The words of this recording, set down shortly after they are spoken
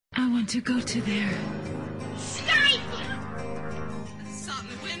want to go to there. Skype! I saw it in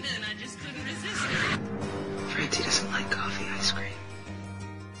the window and I just couldn't resist it. Francie doesn't like coffee ice cream.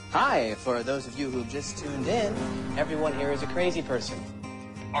 Hi, for those of you who've just tuned in, everyone here is a crazy person.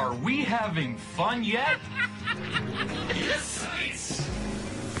 Are we having fun yet? Yes.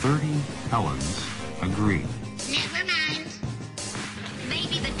 30 Helens agree. Never mind.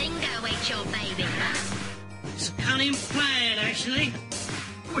 Maybe the dingo ate your baby. It's a cunning plan, actually.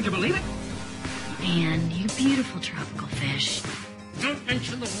 Would you believe it? Man, you beautiful tropical fish. Don't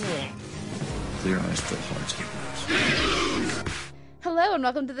mention the war. Clear eyes, full hearts, get loose. Hello and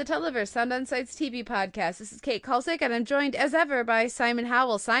welcome to the Televerse, Sound On Sight's TV podcast. This is Kate Kulzick and I'm joined as ever by Simon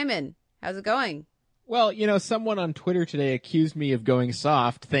Howell. Simon, how's it going? Well, you know, someone on Twitter today accused me of going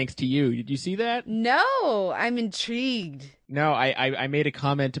soft thanks to you. Did you see that? No, I'm intrigued. No, I made a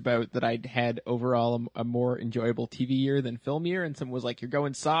comment about that I'd had overall a more enjoyable TV year than film year, and someone was like, "You're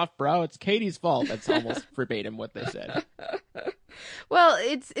going soft, bro. It's Katie's fault." That's almost verbatim what they said. Well,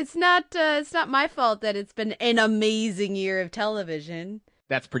 it's not my fault that it's been an amazing year of television.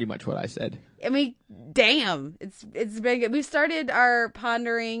 That's pretty much what I said. I mean, damn, it's been good. We started our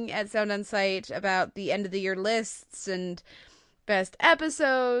pondering at Sound On Sight about the end of the year lists and best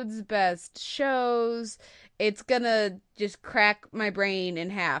episodes, best shows. It's gonna just crack my brain in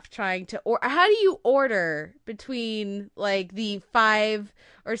half trying to how do you order between like the 5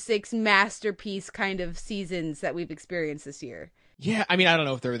 or 6 masterpiece kind of seasons that we've experienced this year? Yeah, I mean, I don't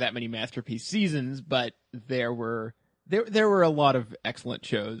know if there were that many masterpiece seasons, but there were a lot of excellent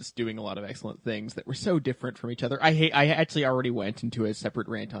shows doing a lot of excellent things that were so different from each other. I actually already went into a separate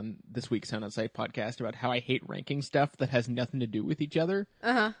rant on this week's Sound On Sight podcast about how I hate ranking stuff that has nothing to do with each other.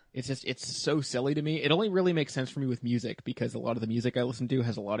 Uh-huh. It's so silly to me. It only really makes sense for me with music because a lot of the music I listen to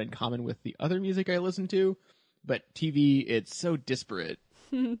has a lot in common with the other music I listen to. But TV, it's so disparate,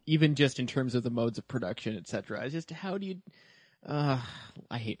 even just in terms of the modes of production, etc. It's just, how do you... I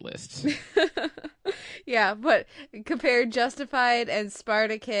hate lists. Yeah, but compare Justified and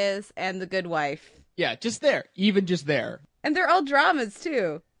Spartacus and The Good Wife. Yeah, just there. Even just there. And they're all dramas,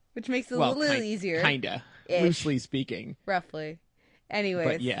 too, which makes it a little easier. Kinda. Loosely speaking. Roughly. Anyways.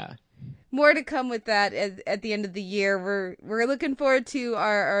 But yeah. More to come with that at the end of the year. We're looking forward to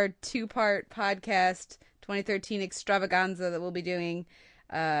our 2-part podcast, 2013 extravaganza that we'll be doing.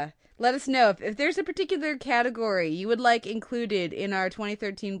 Let us know if there's a particular category you would like included in our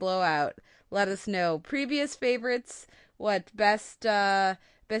 2013 blowout. Let us know. Previous favorites, best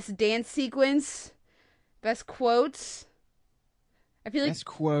dance sequence, best quotes. I feel like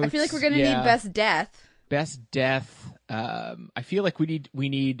we're gonna need best death. Best death. I feel like we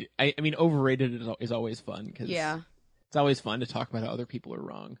need. I mean, overrated is always fun because it's always fun to talk about how other people are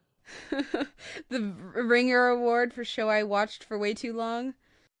wrong. The Ringer Award for show I watched for way too long.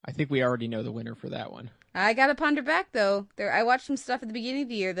 I think we already know the winner for that one. I gotta ponder back though. I watched some stuff at the beginning of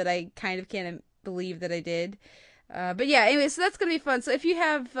the year that I kind of can't believe that I did. But yeah, anyway, so that's gonna be fun. So if you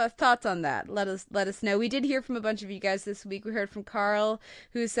have thoughts on that, let us know. We did hear from a bunch of you guys this week. We heard from Carl,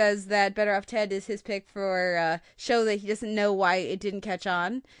 who says that Better Off Ted is his pick for a show that he doesn't know why it didn't catch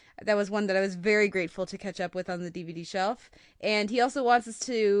on. That was one that I was very grateful to catch up with on the DVD shelf. And he also wants us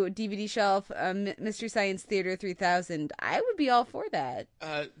to DVD shelf Mystery Science Theater 3000. I would be all for that.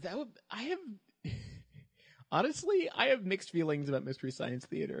 Honestly, I have mixed feelings about Mystery Science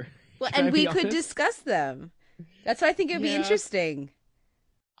Theater. Well, and we could discuss them. That's why I think it would be interesting.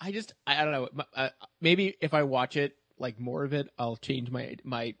 I don't know. Maybe if I watch it, like more of it, I'll change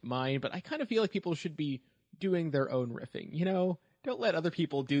my mind. But I kind of feel like people should be doing their own riffing, you know? Don't let other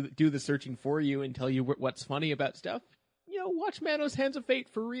people do the searching for you and tell you what's funny about stuff. You know, watch Manos Hands of Fate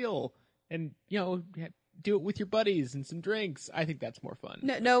for real. And, you know, do it with your buddies and some drinks. I think that's more fun.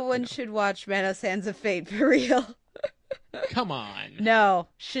 No one should watch Manos Hands of Fate for real. Come on. No.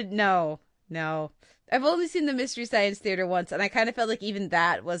 I've only seen the Mystery Science Theater once, and I kind of felt like even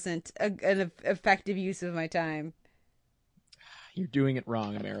that wasn't an effective use of my time. You're doing it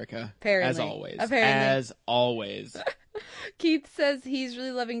wrong, America. Apparently. As always. Keith says he's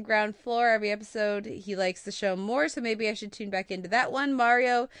really loving Ground Floor every episode. He likes the show more, so maybe I should tune back into that one.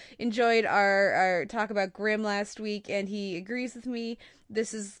 Mario enjoyed our talk about Grimm last week, and he agrees with me.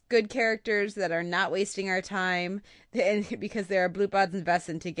 This is good characters that are not wasting our time, and because there are blue pods and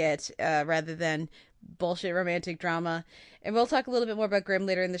Vesson to get, rather than bullshit romantic drama. And we'll talk a little bit more about Grimm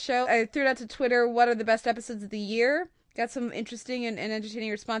later in the show. I threw it out to Twitter, what are the best episodes of the year? Got some interesting and entertaining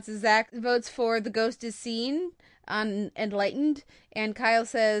responses. Zach votes for The Ghost is Seen. on Enlightened. And Kyle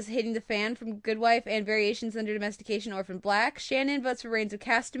says Hating the Fan from Good Wife and Variations Under Domestication, Orphan Black. Shannon votes for Reigns of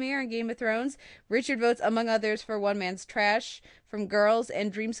Castamere on Game of Thrones. Richard votes, among others, for One Man's Trash from Girls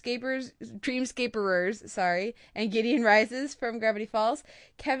and Dreamscaperers, and Gideon Rises from Gravity Falls.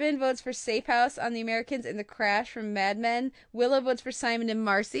 Kevin votes for Safe House on The Americans and The Crash from Mad Men. Willow votes for Simon and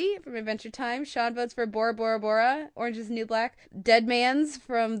Marcy from Adventure Time. Sean votes for Bora Bora Bora, Orange is the New Black. Dead Man's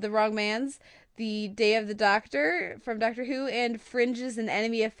from The Wrong Man's. The Day of the Doctor from Doctor Who, and Fringe's An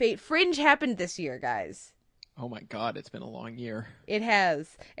Enemy of Fate. Fringe happened this year, guys. Oh my god, it's been a long year. It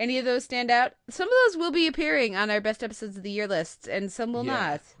has. Any of those stand out? Some of those will be appearing on our best episodes of the year lists, and some will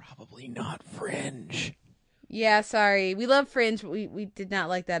not. Probably not Fringe. Yeah, sorry. We love Fringe, but we did not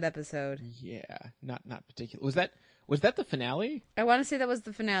like that episode. Yeah, not particular. Was that the finale? I want to say that was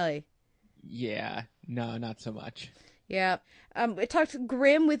the finale. Yeah, no, not so much. Yeah. We talked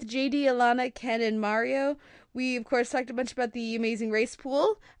Grimm with JD, Alana, Ken, and Mario. We, of course, talked a bunch about the Amazing Race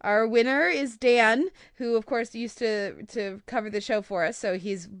pool. Our winner is Dan, who, of course, used to cover the show for us, so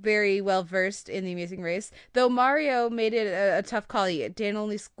he's very well-versed in the Amazing Race. Though Mario made it a tough call. Dan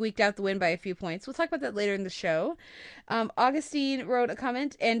only squeaked out the win by a few points. We'll talk about that later in the show. Augustine wrote a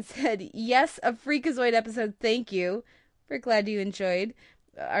comment and said, yes, a Freakazoid episode, thank you. We're glad you enjoyed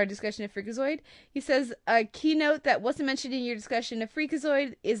our discussion of Freakazoid. He says, a keynote that wasn't mentioned in your discussion of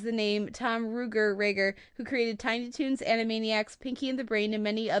Freakazoid is the name Tom Ruegger, who created Tiny Toons, Animaniacs, Pinky and the Brain, and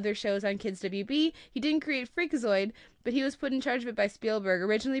many other shows on Kids WB. He didn't create Freakazoid, but he was put in charge of it by Spielberg.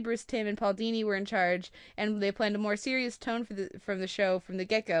 Originally, Bruce Timm and Paul Dini were in charge, and they planned a more serious tone from the show from the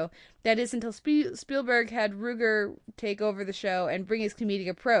get-go. That is, until Spielberg had Ruegger take over the show and bring his comedic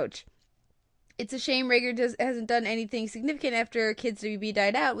approach. It's a shame Rager hasn't done anything significant after Kids WB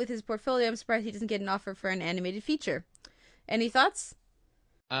died out with his portfolio. I'm surprised he doesn't get an offer for an animated feature. Any thoughts?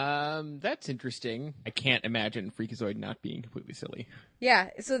 That's interesting. I can't imagine Freakazoid not being completely silly. Yeah,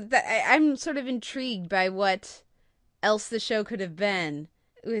 so I'm sort of intrigued by what else the show could have been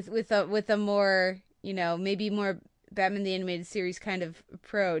with a more, maybe more Batman the Animated Series kind of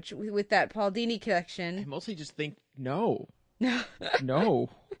approach with that Paul Dini collection. I mostly just think no,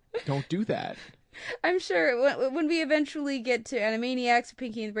 don't do that. I'm sure when we eventually get to Animaniacs,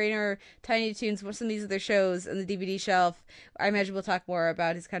 Pinky and the Brain, or Tiny Toons, some of these other shows on the DVD shelf, I imagine we'll talk more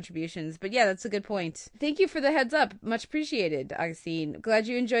about his contributions. But yeah, that's a good point. Thank you for the heads up. Much appreciated, Augustine. Glad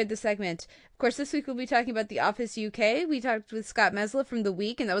you enjoyed the segment. Of course, this week we'll be talking about The Office UK. We talked with Scott Mesla from The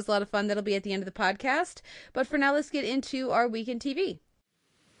Week, and that was a lot of fun. That'll be at the end of the podcast. But for now, let's get into our week in TV.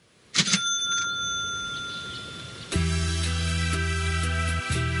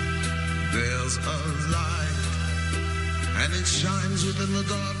 There's a light, and it shines within the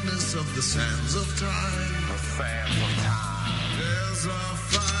darkness of the sands of time. The sands of time. There's a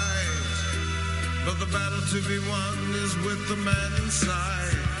fight, but the battle to be won is with the man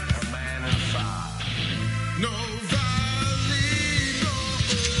inside. The man inside. No valley, no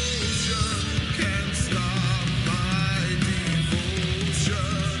ocean can stop my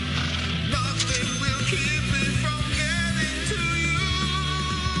devotion. Nothing will keep me from getting to you.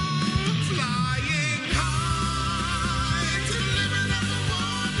 Flying high to live in the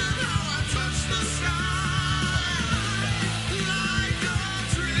wonder how I touch the sky. Like a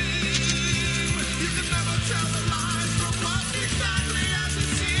dream, you can never tell the lies from what's exactly as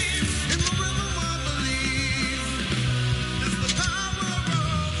it seems. In the rhythm I believe is the power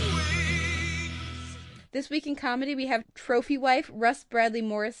of wings. This week in comedy, we have Trophy Wife, Russ Bradley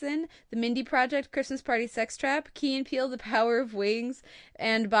Morrison, The Mindy Project, Christmas Party Sex Trap, Key and Peele, The Power of Wings,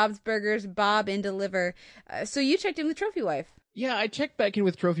 and Bob's Burgers, Bob and Deliver. So you checked in with Trophy Wife. Yeah, I checked back in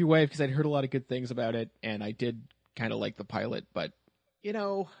with Trophy Wife because I'd heard a lot of good things about it, and I did kind of like the pilot, but,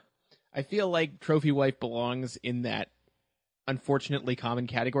 I feel like Trophy Wife belongs in that unfortunately common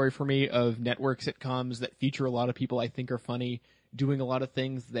category for me of network sitcoms that feature a lot of people I think are funny, doing a lot of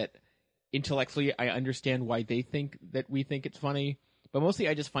things that intellectually I understand why they think that we think it's funny, but mostly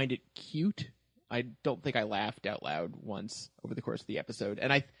I just find it cute. I don't think I laughed out loud once over the course of the episode,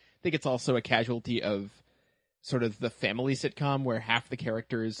 and I think it's also a casualty of sort of the family sitcom where half the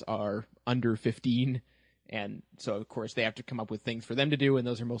characters are under 15, and so of course they have to come up with things for them to do, and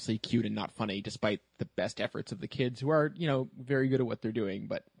those are mostly cute and not funny, despite the best efforts of the kids who are, very good at what they're doing,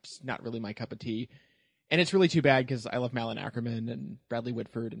 but it's not really my cup of tea. And it's really too bad because I love Malin Ackerman and Bradley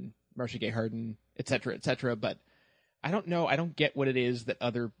Whitford and Marcia Gay Harden, etc., but I don't know. I don't get what it is that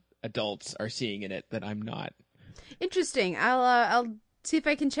other adults are seeing in it that I'm not. Interesting. I'll see if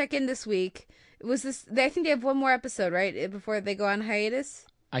I can check in this week. Was this? I think they have one more episode, right, before they go on hiatus?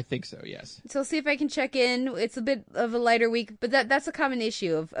 I think so, yes. So I'll see if I can check in. It's a bit of a lighter week, but that's a common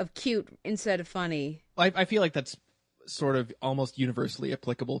issue of cute instead of funny. I feel like that's sort of almost universally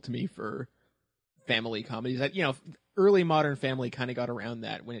applicable to me for family comedies. That, you know, early Modern Family kind of got around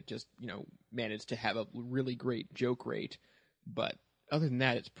that when it just, you know, managed to have a really great joke rate. But other than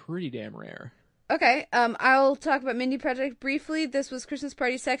that, it's pretty damn rare. Okay, I'll talk about Mindy Project briefly. This was Christmas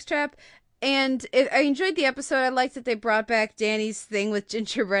Party Sex Trap, and I enjoyed the episode. I liked that they brought back Danny's thing with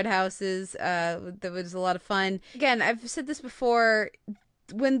gingerbread houses. That was a lot of fun. Again, I've said this before,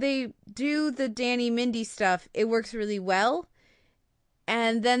 when they do the Danny-Mindy stuff, it works really well,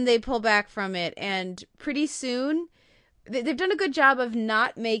 and then they pull back from it, and pretty soon, they've done a good job of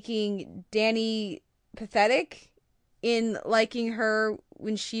not making Danny pathetic in liking her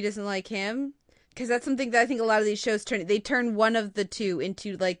when she doesn't like him. Because that's something that I think a lot of these shows turn one of the two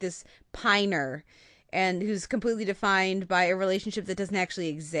into like this piner, and who's completely defined by a relationship that doesn't actually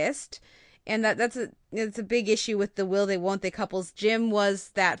exist. And that's a big issue with the will they won't they couples. Jim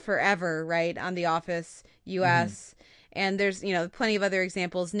was that forever, right, on The Office US. And there's, you know, plenty of other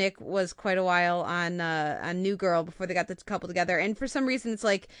examples. Nick was quite a while on New Girl before they got the couple together. And for some reason, it's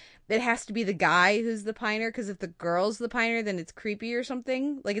like it has to be the guy who's the piner, because if the girl's the piner, then it's creepy or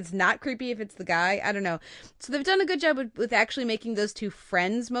something. Like, it's not creepy if it's the guy. I don't know. So they've done a good job with actually making those two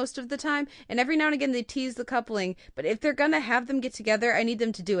friends most of the time. And every now and again, they tease the coupling. But if they're going to have them get together, I need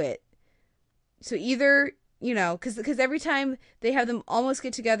them to do it. So either, you know, because every time they have them almost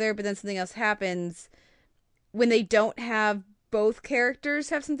get together, but then something else happens, when they don't have both characters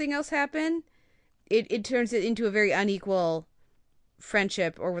have something else happen, it turns it into a very unequal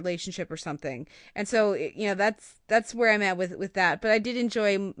friendship or relationship or something. And so, you know, that's where I'm at with that. But I did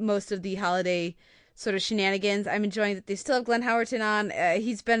enjoy most of the holiday sort of shenanigans. I'm enjoying that they still have Glenn Howerton on.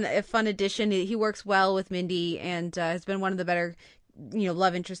 He's been a fun addition. He works well with Mindy, and has been one of the better, you know,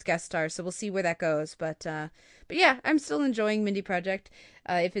 love interest guest stars. So we'll see where that goes. But yeah, I'm still enjoying Mindy Project.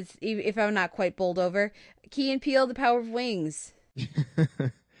 If I'm not quite bowled over. Key and Peele, The Power of Wings.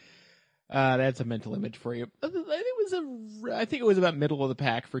 That's a mental image for you. I think it was about middle of the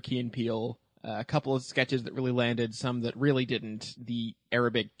pack for Key and Peele. A couple of sketches that really landed, some that really didn't. The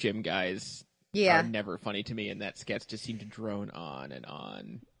Arabic gym guys are never funny to me, and that sketch just seemed to drone on and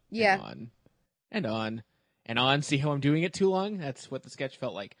on. Yeah. And on and on and on. See how I'm doing it too long? That's what the sketch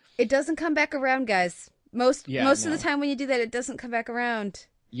felt like. It doesn't come back around, guys. Most of the time when you do that, it doesn't come back around.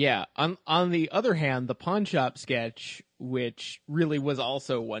 Yeah. On the other hand, the pawn shop sketch, which really was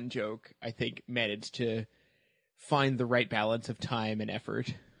also one joke, I think managed to find the right balance of time and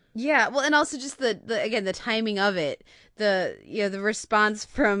effort. Yeah, well, and also just the timing of it, the response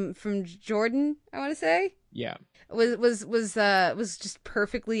from Jordan, I want to say. Yeah. Was just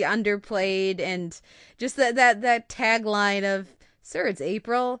perfectly underplayed, and just that tagline of "Sir, it's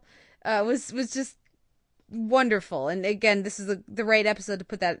April," was just wonderful. And again, this is the right episode to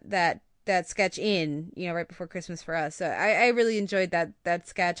put that sketch in, you know, right before Christmas for us. So I really enjoyed that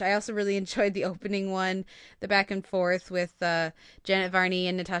sketch. I also really enjoyed the opening one, the back and forth with Janet Varney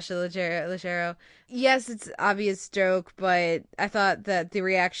and Natasha Leggero. Yes, it's an obvious joke, but I thought that the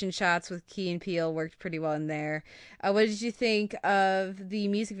reaction shots with Key and Peele worked pretty well in there. What did you think of the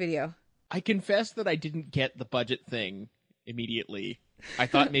music video? I confess that I didn't get the budget thing immediately. I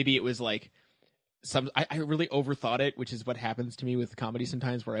thought maybe it was like I really overthought it, which is what happens to me with comedy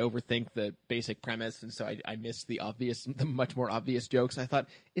sometimes, where I overthink the basic premise, and so I missed the much more obvious jokes. I thought,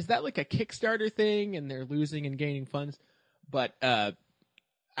 is that like a Kickstarter thing, and they're losing and gaining funds? But I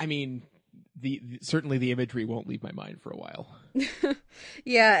mean, certainly the imagery won't leave my mind for a while.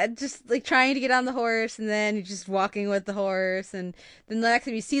 Yeah, just like trying to get on the horse, and then you're just walking with the horse, and then the next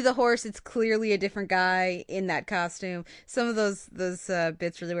time you see the horse, it's clearly a different guy in that costume. Some of those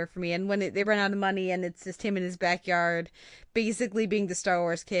bits really work for me. And when they run out of money and it's just him in his backyard, basically being the Star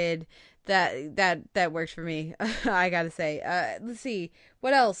Wars kid, that works for me. I gotta say. Let's see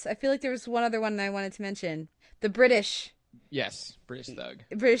what else. I feel like there was one other one I wanted to mention. The British. Yes, British Thug.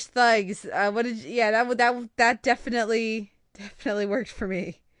 British Thugs. That definitely worked for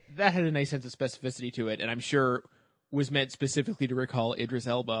me. That had a nice sense of specificity to it, and I'm sure was meant specifically to recall Idris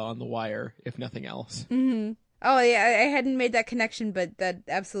Elba on The Wire, if nothing else. Mm-hmm. Oh yeah, I hadn't made that connection, but that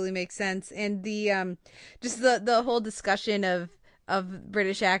absolutely makes sense. And the just the whole discussion of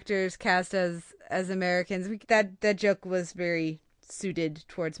British actors cast as Americans, that joke was very suited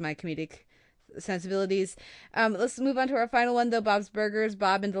towards my comedic sensibilities. Let's move on to our final one, though. Bob's Burgers,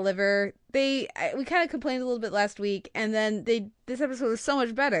 Bob and Deliver. We kind of complained a little bit last week, and then this episode was so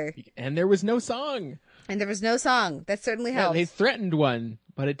much better. And there was no song. That certainly helped. Yeah, they threatened one,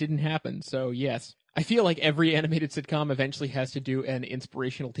 but it didn't happen. So yes, I feel like every animated sitcom eventually has to do an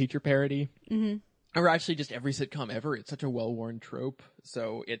inspirational teacher parody. Mm-hmm. or actually just every sitcom ever. It's such a well-worn trope,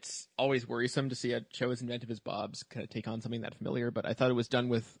 so it's always worrisome to see a show as inventive as Bob's kind of take on something that familiar, but I thought it was done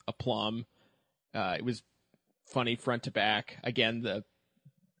with aplomb. It was funny front to back. Again, the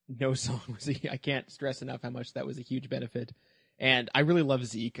no song was I can't stress enough how much that was a huge benefit. And I really love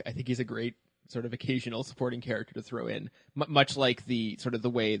Zeke. I think he's a great sort of occasional supporting character to throw in, much like the sort of the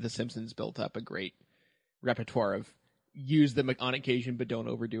way The Simpsons built up a great repertoire of use them on occasion but don't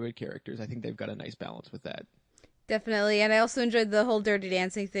overdo it characters. I think they've got a nice balance with that. Definitely, and I also enjoyed the whole Dirty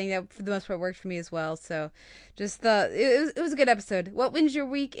Dancing thing. That for the most part worked for me as well. So, just it was a good episode. What wins your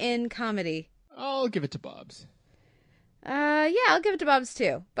week in comedy? I'll give it to Bob's. Yeah, I'll give it to Bob's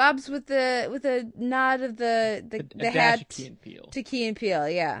too. Bob's with a nod of the hat Key and Peele. to Key and Peele.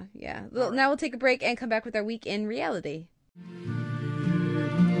 Yeah. Right. Now we'll take a break and come back with our week in reality.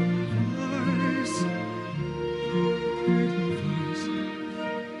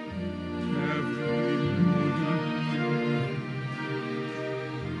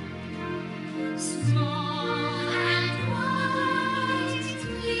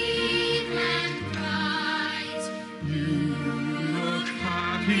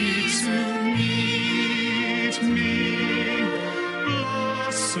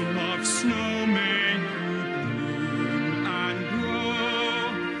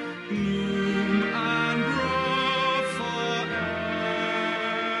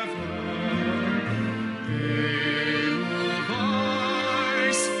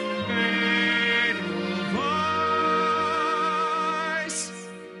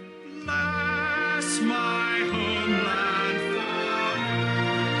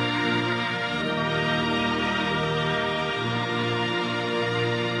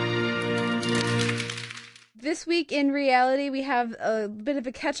 This week in reality, we have a bit of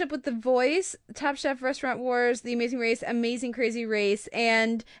a catch-up with The Voice, Top Chef, Restaurant Wars, The Amazing Race, Amazing Crazy Race,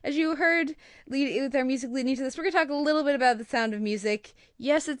 and as you heard with our music leading to this, we're going to talk a little bit about The Sound of Music.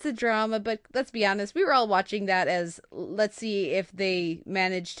 Yes, it's a drama, but let's be honest, we were all watching that as, let's see if they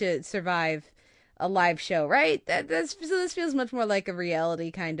manage to survive a live show, right? So this feels much more like a reality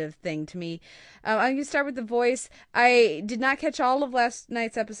kind of thing to me. I'm going to start with The Voice. I did not catch all of last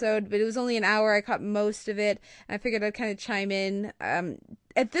night's episode, but it was only an hour. I caught most of it. I figured I'd kind of chime in.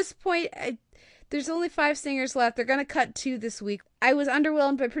 At this point, there's only 5 singers left. They're going to cut 2 this week. I was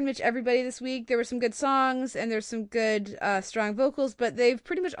underwhelmed by pretty much everybody this week. There were some good songs, and there's some good, strong vocals, but they've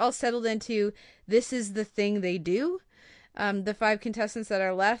pretty much all settled into this is the thing they do. The 5 contestants that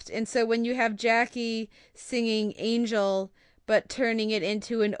are left. And so when you have Jackie singing Angel, but turning it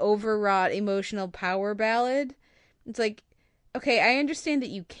into an overwrought emotional power ballad, it's like, okay, I understand that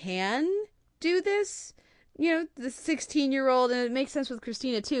you can do this, the 16-year-old, and it makes sense with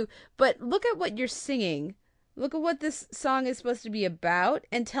Christina too, but look at what you're singing. Look at what this song is supposed to be about,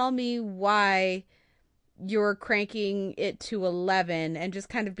 and tell me why you're cranking it to 11 and just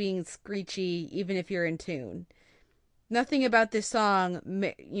kind of being screechy even if you're in tune. Nothing about this song,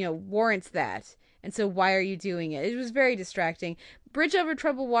 warrants that. And so why are you doing it? It was very distracting. Bridge Over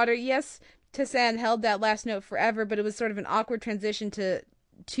Troubled Water, yes, Tassan held that last note forever, but it was sort of an awkward transition to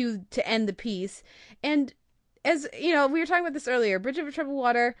end the piece. And as, we were talking about this earlier, Bridge Over Troubled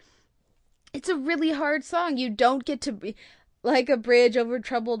Water, it's a really hard song. You don't get to be like a bridge over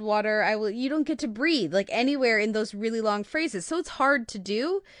troubled water. You don't get to breathe like anywhere in those really long phrases. So it's hard to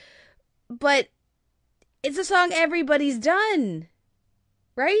do, but it's a song everybody's done,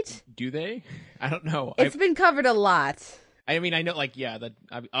 right? Do they? I don't know. It's been covered a lot. I mean, I know, that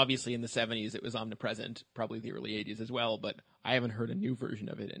obviously in the 70s it was omnipresent, probably the early 80s as well, but I haven't heard a new version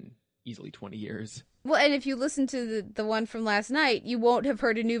of it in easily 20 years. Well, and if you listen to the one from last night, you won't have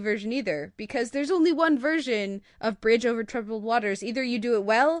heard a new version either, because there's only one version of Bridge Over Troubled Waters. Either you do it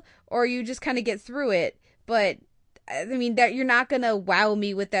well, or you just kind of get through it, but, I mean, that you're not going to wow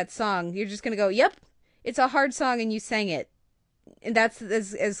me with that song. You're just going to go, yep. It's a hard song and you sang it. And that's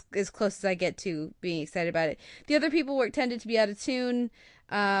as close as I get to being excited about it. The other people tended to be out of tune.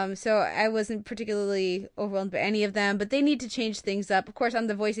 So I wasn't particularly overwhelmed by any of them. But they need to change things up. Of course, on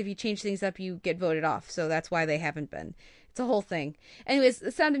The Voice, if you change things up, you get voted off. So that's why they haven't been. It's a whole thing. Anyways,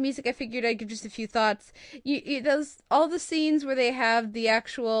 The Sound of Music, I figured I'd give just a few thoughts. All the scenes where they have the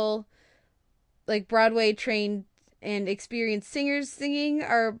actual, Broadway trained and experienced singers singing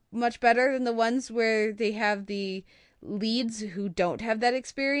are much better than the ones where they have the leads who don't have that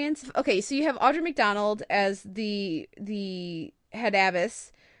experience. Okay, so you have Audra McDonald as the head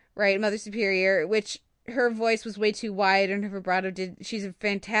abbess, right, Mother Superior, which her voice was way too wide and her vibrato she's a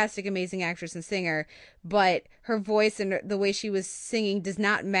fantastic, amazing actress and singer, but her voice and the way she was singing does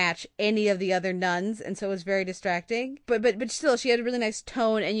not match any of the other nuns, and so it was very distracting. But still, she had a really nice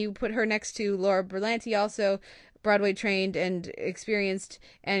tone, and you put her next to Laura Berlanti, also Broadway trained and experienced,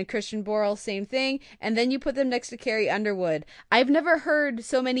 and Christian Borle, same thing, and then you put them next to Carrie Underwood. I've never heard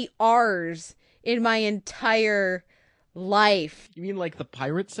so many R's in my entire life. You mean like the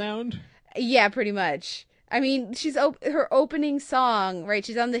pirate sound? Yeah, pretty much. I mean, her opening song, right?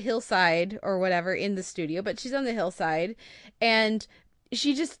 She's on the hillside or whatever in the studio, but she's on the hillside, and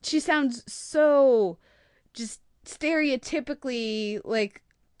she sounds so just stereotypically like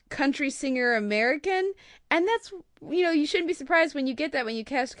country singer American, and that's, you shouldn't be surprised when you get that when you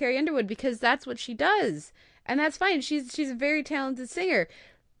cast Carrie Underwood, because that's what she does, and that's fine. She's a very talented singer,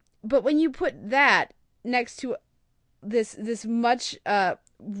 but when you put that next to this much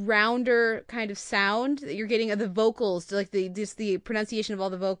rounder kind of sound that you're getting of the vocals, like the pronunciation of all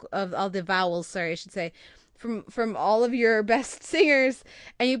the vowels, sorry, I should say, from all of your best singers,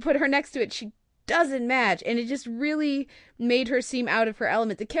 and you put her next to it, she doesn't match, and it just really made her seem out of her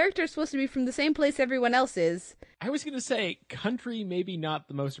element. The character is supposed to be from the same place everyone else is. I was going to say country maybe not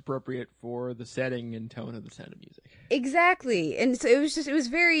the most appropriate for the setting and tone of The Sound of Music. Exactly. And so it was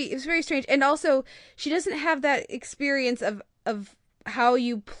very strange. And also she doesn't have that experience of how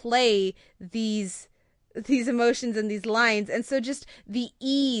you play these emotions and these lines. And so just the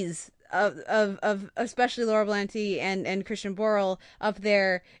ease of especially Laura Berlanti and Christian Borle up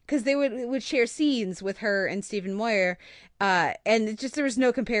there, because they would share scenes with her and Stephen Moyer, and it just, there was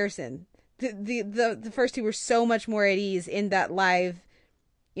no comparison. The first two were so much more at ease in that live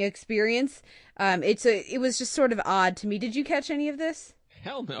experience. It was just sort of odd to me. Did you catch any of this?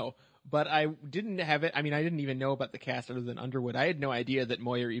 Hell no. But I didn't have it. I mean, I didn't even know about the cast other than Underwood. I had no idea that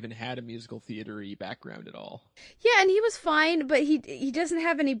Moyer even had a musical theater-y background at all. Yeah, and he was fine, but he doesn't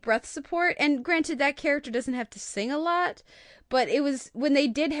have any breath support. And granted, that character doesn't have to sing a lot, but it was, when they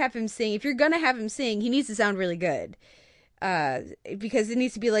did have him sing, if you're gonna have him sing, he needs to sound really good. Because it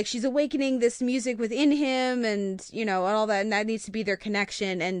needs to be like she's awakening this music within him, and and all that, and that needs to be their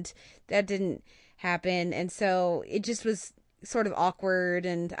connection, and that didn't happen, and so it just was sort of awkward,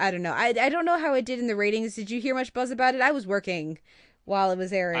 and I don't know. I don't know how it did in the ratings. Did you hear much buzz about it? I was working while it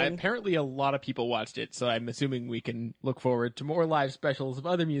was airing. Apparently a lot of people watched it, so I'm assuming we can look forward to more live specials of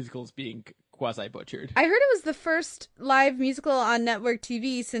other musicals being quasi-butchered. I heard it was the first live musical on network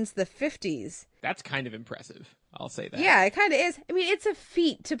TV since the 50s. That's kind of impressive. I'll say that. Yeah, it kind of is. I mean, it's a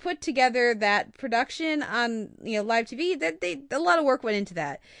feat to put together that production on, live TV. A lot of work went into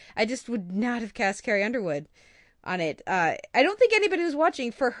that. I just would not have cast Carrie Underwood on it. I don't think anybody was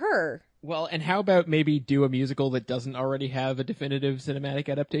watching for her. Well, and how about maybe do a musical that doesn't already have a definitive cinematic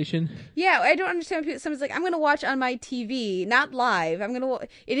adaptation? Yeah, I don't understand. Someone's like, I'm going to watch on my TV, not live.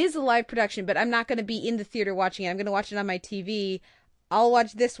 It is a live production, but I'm not going to be in the theater watching it. I'm going to watch it on my TV. I'll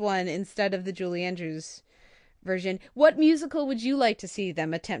watch this one instead of the Julie Andrews version. What musical would you like to see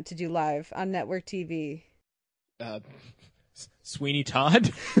them attempt to do live on network TV? Sweeney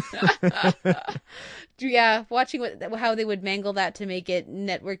Todd. Yeah, watching how they would mangle that to make it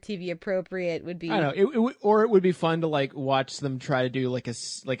network TV appropriate would be. I don't know. It would be fun to watch them try to do like a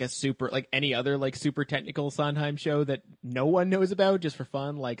super, any other super technical Sondheim show that no one knows about, just for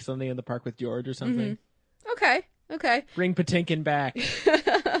fun, like Sunday in the Park with George or something. Mm-hmm. Okay. Bring Patinkin back.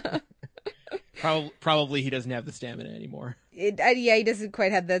 Probably he doesn't have the stamina anymore. He doesn't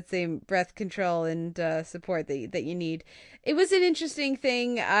quite have that same breath control and support that you need. It was an interesting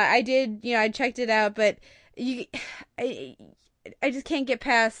thing. I checked it out, but I just can't get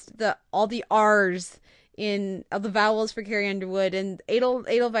past all the R's in all the vowels for Carrie Underwood, and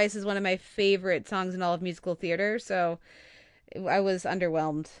Edelweiss is one of my favorite songs in all of musical theater, so I was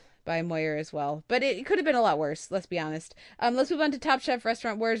underwhelmed by Moyer as well. But it could have been a lot worse, let's be honest. Let's move on to Top Chef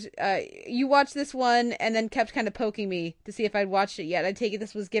Restaurant Wars. You watched this one and then kept kind of poking me to see if I'd watched it yet. I take it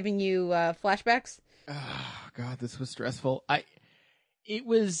this was giving you flashbacks? Oh, God, this was stressful. It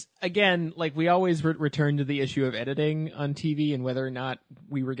was, again, we always return to the issue of editing on TV and whether or not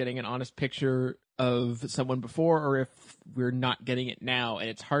we were getting an honest picture of someone before or if we're not getting it now. And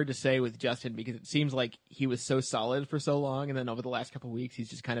it's hard to say with Justin because it seems like he was so solid for so long, and then over the last couple of weeks he's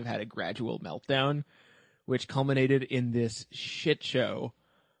just kind of had a gradual meltdown, which culminated in this shit show,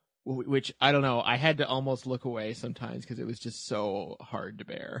 which, I don't know, I had to almost look away sometimes because it was just so hard to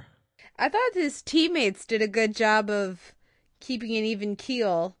bear. I thought his teammates did a good job of keeping an even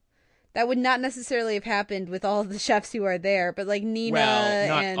keel. That would not necessarily have happened with all of the chefs who are there, but Nina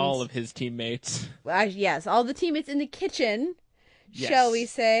not and... all of his teammates. Yes, all the teammates in the kitchen Yes. shall we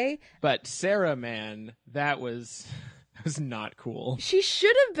say. But Sarah, man, that was not cool. She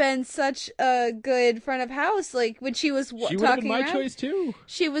should have been such a good front of house, like when she was She would have talking been my around. choice too.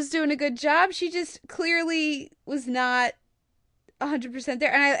 She was doing a good job. She just clearly was not 100%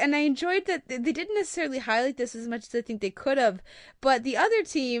 there. And I enjoyed that they didn't necessarily highlight this as much as I think they could have. But the other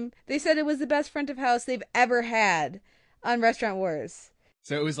team, they said it was the best front of house they've ever had on Restaurant Wars.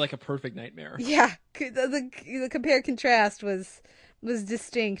 So it was like a perfect nightmare. Yeah, the compare contrast was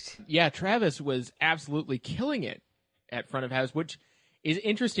distinct. Yeah, Travis was absolutely killing it at front of house, which is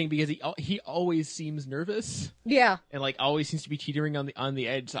interesting because he always seems nervous. Yeah. And like always seems to be teetering on the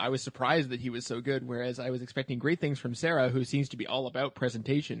edge. So I was surprised that he was so good, whereas I was expecting great things from Sarah, who seems to be all about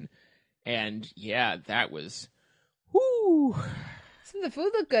presentation. And yeah, that was whoo. Some of the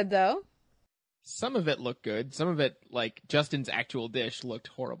food looked good though. Some of it looked good. Some of it, like Justin's actual dish, looked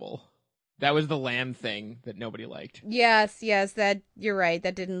horrible. That was the lamb thing that nobody liked. Yes, that you're right.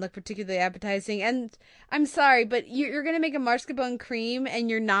 That didn't look particularly appetizing. And I'm sorry, but you're gonna make a mascarpone cream and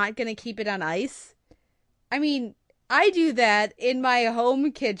you're not gonna keep it on ice. I mean, I do that in my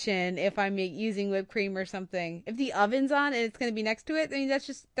home kitchen if I'm using whipped cream or something. If the oven's on and it's gonna be next to it, I mean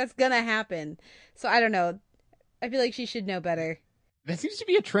that's gonna happen. So I don't know. I feel like she should know better. That seems to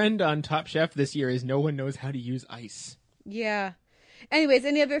be a trend on Top Chef this year, is no one knows how to use ice. Yeah. Anyways,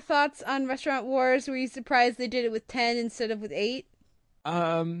 any other thoughts on Restaurant Wars? Were you surprised they did it with 10 instead of with 8?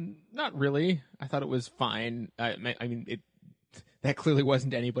 Not really. I thought it was fine. I mean, that clearly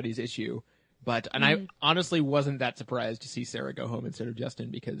wasn't anybody's issue. But, and I honestly wasn't that surprised to see Sarah go home instead of Justin,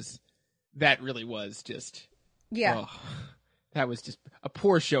 because that really was just, that was just a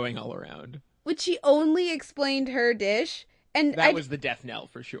poor showing all around. Which she only explained her dish. And that was the death knell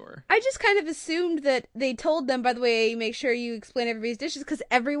for sure. I just kind of assumed that they told them, by the way, make sure you explain everybody's dishes, because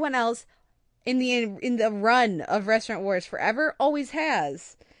everyone else in the run of Restaurant Wars forever always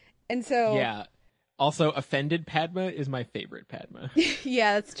has. And so yeah. Also, offended Padma is my favorite Padma.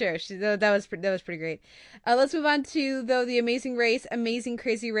 Yeah, that's true. That was pretty great. Let's move on to the Amazing Race, Amazing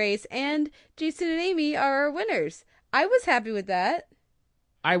Crazy Race, and Jason and Amy are our winners. I was happy with that.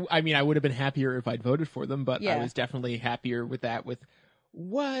 I mean, I would have been happier if I'd voted for them, but Yeah. I was definitely happier with that. With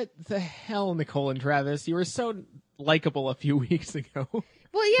what the hell, Nicole and Travis? You were so likable a few weeks ago.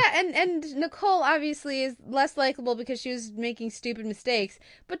 Well, yeah, and Nicole obviously is less likable because she was making stupid mistakes,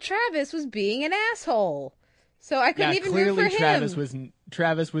 but Travis was being an asshole. So I couldn't even root for him.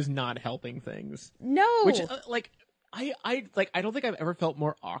 Travis was not helping things. No. Which I don't think I've ever felt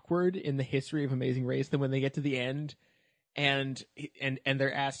more awkward in the history of Amazing Race than when they get to the end and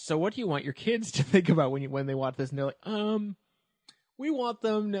they're asked, so what do you want your kids to think about when they watch this? And they're like, we want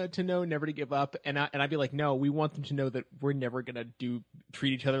them to know never to give up. And I'd be like, no, we want them to know that we're never going to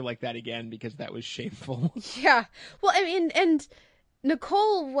treat each other like that again, because that was shameful. Yeah. Well, I mean, and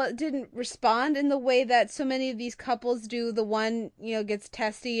Nicole didn't respond in the way that so many of these couples do. The one, gets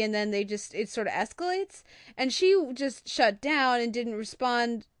testy and then it sort of escalates. And she just shut down and didn't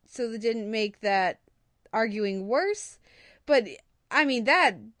respond, so that didn't make that arguing worse. But I mean,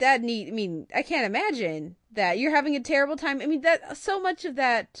 I can't imagine that you're having a terrible time. I mean, that so much of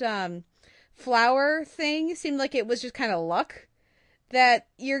that flower thing seemed like it was just kind of luck, that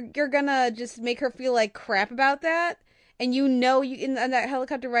you're gonna just make her feel like crap about that. And in that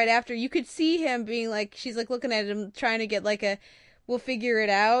helicopter right after, you could see him being like, she's like looking at him trying to get like a we'll figure it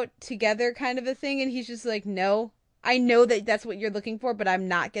out together kind of a thing, and he's just like, no, I know that's what you're looking for, but I'm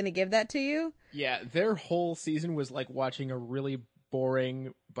not gonna give that to you. Yeah, their whole season was like watching a really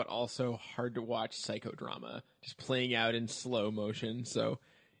boring but also hard to watch psychodrama just playing out in slow motion. So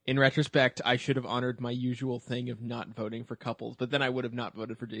in retrospect, I should have honored my usual thing of not voting for couples, but then I would have not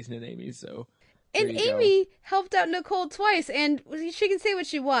voted for Jason and Amy. So and Amy helped out Nicole twice, and she can say what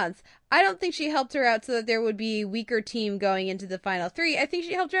she wants. I don't think she helped her out so that there would be a weaker team going into the final 3. I think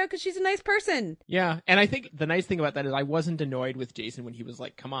she helped her out because she's a nice person. Yeah, and I think the nice thing about that is I wasn't annoyed with Jason when he was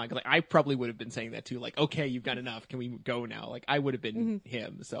like, come on. Like, I probably would have been saying that too, like, okay, you've done enough. Can we go now? Like, I would have been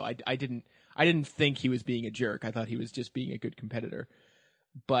him. So I didn't think he was being a jerk. I thought he was just being a good competitor.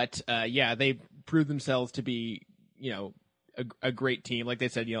 But yeah, they proved themselves to be, a great team. Like they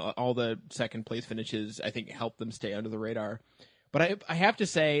said, all the second place finishes, I think, helped them stay under the radar. But I have to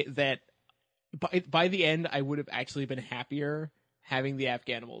say that by the end, I would have actually been happier having the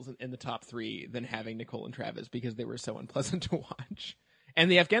Afghanimals in the top 3 than having Nicole and Travis, because they were so unpleasant to watch. And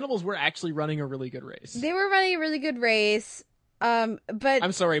the Afghanimals were actually running a really good race. They were running a really good race. But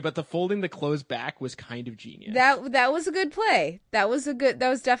I'm sorry, but the folding the clothes back was kind of genius. That was a good play. That was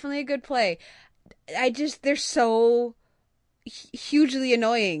definitely a good play. They're so hugely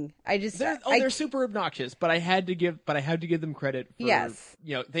annoying. They're super obnoxious, but I had to give them credit for, yes,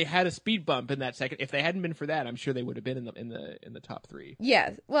 they had a speed bump in that second. If they hadn't been for that, I'm sure they would have been in the top 3.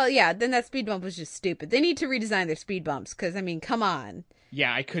 Yes. Well, yeah, then that speed bump was just stupid. They need to redesign their speed bumps cuz I mean, come on.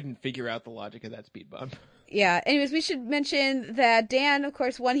 Yeah, I couldn't figure out the logic of that speed bump. Yeah. Anyways, we should mention that Dan, of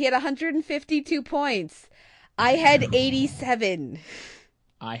course, won. He had 152 points. I had 87.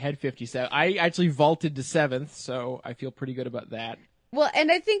 I had 57. I actually vaulted to 7th, so I feel pretty good about that. Well,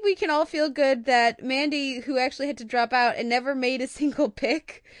 and I think we can all feel good that Mandy, who actually had to drop out and never made a single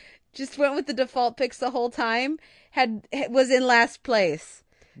pick, just went with the default picks the whole time, was in last place.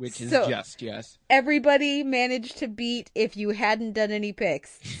 Which is yes. Everybody managed to beat if you hadn't done any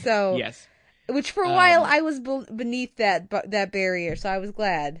picks. So yes. Which for a while I was beneath that barrier, so I was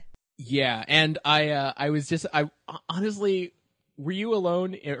glad. Yeah, and I honestly, were you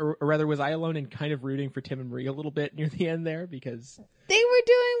alone, or rather was I alone in kind of rooting for Tim and Marie a little bit near the end there? Because they were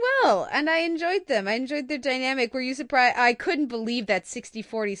doing well, and I enjoyed them. I enjoyed their dynamic. Were you surprised? I couldn't believe that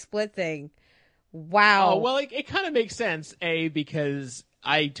 60-40 split thing. Wow. Oh, well, it kind of makes sense, A, because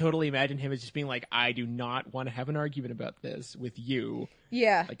I totally imagine him as just being like, I do not want to have an argument about this with you.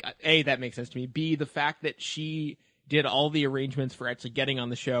 Yeah. Like, A, that makes sense to me. B, the fact that she did all the arrangements for actually getting on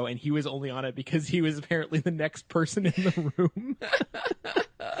the show, and he was only on it because he was apparently the next person in the room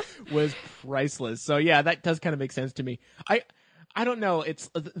was priceless. So yeah, that does kind of make sense to me. I don't know. It's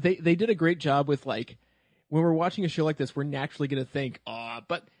they did a great job with, like, when we're watching a show like this, we're naturally going to think,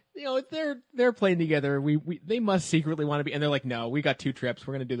 but they're playing together. They must secretly want to be, and they're like, no, we got 2 trips.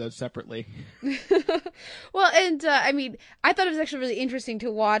 We're going to do those separately. Well, and I mean, I thought it was actually really interesting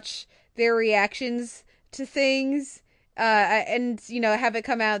to watch their reactions to things, and have it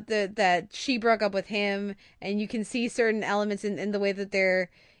come out that she broke up with him, and you can see certain elements in the way that they're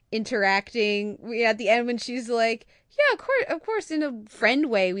interacting at the end when she's like, yeah, of course, in a friend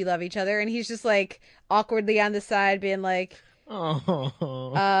way we love each other, and he's just like awkwardly on the side being like, no,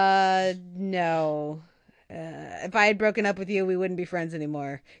 if I had broken up with you, we wouldn't be friends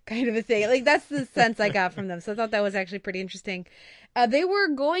anymore, kind of a thing. Like, that's the sense I got from them. So I thought that was actually pretty interesting. They were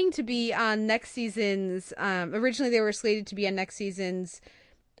going to be on next season's, originally they were slated to be on next season's,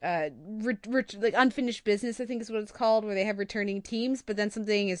 like Unfinished Business, I think is what it's called, where they have returning teams, but then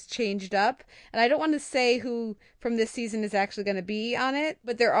something is changed up. And I don't want to say who from this season is actually going to be on it,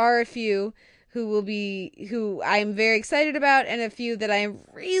 but there are a few who I'm very excited about, and a few that I am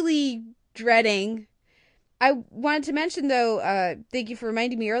really dreading. I wanted to mention, though, thank you for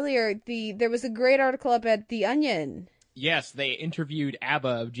reminding me earlier, there was a great article up at The Onion. Yes, they interviewed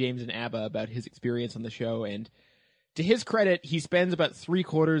James and ABBA, about his experience on the show, and to his credit, he spends about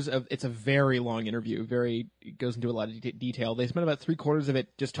 3/4 of, it's a very long interview, it goes into a lot of detail. They spent about 3/4 of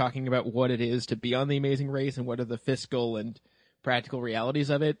it just talking about what it is to be on The Amazing Race and what are the fiscal and practical realities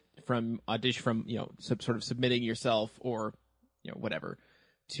of it, from sort of submitting yourself or, whatever,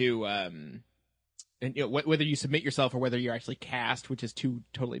 to, and whether you submit yourself or whether you're actually cast, which is 2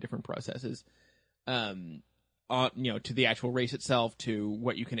 totally different processes, to the actual race itself, to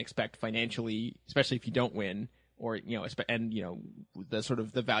what you can expect financially, especially if you don't win, or, the sort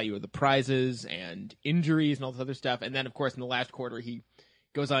of the value of the prizes and injuries and all this other stuff. And then, of course, in the last quarter, he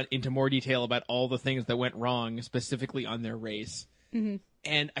goes on into more detail about all the things that went wrong, specifically on their race. Mm-hmm.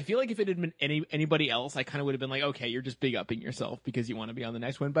 And I feel like if it had been anybody else, I kind of would have been like, okay, you're just big upping yourself because you want to be on the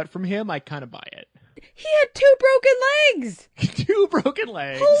next one. But from him, I kind of buy it. He had 2 broken legs. 2 broken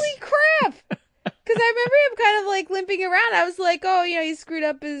legs. Holy crap. Because I remember him kind of like limping around. I was like, oh, he screwed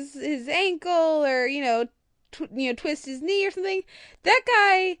up his ankle, or, twist his knee or something. That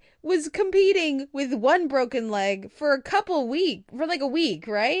guy was competing with 1 broken leg for like a week,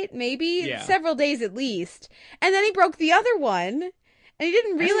 right? Maybe several days at least. And then he broke the other one, and he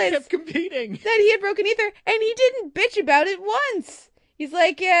didn't realize he kept competing that he had broken either, and he didn't bitch about it once. He's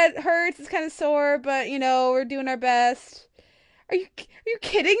like, yeah, it hurts, it's kind of sore, but we're doing our best. Are you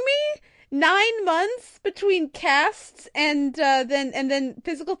kidding me? 9 months between casts and then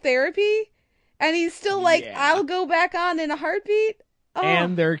physical therapy, and he's still like, I'll go back on in a heartbeat. Oh.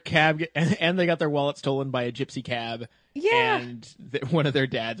 And their cab, and they got their wallet stolen by a gypsy cab. Yeah, and one of their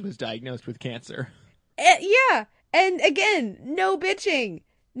dads was diagnosed with cancer. Yeah, and again, no bitching,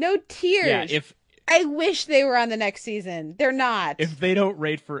 no tears. Yeah, I wish they were on the next season. They're not. If they don't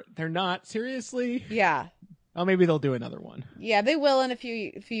rate for, they're not, seriously. Yeah. Oh, maybe they'll do another one. Yeah, they will in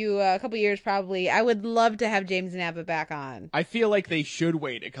a couple years probably. I would love to have James Nava back on. I feel like they should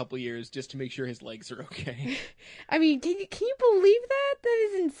wait a couple years just to make sure his legs are okay. I mean, can you believe that? That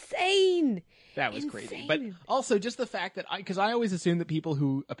is insane. That was crazy. But also just the fact that because I always assume that people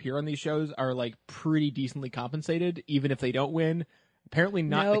who appear on these shows are like pretty decently compensated, even if they don't win. Apparently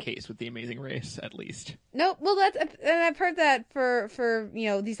not the case with The Amazing Race, at least. Nope. Well, and I've heard that for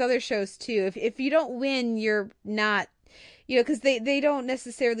these other shows too. If you don't win, you're not, because they don't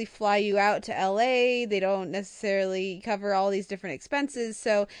necessarily fly you out to LA. They don't necessarily cover all these different expenses.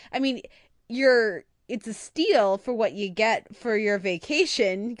 So I mean, it's a steal for what you get for your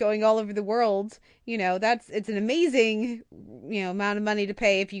vacation going all over the world. It's an amazing, amount of money to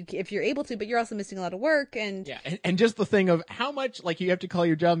pay if you're able to, but you're also missing a lot of work and and just the thing of how much, like, you have to call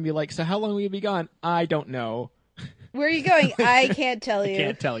your job and be like, so how long will you be gone? I don't know. Where are you going? I can't tell you. I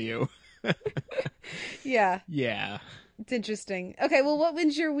can't tell you. Yeah. Yeah. It's interesting. Okay, well, what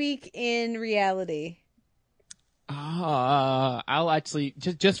wins your week in reality? I'll actually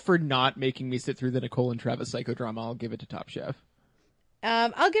just for not making me sit through the Nicole and Travis psychodrama, I'll give it to Top Chef.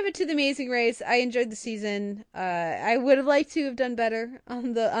 I'll give it to The Amazing Race. I enjoyed the season. I would have liked to have done better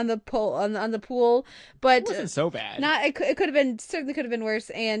on the pool, but it wasn't so bad. It could have been, certainly could have been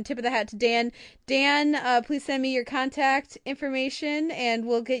worse. And tip of the hat to Dan. Dan, please send me your contact information, and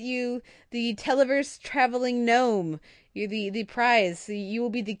we'll get you the Televerse traveling gnome. You're the prize. You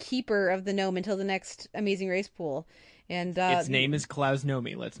will be the keeper of the gnome until the next Amazing Race pool. And its name is Klaus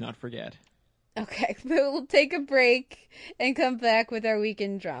Nomi. Let's not forget. Okay, we'll take a break and come back with our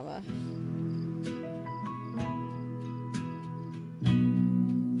weekend drama.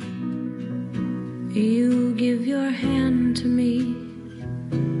 You give your hand to me,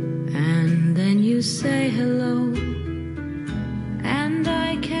 and then you say hello, and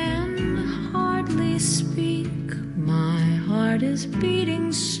I can hardly speak. My heart is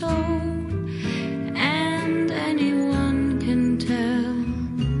beating so, and anyone can tell.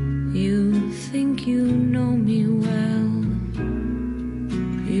 You think you know me well.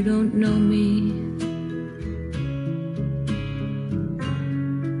 You don't know me.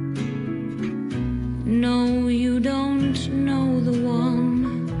 No, you don't know the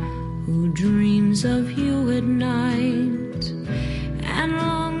one who dreams of you at night and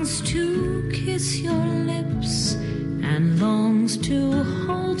longs to kiss your lips and longs to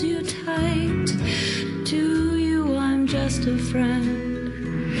hold you tight. To you, I'm just a friend.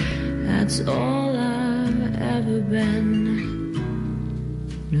 That's all I've ever been.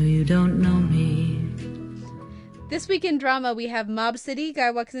 No, you don't know me. This week in drama, we have Mob City,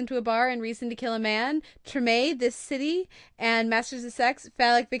 Guy Walks Into a Bar and Reason to Kill a Man, Treme, This City, and Masters of Sex,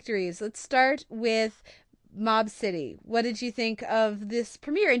 Phallic Victories. Let's start with Mob City. What did you think of this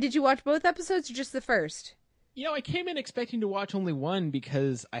premiere? And did you watch both episodes or just the first? I came in expecting to watch only one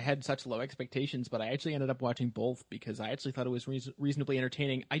because I had such low expectations, but I actually ended up watching both because I actually thought it was reasonably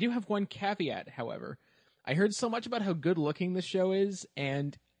entertaining. I do have one caveat, however. I heard so much about how good looking this show is,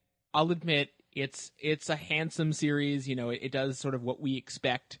 and I'll admit it's a handsome series. It does sort of what we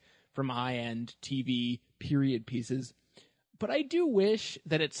expect from high-end TV period pieces. But I do wish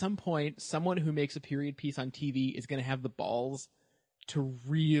that at some point, someone who makes a period piece on TV is going to have the balls to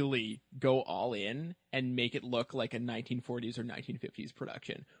really go all in and make it look like a 1940s or 1950s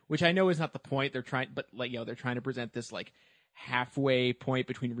production, which I know is not the point. They're trying to present this like halfway point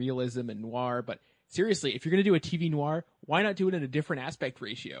between realism and noir. But seriously, if you're going to do a TV noir, why not do it in a different aspect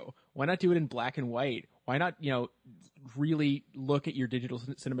ratio? Why not do it in black and white? Why not, really look at your digital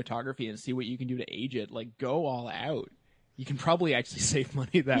cinematography and see what you can do to age it? Like, go all out. You can probably actually save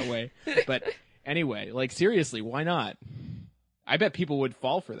money that way. But anyway, like, seriously, why not? I bet people would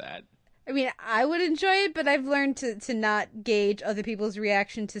fall for that. I mean, I would enjoy it, but I've learned to not gauge other people's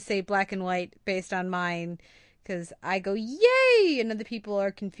reaction to, say, black and white based on mine, because I go, yay, and other people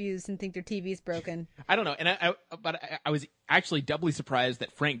are confused and think their TV's broken. I don't know, and I was actually doubly surprised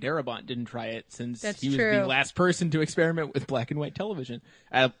that Frank Darabont didn't try it, since he was the last person to experiment with black and white television,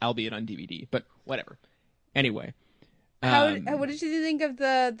 albeit on DVD, but whatever. Anyway. What did you think of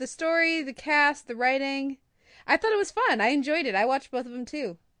the story, the cast, the writing? I thought it was fun. I enjoyed it. I watched both of them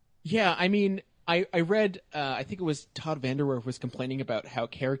too. Yeah, I mean, I read, I think it was Todd Vanderwerf was complaining about how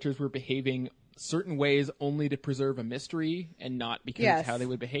characters were behaving certain ways only to preserve a mystery and not because of how they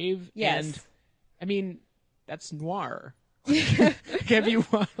would behave. Yes. And, I mean, that's noir. Have you,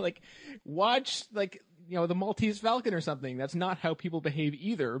 watch, the Maltese Falcon or something? That's not how people behave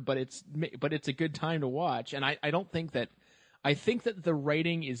either, but it's a good time to watch. And I don't think that, I think that the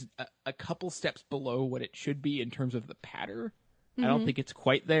writing is a couple steps below what it should be in terms of the patter. Mm-hmm. I don't think it's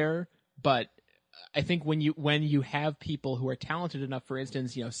quite there, but I think when you have people who are talented enough, for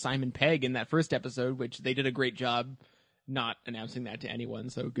instance, Simon Pegg in that first episode, which they did a great job not announcing that to anyone,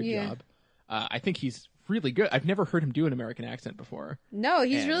 so good job. I think he's really good. I've never heard him do an American accent before. No,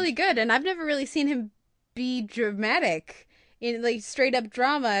 he's really good, and I've never really seen him be dramatic in like straight up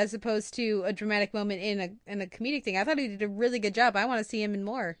drama as opposed to a dramatic moment in a comedic thing. I thought he did a really good job. I want to see him in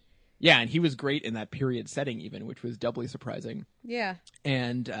more. Yeah, and he was great in that period setting even, which was doubly surprising. Yeah.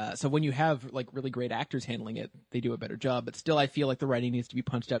 And so when you have like really great actors handling it, they do a better job. But still, I feel like the writing needs to be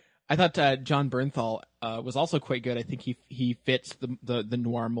punched up. I thought John Bernthal was also quite good. I think he fits the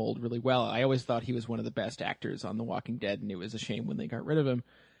noir mold really well. I always thought he was one of the best actors on The Walking Dead, and it was a shame when they got rid of him.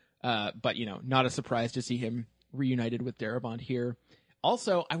 But, not a surprise to see him reunited with Darabont here.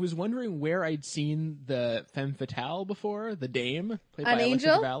 Also, I was wondering where I'd seen the femme fatale before, the Dame, played by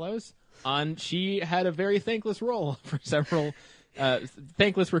Angel? Alexa Davalos. She had a very thankless role for several,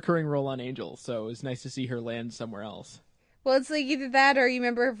 thankless recurring role on Angel, so it was nice to see her land somewhere else. Well, it's like either that or you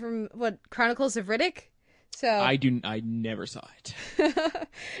remember her from, Chronicles of Riddick? So I never saw it.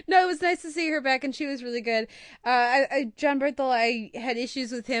 No, it was nice to see her back, and she was really good. John Bernthal, I had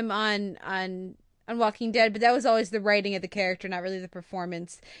issues with him on Walking Dead, but that was always the writing of the character, not really the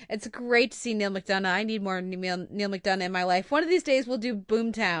performance. It's great to see Neil McDonough. I need more Neil McDonough in my life. One of these days we'll do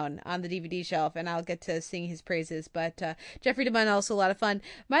Boomtown on the DVD shelf, and I'll get to sing his praises. But Jeffrey DeMunn, also a lot of fun.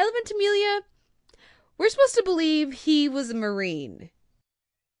 Milo Ventimiglia, we're supposed to believe he was a Marine.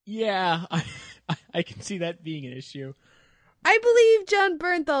 Yeah, I can see that being an issue. I believe John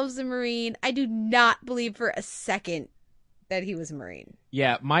Bernthal was a Marine. I do not believe for a second that he was a Marine.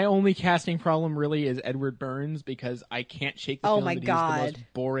 Yeah, my only casting problem really is Edward Burns, because I can't shake the feeling that he's the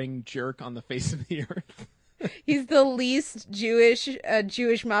most boring jerk on the face of the earth. He's the least Jewish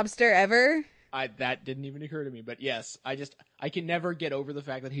mobster ever. That didn't even occur to me, but yes, I can never get over the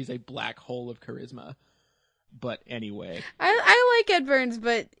fact that he's a black hole of charisma. But anyway, I like Ed Burns,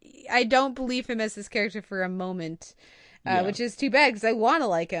 but I don't believe him as this character for a moment. Which is too bad, because I want to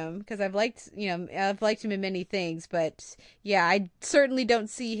like him, because I've liked him in many things, but yeah, I certainly don't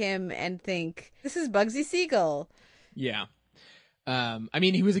see him and think, this is Bugsy Siegel. Yeah. I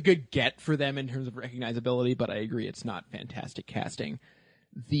mean, he was a good get for them in terms of recognizability, but I agree it's not fantastic casting.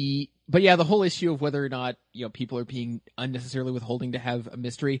 But yeah, the whole issue of whether or not, people are being unnecessarily withholding to have a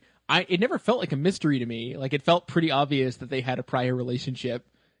mystery, it never felt like a mystery to me. Like, it felt pretty obvious that they had a prior relationship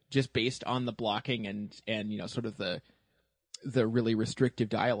just based on the blocking and sort of the really restrictive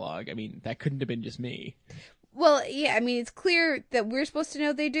dialogue. I mean, that couldn't have been just me. Well, yeah, I mean, it's clear that we're supposed to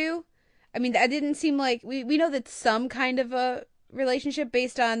know they do. I mean, that didn't seem like we know that some kind of a relationship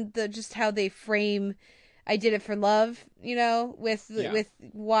based on just how they frame I Did It for Love, with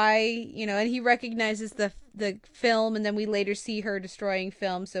why, and he recognizes the film, and then we later see her destroying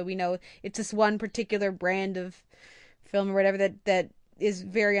film, so we know it's this one particular brand of film or whatever that is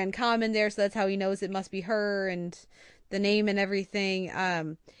very uncommon there, so that's how he knows it must be her, and the name and everything.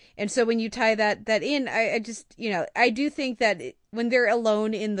 And so when you tie that in, I just, I do think that when they're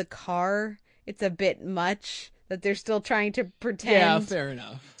alone in the car, it's a bit much that they're still trying to pretend. Yeah, fair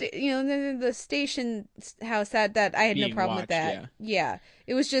enough. The station house, that I had no problem with that. Yeah.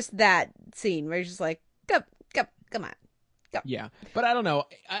 It was just that scene where you're just like, come on. Go. Yeah, but I don't know.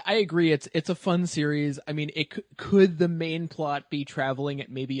 I agree. It's a fun series. I mean, could the main plot be traveling at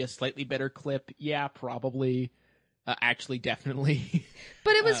maybe a slightly better clip? Yeah, probably. Actually, definitely.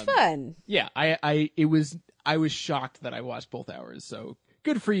 But it was fun. Yeah, I was shocked that I watched both hours. So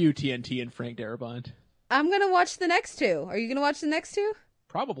good for you, TNT and Frank Darabont. I'm gonna watch the next two. Are you gonna watch the next two?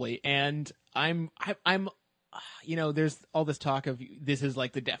 Probably. And I'm there's all this talk of this is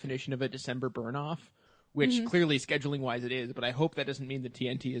like the definition of a December burn-off, which clearly scheduling wise it is. But I hope that doesn't mean that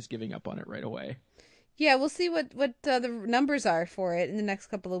TNT is giving up on it right away. Yeah, we'll see what the numbers are for it in the next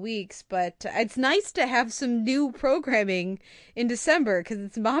couple of weeks. But it's nice to have some new programming in December, because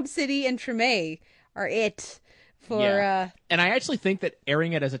it's Mob City and Treme are it for... Yeah. And I actually think that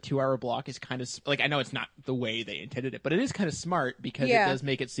airing it as a 2-hour block is kind of... Like, I know it's not the way they intended it, but it is kind of smart because it does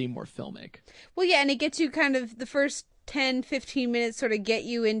make it seem more filmic. Well, yeah, and it gets you kind of... The first 10, 15 minutes sort of get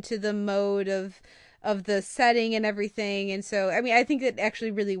you into the mode of the setting and everything, and so I mean I think it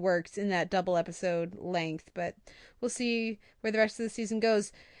actually really works in that double episode length, but we'll see where the rest of the season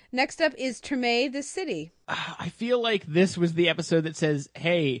goes. Next up is Treme the City. I feel like this was the episode that says,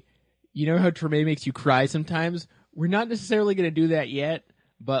 hey, you know how Treme makes you cry sometimes? We're not necessarily going to do that yet,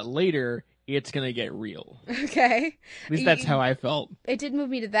 but later it's going to get real. Okay. At least that's how I felt. It did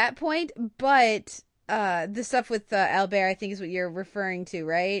move me to that point, but the stuff with Albert I think is what you're referring to,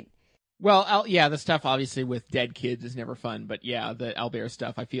 right? Well, yeah, the stuff obviously with dead kids is never fun, but yeah, the Albert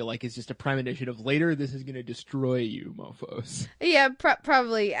stuff I feel like is just a premonition of later this is going to destroy you, mofos. Yeah,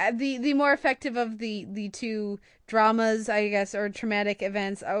 probably. The more effective of the two dramas, I guess, or traumatic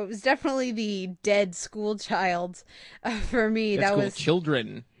events, was definitely the dead school child for me. Dead that school was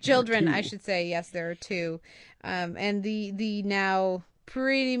children. Children, I should say. Yes, there are two. And the now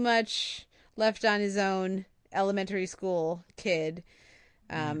pretty much left on his own elementary school kid.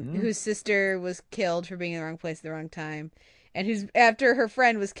 Whose sister was killed for being in the wrong place at the wrong time, and who's after her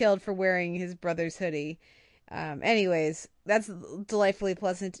friend was killed for wearing his brother's hoodie. Anyways, that's delightfully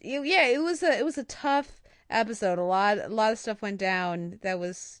pleasant. Yeah, it was a tough episode. A lot of stuff went down that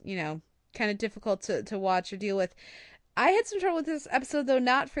was, kind of difficult to watch or deal with. I had some trouble with this episode though,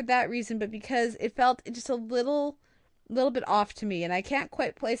 not for that reason, but because it felt just a little bit off to me, and I can't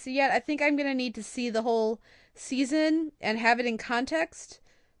quite place it yet. I think I'm gonna need to see the whole season and have it in context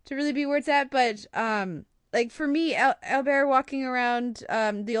to really be where it's at. But like for me, Albert walking around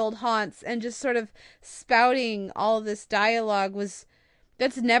the old haunts and just sort of spouting all of this dialogue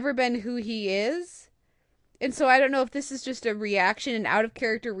that's never been who he is. And so I don't know if this is just a reaction, an out of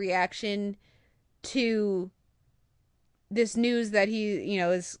character reaction to this news that he,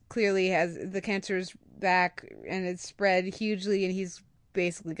 is clearly has the cancer's back and it's spread hugely and he's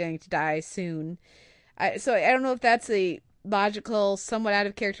basically going to die soon. So I don't know if that's a logical, somewhat out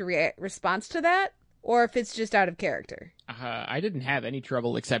of character response to that, or if it's just out of character. I didn't have any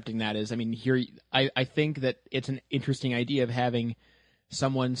trouble accepting that here, I think that it's an interesting idea of having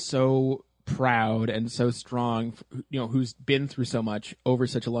someone so proud and so strong, who's been through so much over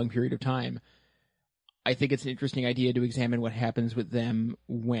such a long period of time. I think it's an interesting idea to examine what happens with them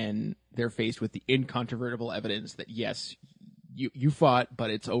when they're faced with the incontrovertible evidence that, yes, you fought,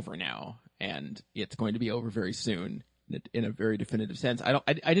 but it's over now. And it's going to be over very soon, in a very definitive sense.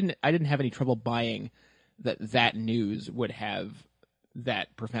 I didn't have any trouble buying that news would have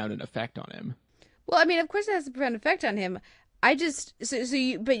that profound an effect on him. Well, of course it has a profound effect on him.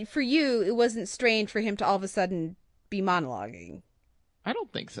 But for you, it wasn't strange for him to all of a sudden be monologuing. I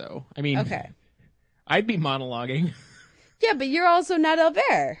don't think so. Okay. I'd be monologuing. Yeah, but you're also not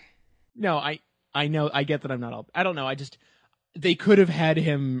Albert. No, I know. I get that I'm not Albert. I don't know. They could have had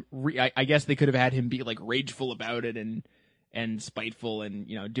him. I guess they could have had him be like rageful about it and spiteful and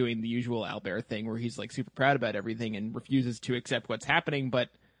doing the usual Albert thing where he's like super proud about everything and refuses to accept what's happening. But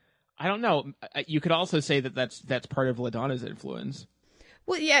I don't know. You could also say that that's part of LaDonna's influence.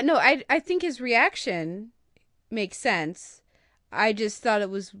 Well, yeah, no, I think his reaction makes sense. I just thought it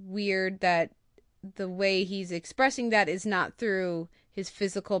was weird that the way he's expressing that is not through his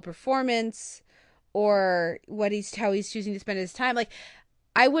physical performance or how he's choosing to spend his time. Like,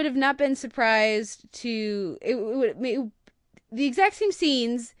 I would have not been surprised to the exact same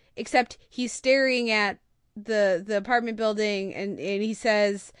scenes, except he's staring at the apartment building and he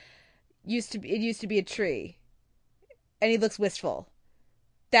says, it used to be a tree, and he looks wistful.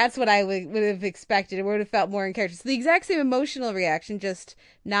 That's what I would have expected. It would have felt more in character. So the exact same emotional reaction, just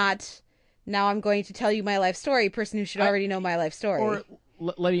not, now I'm going to tell you my life story, person who should already know my life story. Or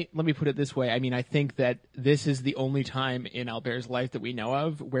let me put it this way. I think that this is the only time in Albert's life that we know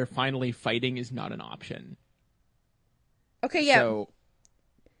of where finally fighting is not an option. Okay, yeah.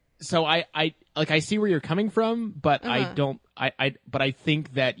 So I see where you're coming from, but but I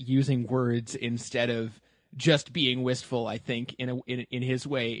think that using words instead of just being wistful, I think in his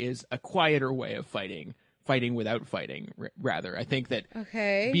way is a quieter way of fighting without fighting, rather. I think that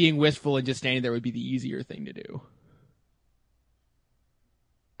being wistful and just standing there would be the easier thing to do.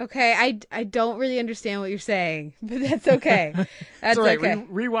 Okay, I don't really understand what you're saying, but that's okay. That's all right. okay.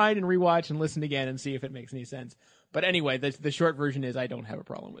 Rewind and rewatch and listen again and see if it makes any sense. But anyway, the short version is I don't have a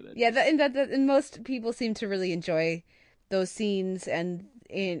problem with it. Yeah, and most people seem to really enjoy those scenes, and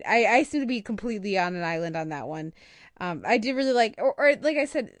I seem to be completely on an island on that one. I did really like, or like I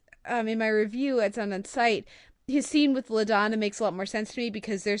said in my review, it's on site, his scene with LaDonna makes a lot more sense to me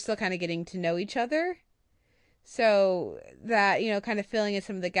because they're still kind of getting to know each other. So that, kind of filling in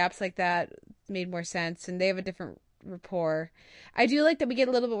some of the gaps like that made more sense, and they have a different rapport. I do like that we get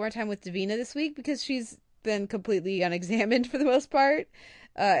a little bit more time with Davina this week because she's been completely unexamined for the most part,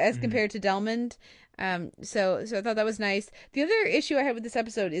 as compared to Delmond. So I thought that was nice. The other issue I had with this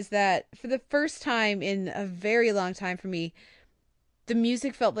episode is that for the first time in a very long time for me, the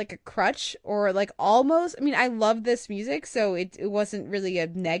music felt like a crutch, or like almost, I love this music, so it wasn't really a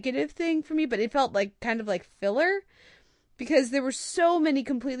negative thing for me, but it felt like kind of like filler because there were so many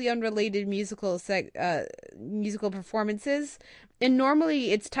completely unrelated musical performances, and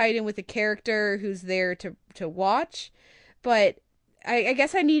normally it's tied in with a character who's there to watch, but I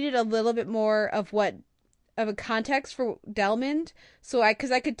guess I needed a little bit more of a context for Delmond. So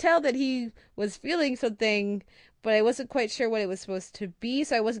because I could tell that he was feeling something, but I wasn't quite sure what it was supposed to be.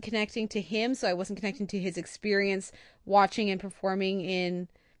 So I wasn't connecting to him. So I wasn't connecting to his experience watching and performing in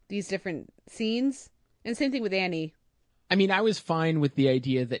these different scenes. And same thing with Annie. I mean, I was fine with the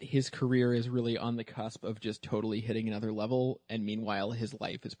idea that his career is really on the cusp of just totally hitting another level, and meanwhile his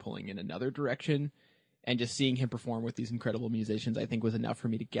life is pulling in another direction. And just seeing him perform with these incredible musicians, I think, was enough for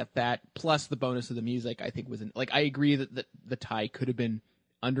me to get that. Plus, the bonus of the music, I think, I agree that the tie could have been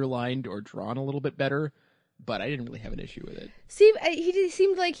underlined or drawn a little bit better, but I didn't really have an issue with it. See, he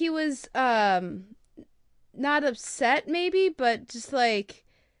seemed like he was not upset, maybe, but just like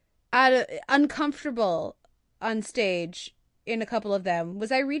uncomfortable on stage in a couple of them.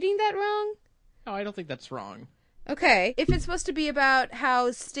 Was I reading that wrong? No, I don't think that's wrong. Okay. If it's supposed to be about how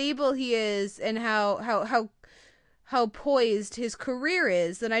stable he is and how poised his career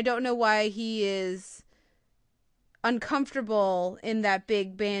is, then I don't know why he is uncomfortable in that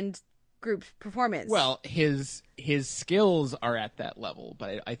big band group performance. Well, his skills are at that level,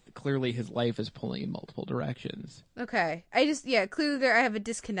 but I clearly his life is pulling in multiple directions. Okay. Clearly there I have a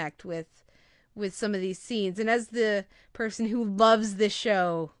disconnect with some of these scenes. And as the person who loves this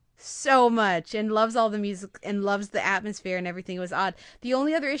show so much and loves all the music and loves the atmosphere and everything, it was odd. The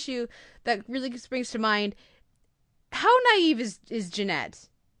only other issue that really springs to mind, how naive is Jeanette?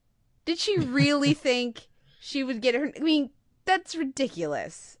 Did she really think she would get her? I mean, that's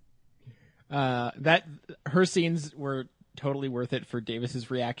ridiculous. That her scenes were totally worth it for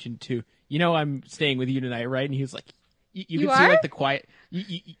Davis's reaction to, I'm staying with you tonight, right? And he was like, you can see like the quiet.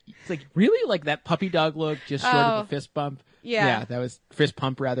 It's like, really, like that puppy dog look, just short of a fist bump. Yeah, that was fist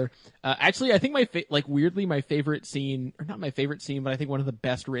pump rather. Actually, I think weirdly my favorite scene, or not my favorite scene, but I think one of the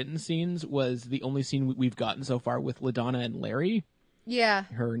best written scenes was the only scene we've gotten so far with LaDonna and Larry. Yeah,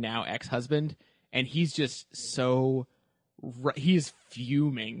 her now ex-husband, and he's just so he's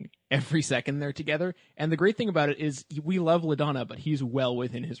fuming every second they're together. And the great thing about it is we love LaDonna, but he's well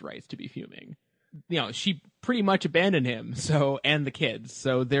within his rights to be fuming. She pretty much abandoned him, and the kids.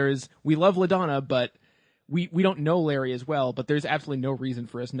 So we love LaDonna, but we don't know Larry as well, but there's absolutely no reason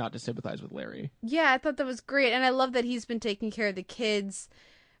for us not to sympathize with Larry. Yeah, I thought that was great. And I love that he's been taking care of the kids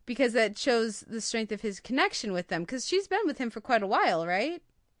because that shows the strength of his connection with them. Because she's been with him for quite a while, right?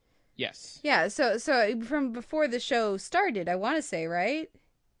 Yes. Yeah, so from before the show started, I want to say, right?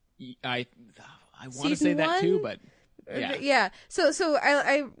 I want to say that too, but yeah. Yeah. So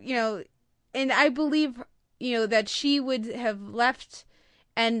I and I believe, that she would have left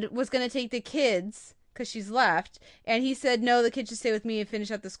and was going to take the kids because she's left. And he said, no, the kids should stay with me and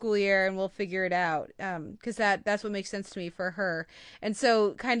finish out the school year and we'll figure it out. Because that's what makes sense to me for her. And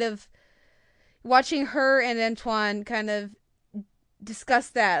so kind of watching her and Antoine kind of discuss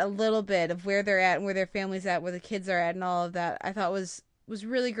that a little bit of where they're at and where their family's at, where the kids are at and all of that, I thought was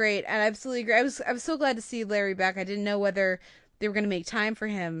really great. And I absolutely agree. I was so glad to see Larry back. I didn't know whether they were going to make time for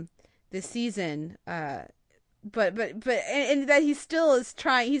him this season, but that he still is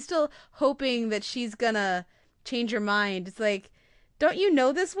trying. He's still hoping that she's gonna change her mind. It's like, don't you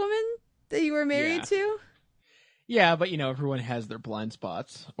know this woman that you were married to? Yeah, but everyone has their blind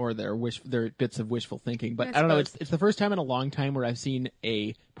spots or their bits of wishful thinking. But I don't know. It's the first time in a long time where I've seen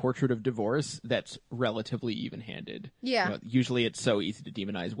a portrait of divorce that's relatively even-handed. Yeah. Usually it's so easy to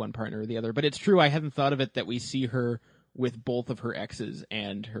demonize one partner or the other, but it's true. I hadn't thought of it that we see her with both of her exes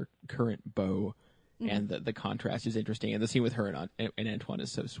and her current beau, and the contrast is interesting. And the scene with her and Antoine is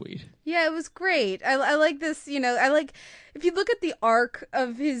so sweet. Yeah, it was great. I like this, I like, if you look at the arc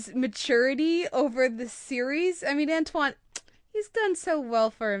of his maturity over the series, I mean, Antoine, he's done so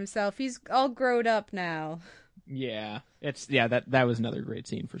well for himself. He's all grown up now. Yeah, that was another great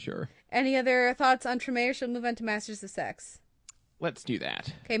scene for sure. Any other thoughts on Treme, or shall we move on to Masters of Sex? Let's do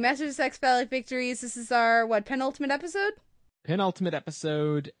that. Okay, Masters of Sex, Phallic Victories. This is our, penultimate episode? Penultimate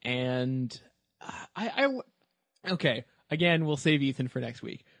episode, and okay, again, we'll save Ethan for next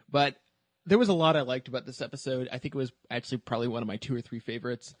week. But there was a lot I liked about this episode. I think it was actually probably one of my 2 or 3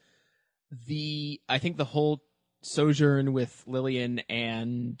 favorites. I think the whole sojourn with Lillian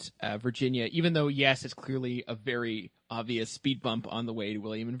and Virginia, even though, yes, it's clearly a very obvious speed bump on the way to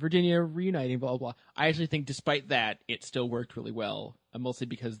William and Virginia reuniting, blah, blah, blah. I actually think despite that, it still worked really well, mostly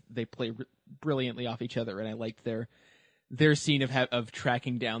because they play brilliantly off each other, and I liked their scene of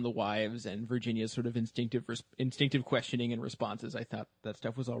tracking down the wives and Virginia's sort of instinctive questioning and responses. I thought that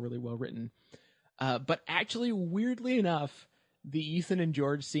stuff was all really well written. But actually, weirdly enough, the Ethan and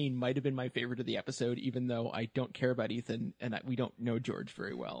George scene might have been my favorite of the episode, even though I don't care about Ethan and we don't know George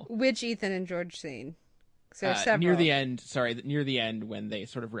very well. Which Ethan and George scene? So there's several. Near the end when they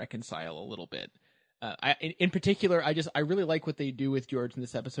sort of reconcile a little bit. In particular, I really like what they do with George in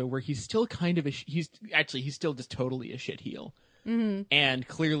this episode, where he's still kind of he's still just totally a shitheel, and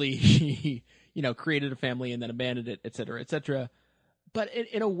clearly he created a family and then abandoned it, etc., etc. But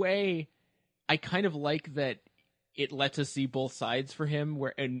in a way, I kind of like that it lets us see both sides for him,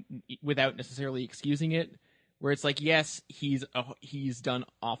 and without necessarily excusing it. Where it's like, yes, he's done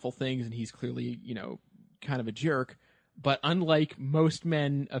awful things and he's clearly, kind of a jerk. But unlike most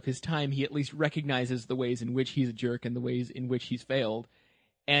men of his time, he at least recognizes the ways in which he's a jerk and the ways in which he's failed.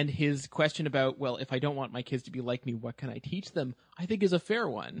 And his question about, well, if I don't want my kids to be like me, what can I teach them? I think is a fair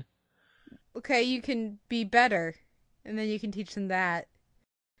one. Okay, you can be better, and then you can teach them that.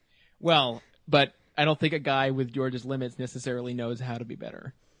 Well, but I don't think a guy with George's limits necessarily knows how to be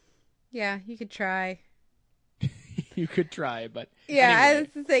better. Yeah, you could try. You could try, but yeah, anyway.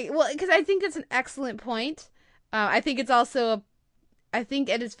 That's the thing. Well, because I think that's an excellent point. I think it's also, I think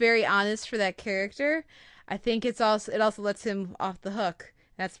it is very honest for that character. I think it also lets him off the hook.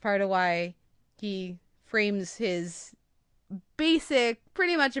 That's part of why he frames his basic,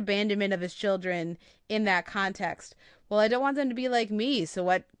 pretty much abandonment of his children in that context. Well, I don't want them to be like me, so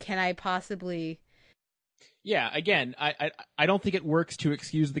what can I possibly? Yeah, again, I don't think it works to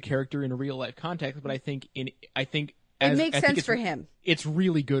excuse the character in a real life context, but I think it makes sense for him. It's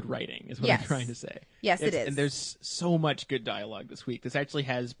really good writing, is what Yes. I'm trying to say. Yes, it is. And there's so much good dialogue this week. This actually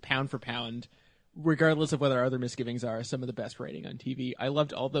has, pound for pound, regardless of what our other misgivings are, some of the best writing on TV. I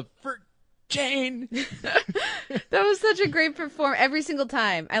loved all the "for Jane." That was such a great performance every single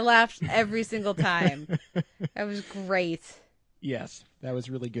time. I laughed every single time. That was great. Yes, that was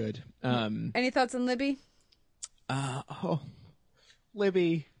really good. Any thoughts on Libby?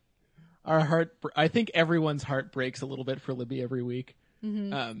 Libby. Our heart. I think everyone's heart breaks a little bit for Libby every week.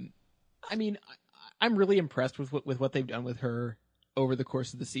 Mm-hmm. I mean, I'm really impressed with what they've done with her over the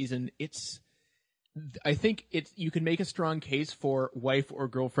course of the season. I think you can make a strong case for wife or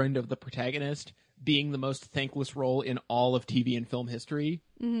girlfriend of the protagonist being the most thankless role in all of TV and film history.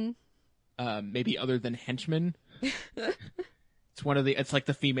 Mm-hmm. Maybe other than henchman. It's like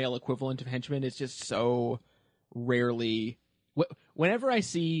the female equivalent of henchman. It's just so rarely. Whenever I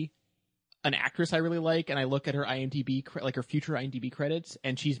see an actress I really like, and I look at her IMDb, like her future IMDb credits,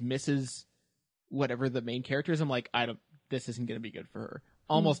 and she misses whatever the main character is, I'm like, this isn't going to be good for her.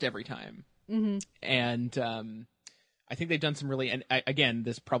 Almost every time. Mm-hmm. And I think they've done some really, and again,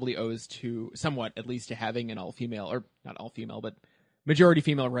 this probably owes to somewhat, at least, to having an all-female, or not all-female, but majority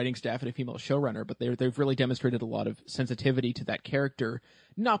female writing staff and a female showrunner, but they've really demonstrated a lot of sensitivity to that character,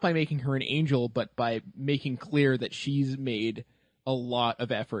 not by making her an angel, but by making clear that she's made a lot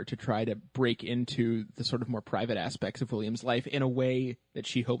of effort to try to break into the sort of more private aspects of William's life in a way that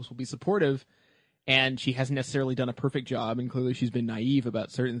she hopes will be supportive. And she hasn't necessarily done a perfect job, and clearly she's been naive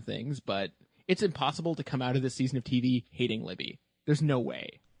about certain things, but it's impossible to come out of this season of TV hating Libby. There's no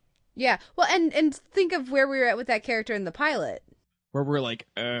way. Yeah. Well, and think of where we were at with that character in the pilot. Where we're like,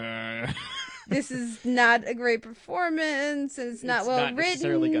 This is not a great performance, and it's not well not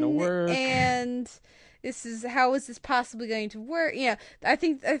necessarily written. Gonna work. And how is this possibly going to work? Yeah, I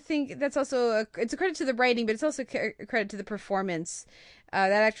think that's also it's a credit to the writing, but it's also a credit to the performance.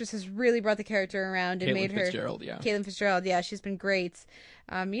 That actress has really brought the character around and made her Caitlin Fitzgerald. Yeah, she's been great.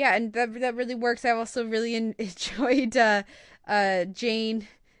 Yeah, and that really works. I've also really enjoyed Jane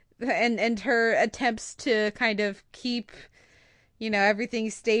and her attempts to kind of keep everything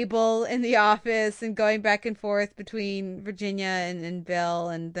stable in the office, and going back and forth between Virginia and Bill,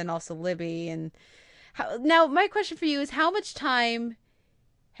 and then also Libby. And now my question for you is, how much time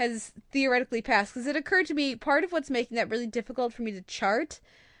has theoretically passed? Because it occurred to me, part of what's making that really difficult for me to chart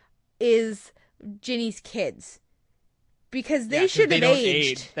is Ginny's kids. Because they should have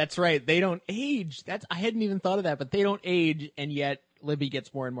aged. That's right. They don't age. I hadn't even thought of that, but they don't age, and yet Libby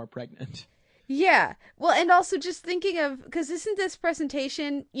gets more and more pregnant. Yeah. Well, and also just thinking of, because isn't this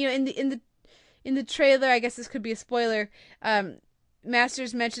presentation, in the trailer, I guess this could be a spoiler,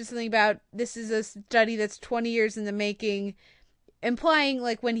 Masters mentioned something about this is a study that's 20 years in the making, implying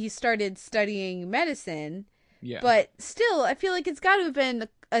like when he started studying medicine. Yeah. But still, I feel like it's got to have been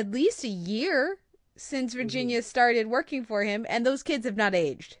at least a year since Virginia started working for him, and those kids have not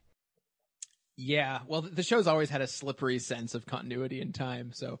aged. Yeah. Well, the show's always had a slippery sense of continuity in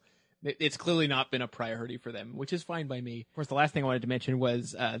time, so it's clearly not been a priority for them, which is fine by me. Of course, the last thing I wanted to mention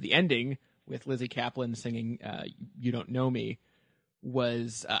was the ending with Lizzie Kaplan singing "You Don't Know Me."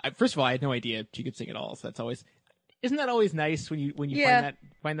 Was first of all, I had no idea she could sing at all, so isn't that always nice when you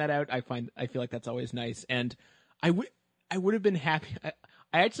find that out? I feel like that's always nice, and I would have been happy.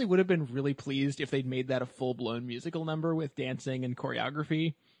 I actually would have been really pleased if they'd made that a full-blown musical number with dancing and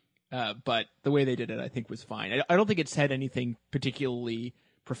choreography. But the way they did it, I think, was fine. I don't think it said anything particularly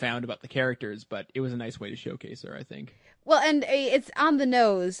profound about the characters, but it was a nice way to showcase her, I think. Well, and it's on the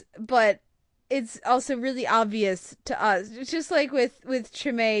nose, but it's also really obvious to us. It's just like with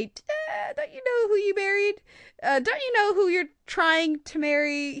Chimay. Don't you know who you married? Don't you know who you're trying to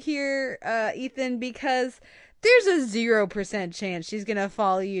marry here, Ethan? Because there's a 0% chance she's gonna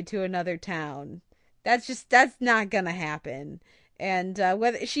follow you to another town. That's not gonna happen. And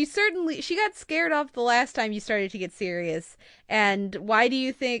whether she got scared off the last time you started to get serious. And why do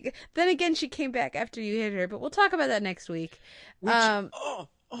you think? Then again, she came back after you hit her. But we'll talk about that next week. Can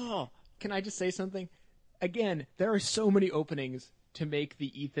I just say something? Again, there are so many openings to make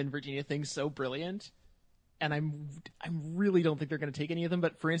the Ethan Virginia thing so brilliant, and I really don't think they're going to take any of them.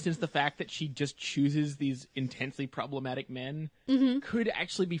 But for instance, the fact that she just chooses these intensely problematic men could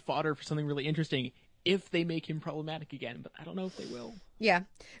actually be fodder for something really interesting if they make him problematic again, but I don't know if they will. Yeah.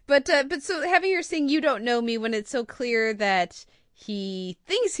 But so having her sing You Don't Know Me when it's so clear that he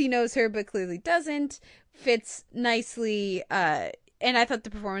thinks he knows her but clearly doesn't fits nicely, and I thought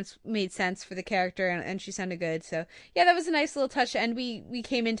the performance made sense for the character, and she sounded good. So yeah, that was a nice little touch, and we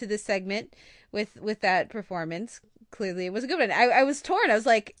came into this segment with that performance. Clearly it was a good one. I was torn. I was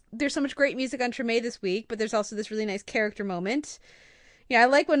like, there's so much great music on Treme this week, but there's also this really nice character moment. Yeah, I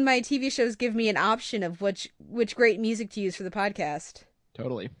like when my TV shows give me an option of which great music to use for the podcast.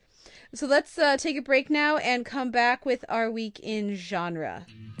 Totally. So let's take a break now and come back with our week in genre.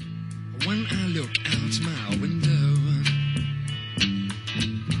 When I look out my window,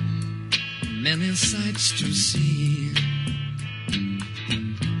 many sights to see.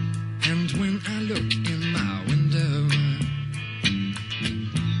 And when I look in my window,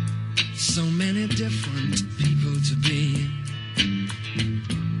 so many different people to be,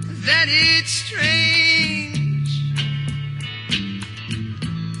 that it's strange,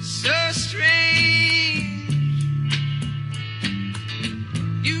 so strange.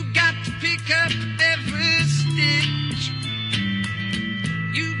 You got to pick up every stitch.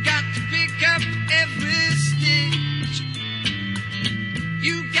 You got to pick up every stitch.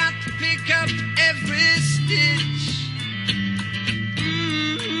 You got to pick up every stitch.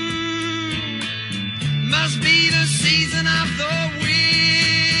 Must be the season of the witch.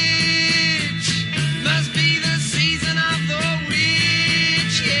 Must be the season of the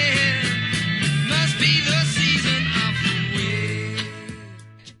witch, yeah. Must be the season of the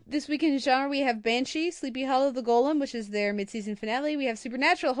witch. This week in genre, we have Banshee, Sleepy Hollow the Golem, which is their mid-season finale. We have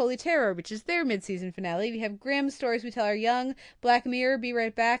Supernatural, Holy Terror, which is their mid-season finale. We have Grimm, Stories We Tell Our Young, Black Mirror, Be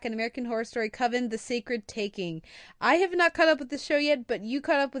Right Back, and American Horror Story Coven, The Sacred Taking. I have not caught up with this show yet, but you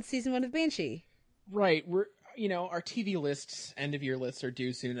caught up with season 1 of Banshee. Right. Our TV lists, end of year lists, are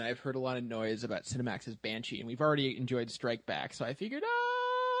due soon, and I've heard a lot of noise about Cinemax's Banshee, and we've already enjoyed Strike Back, so I figured,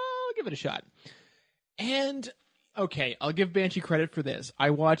 I'll give it a shot. And, okay, I'll give Banshee credit for this. I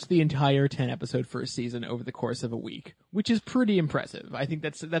watched the entire 10-episode first season over the course of a week, which is pretty impressive. I think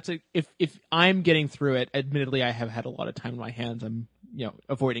if I'm getting through it, admittedly, I have had a lot of time on my hands. I'm,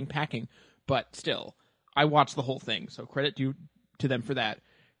 avoiding packing, but still, I watched the whole thing, so credit due to them for that.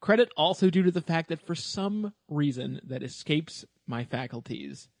 Credit also due to the fact that for some reason that escapes my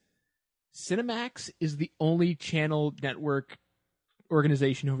faculties, Cinemax is the only channel, network,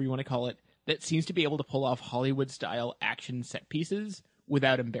 organization, however you want to call it, that seems to be able to pull off Hollywood-style action set pieces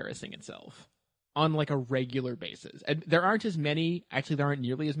without embarrassing itself on like a regular basis. And there aren't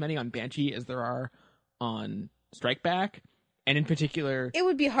nearly as many on Banshee as there are on Strike Back. And in particular, it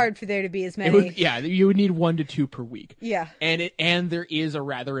would be hard for there to be as many. You would need 1 to 2 per week. Yeah. And there is a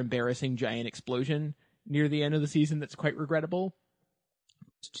rather embarrassing giant explosion near the end of the season that's quite regrettable.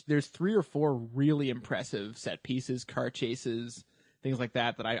 There's 3 or 4 really impressive set pieces, car chases, things like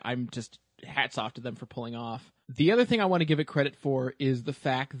that I'm just hats off to them for pulling off. The other thing I want to give it credit for is the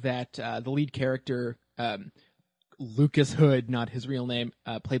fact that the lead character, Lucas Hood, not his real name,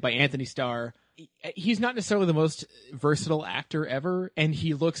 played by Anthony Starr, he's not necessarily the most versatile actor ever, and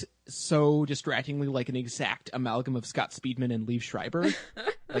he looks so distractingly like an exact amalgam of Scott Speedman and Liev Schreiber.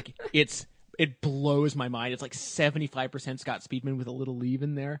 Like, it blows my mind. It's like 75% Scott Speedman with a little Liev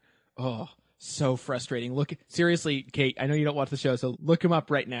in there. Oh, so frustrating. Seriously, Kate, I know you don't watch the show, so look him up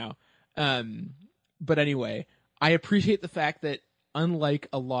right now. But anyway, I appreciate the fact that unlike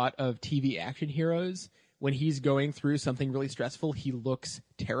a lot of TV action heroes, when he's going through something really stressful, he looks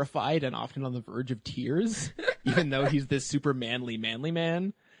terrified and often on the verge of tears, even though he's this super manly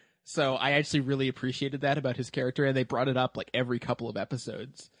man. So I actually really appreciated that about his character, and they brought it up like every couple of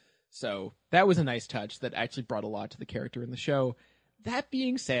episodes. So that was a nice touch that actually brought a lot to the character in the show. That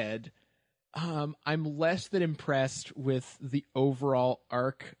being said, I'm less than impressed with the overall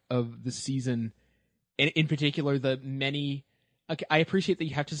arc of the season, and in particular the many. Okay, I appreciate that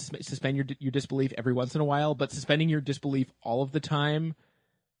you have to suspend your disbelief every once in a while, but suspending your disbelief all of the time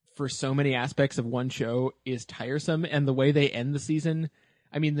for so many aspects of one show is tiresome. And the way they end the season,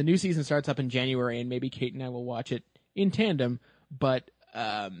 I mean, the new season starts up in January, and maybe Kate and I will watch it in tandem. But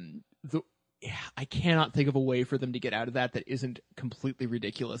I cannot think of a way for them to get out of that isn't completely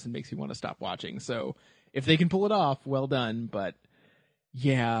ridiculous and makes me want to stop watching. So if they can pull it off, well done. But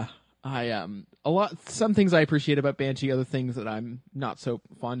yeah. Some things I appreciate about Banshee, other things that I'm not so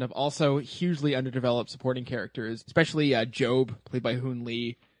fond of. Also, hugely underdeveloped supporting characters, especially Job, played by Hoon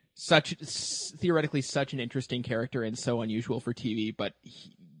Lee. Theoretically such an interesting character and so unusual for TV, but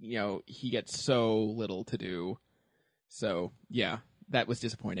he gets so little to do. So yeah, that was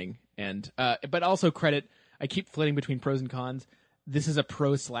disappointing. And but also credit, I keep flitting between pros and cons. This is a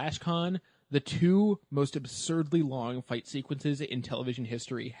pro/con. The two most absurdly long fight sequences in television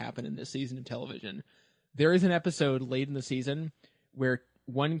history happen in this season of television. There is an episode late in the season where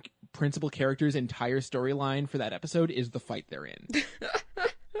one principal character's entire storyline for that episode is the fight they're in.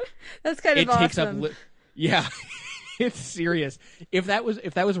 That's kind of awesome. Yeah, it's serious. If that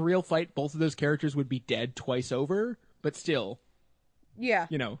was a real fight, both of those characters would be dead twice over. But still, yeah,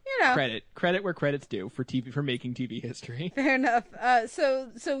 credit where credit's due for making TV history. Fair enough.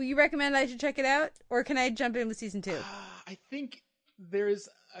 So you recommend I should check it out, or can I jump in with season 2? I think there's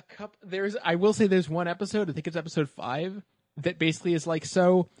a couple. I will say there's one episode. I think it's episode 5 that basically is like,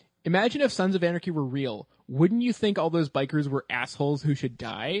 so imagine if Sons of Anarchy were real. Wouldn't you think all those bikers were assholes who should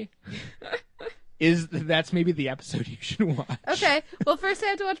die? That's maybe the episode you should watch. Okay. Well, first I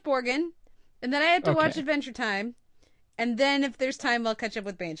have to watch Borgen, and then I have to watch Adventure Time. And then if there's time, I'll catch up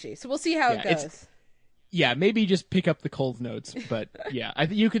with Banshee. So we'll see how it goes. Yeah, maybe just pick up the Coles notes. But yeah, I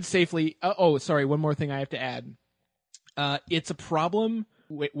think you could safely... sorry, one more thing I have to add. It's a problem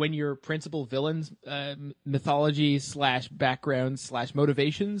when your principal villain's mythology / background /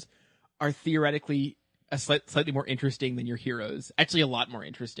 motivations are theoretically slightly more interesting than your heroes. Actually, a lot more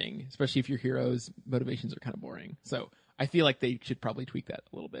interesting, especially if your heroes' motivations are kind of boring. So I feel like they should probably tweak that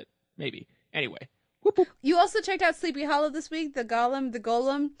a little bit. Maybe. Anyway. Whoop, whoop. You also checked out Sleepy Hollow this week, the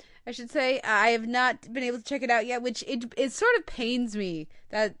Golem, I should say. I have not been able to check it out yet, which it sort of pains me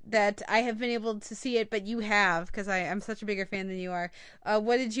that I have been able to see it, but you have, because I'm such a bigger fan than you are.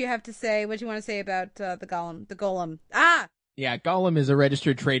 What did you have to say? What do you want to say about the Golem? Ah! Yeah, Golem is a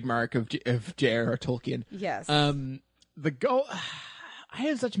registered trademark of J.R.R. Tolkien. Yes. I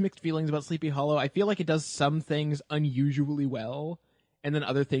have such mixed feelings about Sleepy Hollow. I feel like it does some things unusually well, and then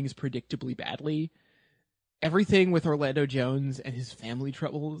other things predictably badly. Everything with Orlando Jones and his family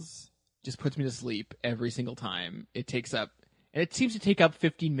troubles just puts me to sleep every single time. It seems to take up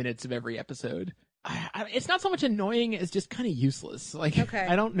 15 minutes of every episode. It's not so much annoying as just kind of useless. Like, okay.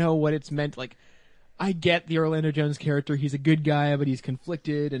 I don't know what it's meant. Like, I get the Orlando Jones character. He's a good guy, but he's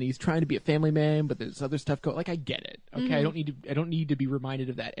conflicted and he's trying to be a family man, but there's other stuff going. Like, I get it. Okay. Mm-hmm. I don't need to be reminded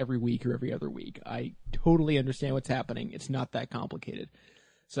of that every week or every other week. I totally understand what's happening. It's not that complicated.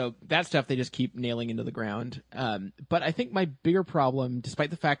 So that stuff they just keep nailing into the ground. But I think my bigger problem, despite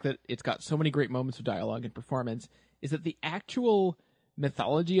the fact that it's got so many great moments of dialogue and performance, is that the actual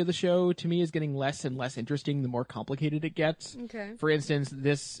mythology of the show, to me, is getting less and less interesting the more complicated it gets. Okay. For instance,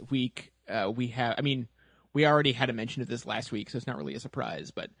 this week, we already had a mention of this last week, so it's not really a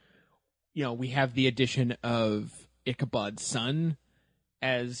surprise, but, we have the addition of Ichabod's son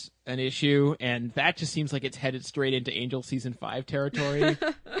as an issue, and that just seems like it's headed straight into Angel Season 5 territory.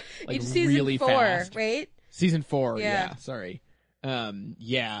 Like season really 4, fast. Right? Season 4, yeah, sorry. And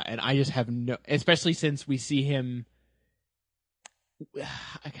I just have especially since we see him...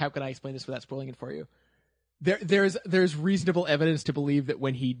 How can I explain this without spoiling it for you? There's reasonable evidence to believe that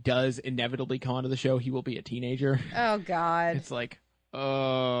when he does inevitably come onto the show, he will be a teenager. Oh, God. It's like...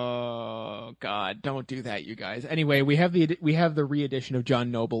 Oh God! Don't do that, you guys. Anyway, we have the re-edition of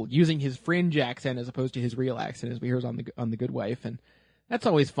John Noble using his fringe accent as opposed to his real accent, as we heard on the Good Wife, and that's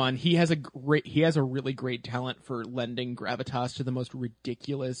always fun. He has a really great talent for lending gravitas to the most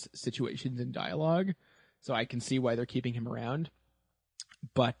ridiculous situations in dialogue, so I can see why they're keeping him around.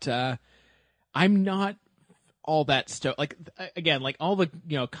 But I'm not all that like again, like all the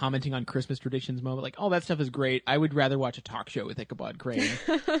commenting on Christmas traditions moment, like all that stuff is great. I would rather watch a talk show with Ichabod Crane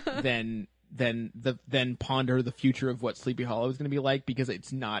than ponder the future of what Sleepy Hollow is going to be like, because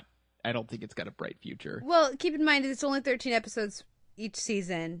it's not. I don't think it's got a bright future. Well, keep in mind it's only 13 episodes each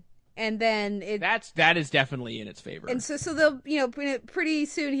season, And then that is definitely in its favor. And so they'll, pretty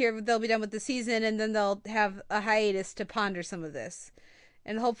soon here they'll be done with the season, and then they'll have a hiatus to ponder some of this,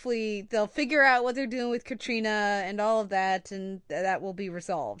 and hopefully they'll figure out what they're doing with Katrina and all of that, and that will be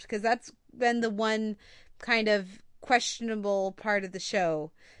resolved, because that's been the one kind of questionable part of the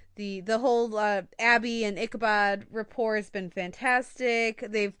show. The whole Abby and Ichabod rapport has been fantastic.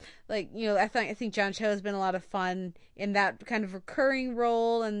 They've I think John Cho has been a lot of fun in that kind of recurring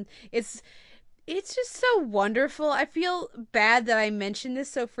role, and it's just so wonderful. I feel bad that I mention this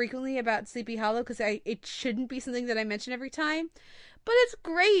so frequently about Sleepy Hollow, because it shouldn't be something that I mention every time. But it's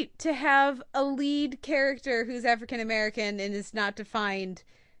great to have a lead character who's African American and is not defined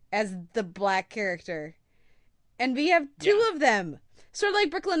as the black character. And we have two of them. Sort of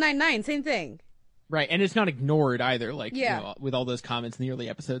like Brooklyn Nine-Nine, same thing. Right, and it's not ignored either, with all those comments in the early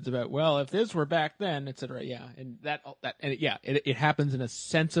episodes about, well, if this were back then, etc. Yeah, and it happens in a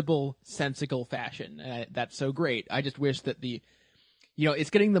sensible fashion. That's so great. I just wish that it's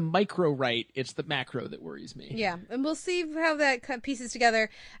getting the micro right. It's the macro that worries me. Yeah, and we'll see how that pieces together.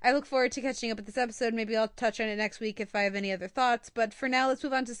 I look forward to catching up with this episode. Maybe I'll touch on it next week if I have any other thoughts. But for now, let's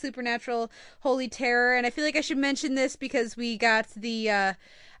move on to Supernatural Holy Terror. And I feel like I should mention this because we got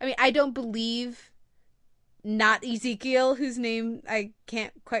I don't believe not Ezekiel, whose name I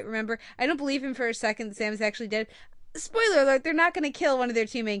can't quite remember. I don't believe him for a second that Sam is actually dead. Spoiler alert, they're not going to kill one of their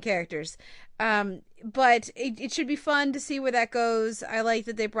two main characters. But it should be fun to see where that goes. I like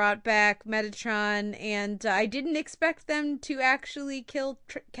that they brought back Metatron, and I didn't expect them to actually kill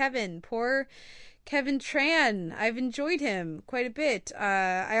Kevin. Poor Kevin Tran. I've enjoyed him quite a bit.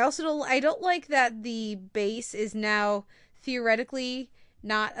 I don't like that the base is now theoretically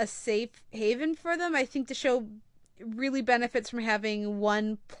not a safe haven for them. I think the show really benefits from having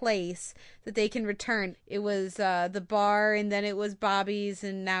one place that they can return. It was the bar, and then it was Bobby's,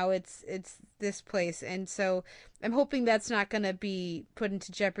 and now it's this place. And so I'm hoping that's not going to be put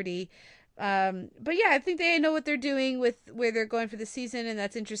into jeopardy. But yeah, I think they know what they're doing with where they're going for the season, and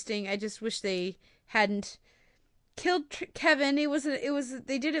that's interesting. I just wish they hadn't killed Kevin. It was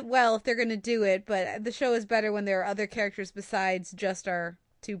they did it well if they're going to do it, but the show is better when there are other characters besides just our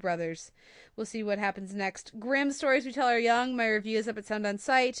two brothers. We'll see what happens next. Grim Stories We Tell Our Young. My review is up at Sound On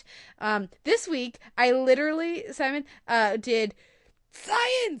Sight. This week, I literally, Simon, did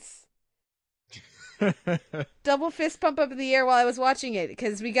science! Double fist pump up in the air while I was watching it,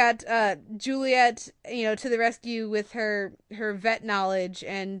 because we got Juliet, to the rescue with her vet knowledge,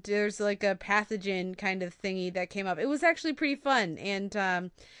 and there's like a pathogen kind of thingy that came up. It was actually pretty fun,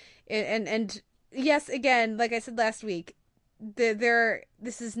 and yes, again, like I said last week,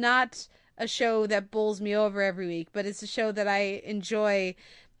 this is not a show that bowls me over every week, but it's a show that I enjoy.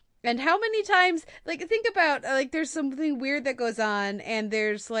 And how many times, think about, there's something weird that goes on, and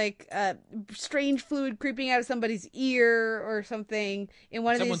there's, strange fluid creeping out of somebody's ear or something in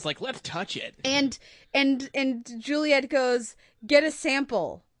one of these. Someone's like, let's touch it. And Juliet goes, get a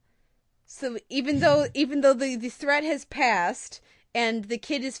sample. So even though the threat has passed, and the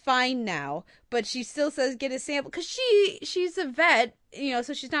kid is fine now, but she still says get a sample, because she's a vet,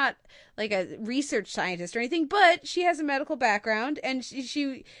 so she's not like a research scientist or anything, but she has a medical background, and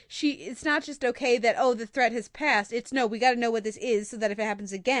she it's not just okay that, oh, the threat has passed. It's no, we got to know what this is so that if it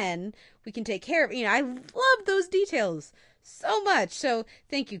happens again, we can take care of it. I love those details so much. So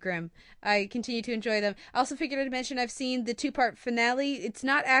thank you, Grimm. I continue to enjoy them. I also figured I'd mention I've seen the 2-part finale. It's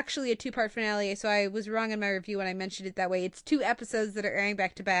not actually a 2-part finale, so I was wrong in my review when I mentioned it that way. It's 2 episodes that are airing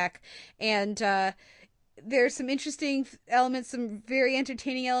back to back, and there's some interesting elements, some very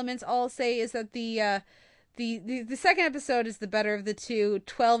entertaining elements. All I'll say is that the second episode is the better of the two.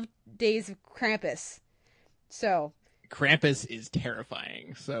 12 Days of Krampus. So Krampus is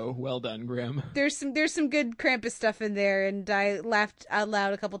terrifying, so well done, Grimm. There's some good Krampus stuff in there, and I laughed out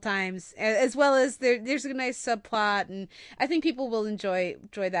loud a couple times, as well as there's a nice subplot, and I think people will enjoy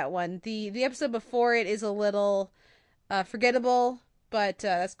that one. The episode before it is a little forgettable, but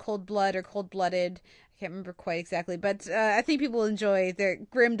that's Cold Blood or Cold Blooded. I can't remember quite exactly, but I think people will enjoy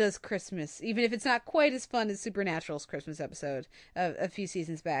Grimm Does Christmas, even if it's not quite as fun as Supernatural's Christmas episode a few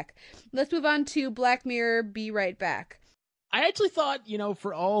seasons back. Let's move on to Black Mirror. Be right back. I actually thought,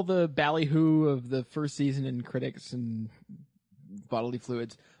 for all the ballyhoo of the first season and critics and bodily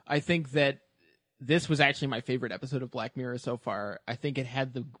fluids, I think that this was actually my favorite episode of Black Mirror so far. I think it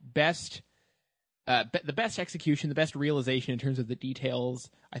had the best execution, the best realization in terms of the details.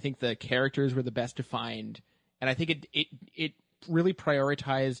 I think the characters were the best defined, and I think it really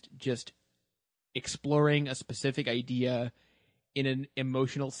prioritized just exploring a specific idea in an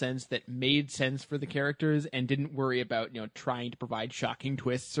emotional sense that made sense for the characters and didn't worry about, trying to provide shocking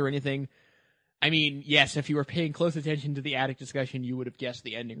twists or anything. I mean, yes, if you were paying close attention to the attic discussion, you would have guessed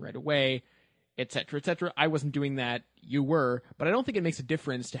the ending right away, etc., etc. I wasn't doing that. You were, but I don't think it makes a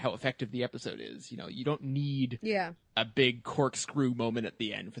difference to how effective the episode is. You don't need a big corkscrew moment at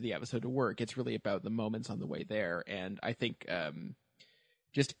the end for the episode to work. It's really about the moments on the way there, and I think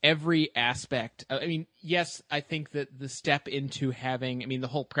just every aspect. I mean, yes, I think that the step into having, the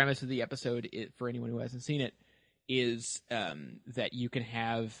whole premise of the episode, for anyone who hasn't seen it, is that you can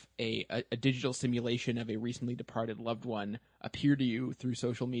have a digital simulation of a recently departed loved one appear to you through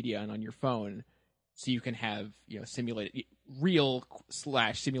social media and on your phone, so you can have simulated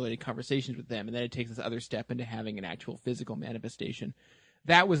real/simulated conversations with them, and then it takes this other step into having an actual physical manifestation.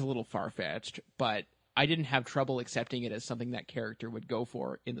 That was a little far-fetched, but I didn't have trouble accepting it as something that character would go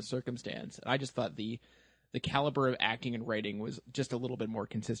for in the circumstance. And I just thought the caliber of acting and writing was just a little bit more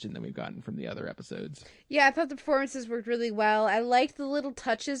consistent than we've gotten from the other episodes. Yeah, I thought the performances worked really well. I liked the little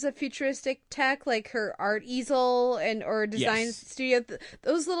touches of futuristic tech, like her art easel or design studio.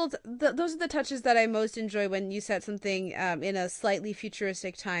 Those are the touches that I most enjoy when you set something in a slightly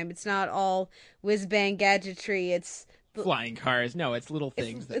futuristic time. It's not all whiz-bang gadgetry. It's flying cars. No, it's little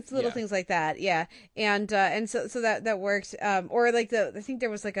things. It's little things like that. Yeah, and so that worked. Or like I think there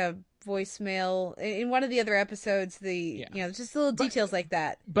was like a voicemail in one of the other episodes. Just little details like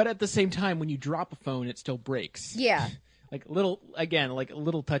that. But at the same time, when you drop a phone, it still breaks. Yeah, like little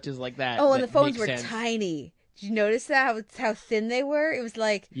touches like that. Oh, and the phones were tiny. Did you notice that how thin they were? It was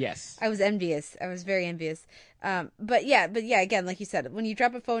like, yes, I was envious. I was very envious. But yeah, again, like you said, when you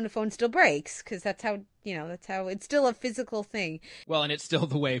drop a phone still breaks, because that's how it's still a physical thing. Well, and it's still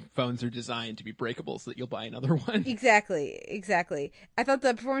the way phones are designed to be breakable, so that you'll buy another one. Exactly. I thought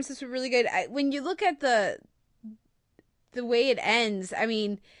the performances were really good. When you look at the way it ends,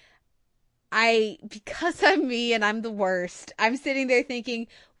 because I'm me and I'm the worst, I'm sitting there thinking,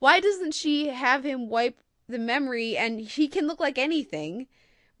 why doesn't she have him wipe the memory and he can look like anything?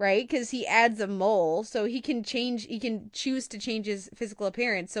 Right, because he adds a mole, so he can choose to change his physical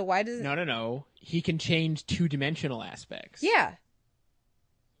appearance. So why doesn't? No. He can change 2-dimensional aspects. Yeah.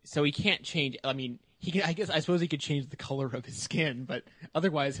 So he can't change. He can. I suppose he could change the color of his skin, but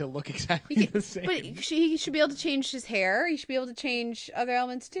otherwise he'll look exactly the same. But he should be able to change his hair. He should be able to change other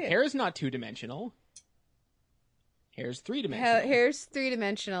elements too. Hair is not 2-dimensional. Hair's 3-dimensional. Hair's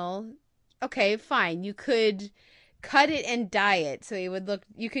 3-dimensional. Okay, fine. You could cut it and dye it so he would look.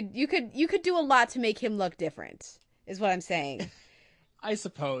 You could do a lot to make him look different. Is what I'm saying. I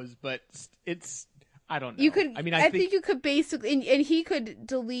suppose, but it's. I don't know. You could. I think you could basically, and he could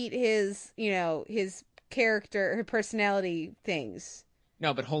delete his, his character, her personality things.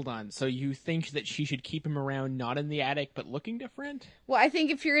 No, but hold on. So you think that she should keep him around, not in the attic, but looking different? Well, I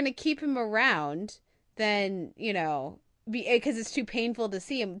think if you're going to keep him around, then because it's too painful to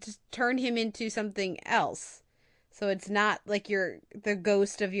see him, just turn him into something else. So it's not like you're the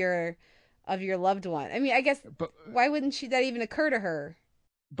ghost of your loved one. I guess, but why wouldn't that even occur to her?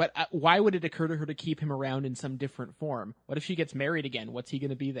 But why would it occur to her to keep him around in some different form? What if she gets married again? What's he going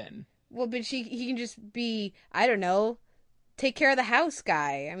to be then? Well, but he can just be, I don't know, take care of the house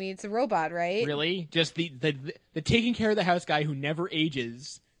guy. It's a robot, right? Really? Just the taking care of the house guy who never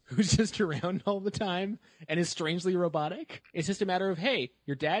ages, who's just around all the time and is strangely robotic? It's just a matter of, hey,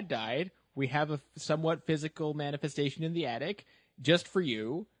 your dad died. We have a somewhat physical manifestation in the attic just for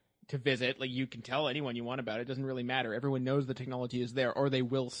you to visit. Like, you can tell anyone you want about it. It doesn't really matter. Everyone knows the technology is there, or they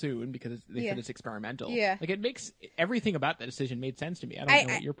will soon because they said it's experimental. Yeah. Like, it makes everything about that decision made sense to me. I don't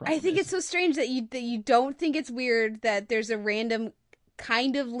know what your problem is. I think it's so strange that you don't think it's weird that there's a random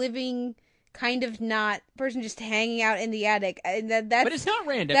kind of living, kind of not person just hanging out in the attic. And that's, but it's not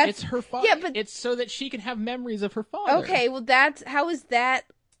random. It's her father. Yeah, but it's so that she can have memories of her father. Okay, well, how is that?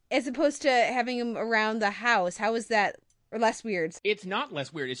 As opposed to having him around the house, how is that less weird? It's not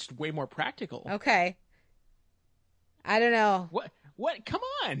less weird. It's way more practical. Okay. I don't know. What? Come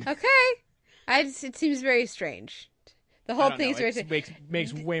on. Okay. It seems very strange. The whole thing's very strange.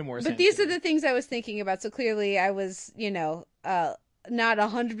 Makes way more sense. But these are the things I was thinking about. So clearly I was, not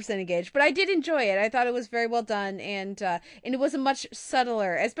 100% engaged, but I did enjoy it. I thought it was very well done, and it was a much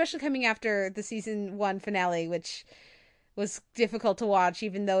subtler, especially coming after the season 1 finale, which was difficult to watch,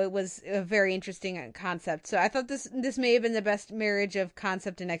 even though it was a very interesting concept. So I thought this may have been the best marriage of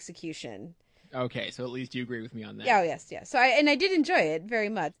concept and execution. Okay, so at least you agree with me on that. Yeah, yes. So I did enjoy it very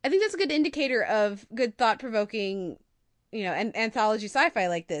much. I think that's a good indicator of good thought-provoking, and anthology sci-fi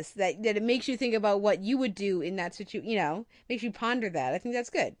like this, that it makes you think about what you would do in that situation, makes you ponder that. I think that's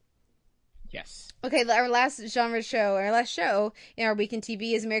good. Yes. Okay, our last show in our week in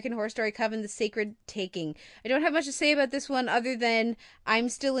TV is American Horror Story Coven: The Sacred Taking. I don't have much to say about this one other than I'm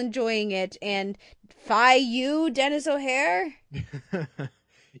still enjoying it, and Fi you, Dennis O'Hare?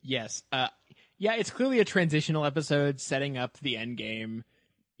 Yes. Yeah, it's clearly a transitional episode setting up the end game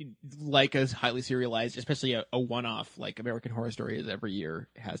like a highly serialized, especially a one-off like American Horror Story is every year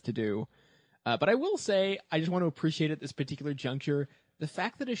has to do. But I will say, I just want to appreciate at this particular juncture the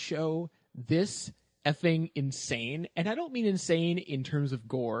fact that a show this effing insane, and I don't mean insane in terms of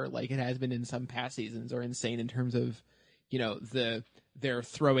gore like it has been in some past seasons, or insane in terms of, you know, they're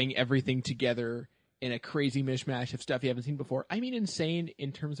throwing everything together in a crazy mishmash of stuff you haven't seen before. I mean insane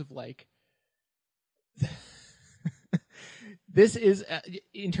in terms of like this is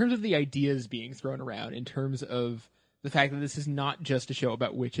in terms of the ideas being thrown around, in terms of the fact that this is not just a show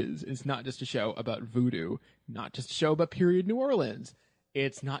about witches, it's not just a show about voodoo, not just a show about period New Orleans,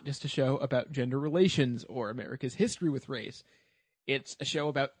 it's not just a show about gender relations or America's history with race. It's a show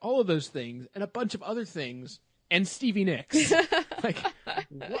about all of those things and a bunch of other things, and Stevie Nicks. Like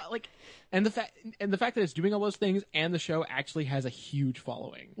what? Like, and the fact that it's doing all those things and the show actually has a huge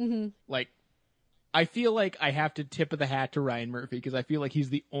following. Mm-hmm. Like, I feel like I have to tip of the hat to Ryan Murphy, because I feel like he's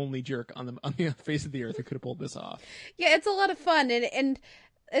the only jerk on the face of the earth who could have pulled this off. Yeah, it's a lot of fun, and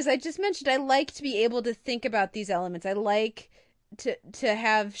as I just mentioned, I like to be able to think about these elements. I like to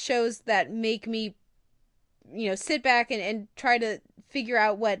have shows that make me, you know, sit back and try to figure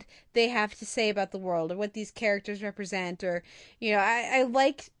out what they have to say about the world, or what these characters represent, or, you know, I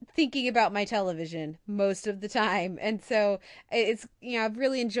like thinking about my television most of the time, and so it's, you know, I've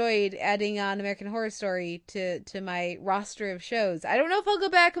really enjoyed adding on American Horror Story to my roster of shows. I don't know if I'll go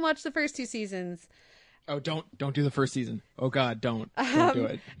back and watch the first 2 seasons. Oh, don't do the first season. Oh God, don't do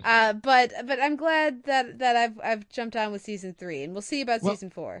it. But I'm glad that I've jumped on with season 3, and we'll see about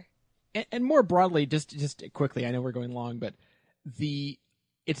season 4. And more broadly, just quickly, I know we're going long, but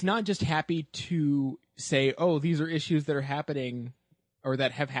it's not just happy to say, oh, these are issues that are happening or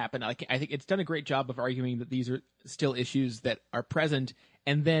that have happened. Like, I think it's done a great job of arguing that these are still issues that are present,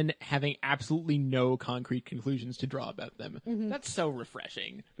 and then having absolutely no concrete conclusions to draw about them. Mm-hmm. That's so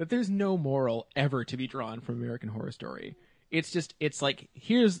refreshing, that there's no moral ever to be drawn from American Horror Story. It's like,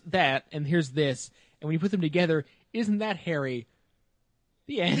 here's that and here's this, and when you put them together, isn't that hairy?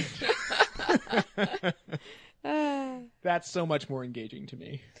 The end. That's so much more engaging to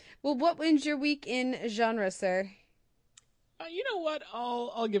me. Well, what wins your week in genre, sir? You know what?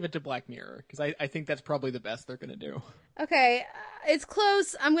 I'll give it to Black Mirror, because I think that's probably the best they're going to do. Okay, it's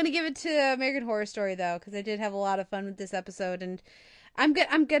close. I'm going to give it to American Horror Story, though, because I did have a lot of fun with this episode, and I'm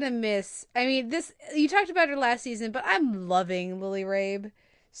gonna miss. I mean, this, you talked about her last season, but I'm loving Lily Rabe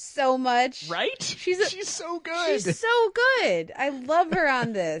so much. Right? She's so good. She's so good. I love her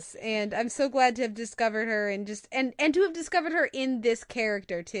on this, and I'm so glad to have discovered her, and to have discovered her in this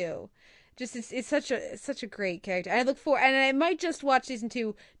character too. Just it's such a great character. I look for, and I might just watch season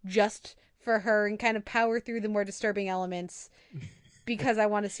 2 just for her and kind of power through the more disturbing elements, because I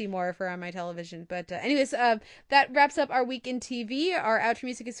want to see more of her on my television. But anyways, that wraps up our week in TV. Our outro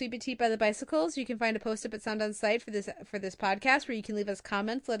music is Sweet Petite by the Bicycles. You can find a post up at Sound On Site for this podcast, where you can leave us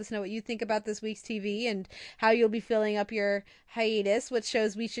comments. Let us know what you think about this week's TV and how you'll be filling up your hiatus, what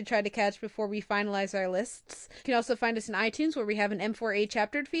shows we should try to catch before we finalize our lists. You can also find us in iTunes, where we have an M4A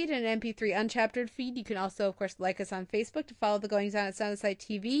chaptered feed and an MP3 unchaptered feed. You can also, of course, like us on Facebook to follow the goings on at Sound On Site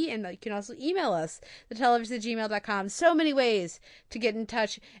TV, and you can also email us, thetelevision@gmail.com. So many ways to get in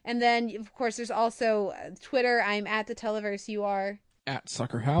touch. And then, of course, there's also Twitter. I'm at the Televerse. You are at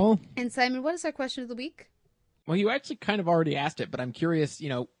Sucker Howl. And Simon, what is our question of the week? Well, you actually kind of already asked it, but I'm curious. You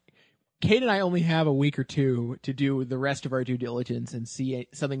know, Kate and I only have a week or two to do the rest of our due diligence and see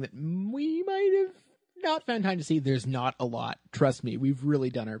something that we might have not found time to see. There's not a lot. Trust me, we've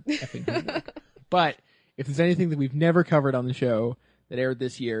really done our effing homework. But if there's anything that we've never covered on the show that aired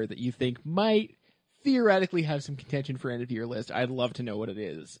this year that you think might theoretically have some contention for end of year list, I'd love to know what it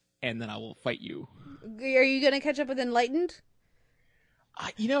is, and then I will fight you. Are you going to catch up with Enlightened?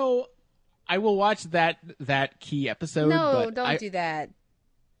 You know, I will watch that key episode. No, but don't do that.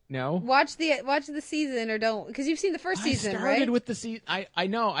 No? Watch the season, or don't, because you've seen the first season, right? I started with the season. I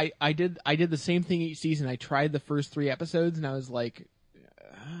know. I did the same thing each season. I tried the first 3 episodes, and I was like,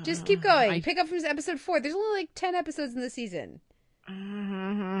 just keep going. Pick up from episode 4. There's only like 10 episodes in the season.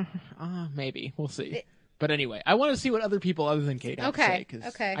 Maybe. We'll see. But anyway, I want to see what other people other than Kate have to say,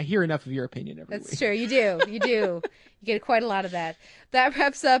 because I hear enough of your opinion every week. That's true. You do. You get quite a lot of that. That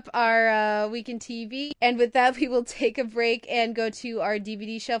wraps up our week in TV. And with that, we will take a break and go to our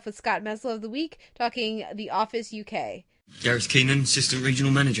DVD shelf with Scott Meslow of the week, talking The Office UK. Gareth Keenan, Assistant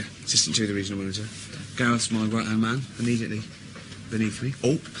Regional Manager. Assistant to the regional manager. Gareth's my right-hand man, immediately beneath me.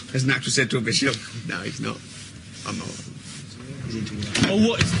 Oh, as an actor said to a bishop. No, he's not. I'm not. He's into work. Oh,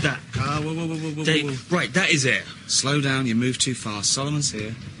 what is that? Whoa. Right, that is it. Slow down, you move too fast. Solomon's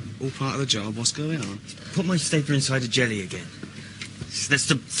here. All part of the job. What's going on? Put my stapler inside a jelly again. That's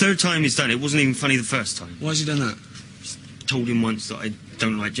the third time he's done it. It wasn't even funny the first time. Why has he done that? Told him once that I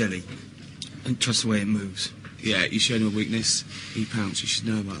don't like jelly. Don't trust the way it moves. Yeah, you showed him a weakness. He pounced. You should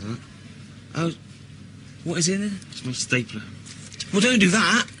know about that. Oh, what is in it? It's my stapler. Well, don't do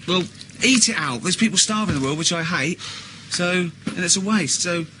that. Well, eat it out. There's people starving in the world, which I hate. So, and it's a waste.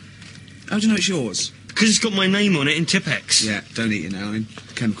 So, how do you know it's yours? Because it's got my name on it in Tipex. Yeah, don't eat it now. In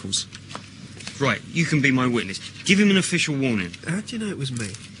chemicals. Right, you can be my witness. Give him an official warning. How do you know it was me?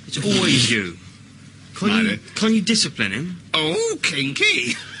 It's always you. Can't you discipline him? Oh,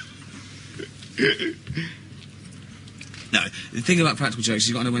 kinky. No, the thing about practical jokes is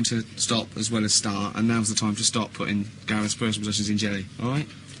you've got to know when to stop as well as start, and now's the time to stop putting Gareth's personal possessions in jelly, alright?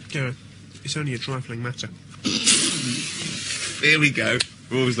 Gareth, it's only a trifling matter. Here we go.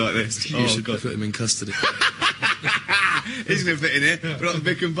 We're always like this. You should put him in custody. He's going to fit in here. We're like the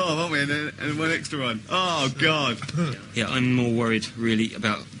Vic and Bob, aren't we? And one extra one. Oh, God. Yeah, I'm more worried, really,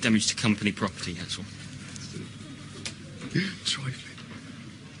 about damage to company property, that's all. Trifling.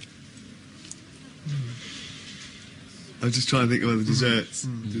 I'm just trying to think of other desserts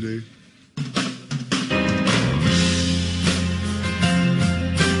to do.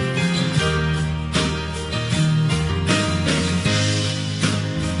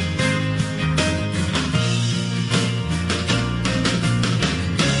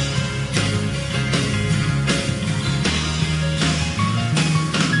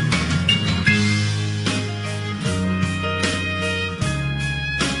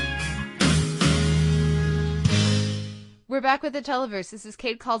 We're back with the Televerse. This is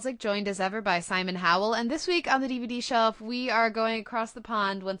Kate Kulzick, joined as ever by Simon Howell. And this week on the DVD shelf, we are going across the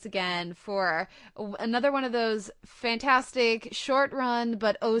pond once again for another one of those fantastic, short-run,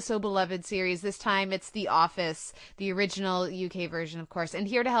 but oh-so-beloved series. This time it's The Office, the original UK version, of course. And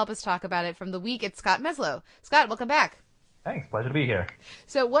here to help us talk about it from the week, it's Scott Meslow. Scott, welcome back. Thanks. Pleasure to be here.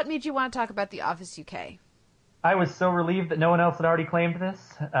 So what made you want to talk about The Office UK? I was so relieved that no one else had already claimed this.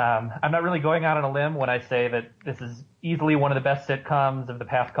 I'm not really going out on a limb when I say that this is easily one of the best sitcoms of the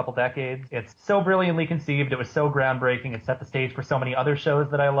past couple decades. It's so brilliantly conceived. It was so groundbreaking. It set the stage for so many other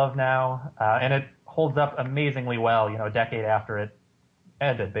shows that I love now. And it holds up amazingly well, a decade after it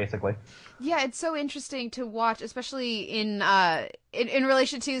ended, basically. Yeah, it's so interesting to watch, especially in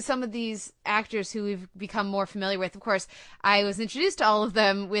relation to some of these actors who we've become more familiar with. Of course, I was introduced to all of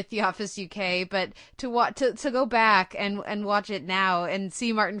them with The Office UK, but to go back and watch it now and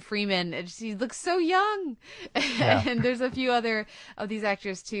see Martin Freeman, he looks so young. Yeah. And there's a few other of these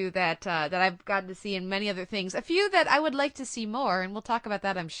actors too that I've gotten to see in many other things. A few that I would like to see more, and we'll talk about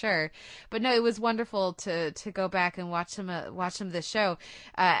that, I'm sure. But no, it was wonderful to go back and watch some of this show.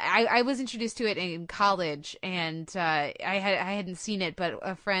 I was introduced to it in college, and I hadn't seen it, but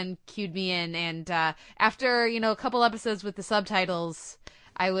a friend cued me in, and after a couple episodes with the subtitles,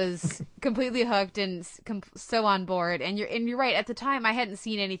 I was completely hooked and so on board. And you're right. At the time, I hadn't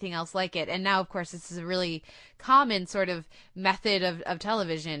seen anything else like it, and now, of course, this is a really common sort of method of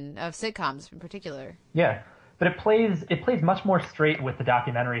television, of sitcoms in particular. Yeah. But it plays much more straight with the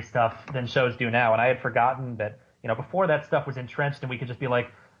documentary stuff than shows do now. And I had forgotten that, before that stuff was entrenched and we could just be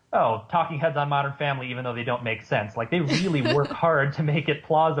like, oh, talking heads on Modern Family, even though they don't make sense. Like, they really work hard to make it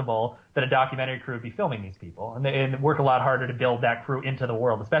plausible that a documentary crew would be filming these people. And they work a lot harder to build that crew into the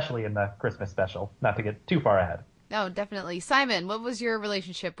world, especially in the Christmas special, not to get too far ahead. No, definitely. Simon, what was your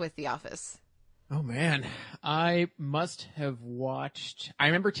relationship with The Office? Oh, man. I must have watched... I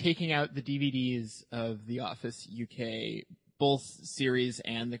remember taking out the DVDs of The Office UK, both series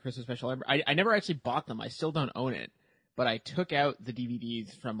and the Christmas special. I never actually bought them. I still don't own it. But I took out the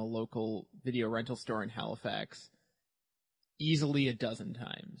DVDs from a local video rental store in Halifax easily a dozen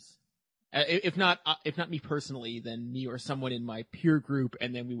times. If not me personally, then me or someone in my peer group,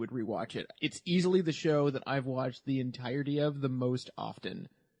 and then we would rewatch it. It's easily the show that I've watched the entirety of the most often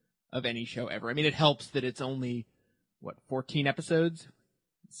of any show ever. I mean, it helps that it's only, 14 episodes?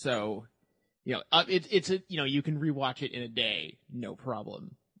 So, you can rewatch it in a day, no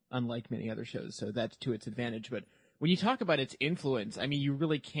problem, unlike many other shows, so that's to its advantage. But when you talk about its influence, I mean, you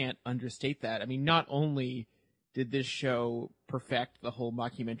really can't understate that. I mean, not only did this show perfect the whole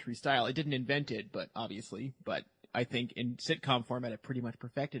mockumentary style, it didn't invent it, but I think in sitcom format, it pretty much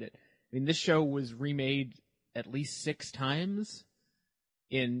perfected it. I mean, this show was remade at least 6 times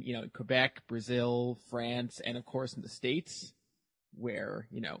in, Quebec, Brazil, France, and of course in the States, where,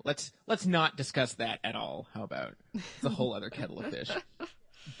 let's not discuss that at all. How about? It's a whole other kettle of fish.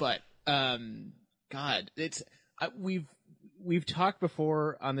 But, God, we've talked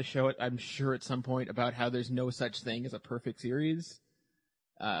before on the show, I'm sure at some point, about how there's no such thing as a perfect series.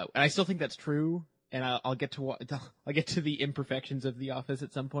 And I still think that's true. And I'll get to the imperfections of The Office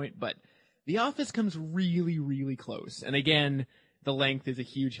at some point, but The Office comes really, really close. And again, the length is a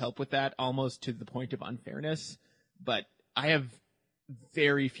huge help with that, almost to the point of unfairness. But I have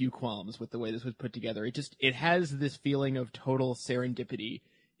very few qualms with the way this was put together. It has this feeling of total serendipity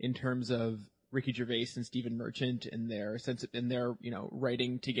in terms of Ricky Gervais and Stephen Merchant and their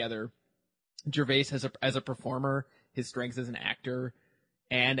writing together. Gervais as a performer, his strengths as an actor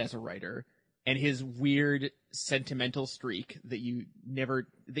and as a writer, and his weird sentimental streak that you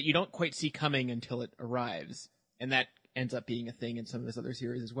don't quite see coming until it arrives, and that ends up being a thing in some of his other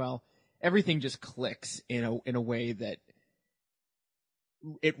series as well. Everything just clicks in a way that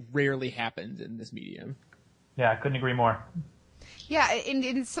it rarely happens in this medium. Yeah, I couldn't agree more. Yeah, and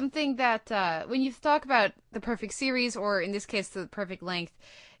it's something that when you talk about the perfect series, or in this case, the perfect length,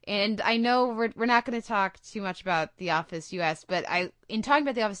 and I know we're not going to talk too much about The Office US, but in talking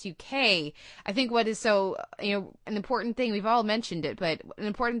about The Office UK, I think what is so, an important thing, we've all mentioned it, but an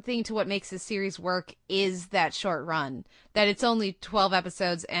important thing to what makes this series work is that short run, that it's only 12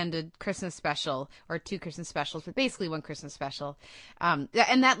 episodes and a Christmas special, or 2 Christmas specials, but basically 1 Christmas special. And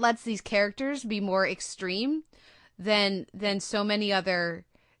that lets these characters be more extreme than so many other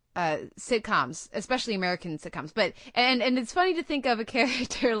sitcoms, especially American sitcoms. But and it's funny to think of a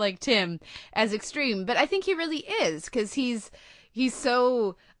character like Tim as extreme, but I think he really is, because he's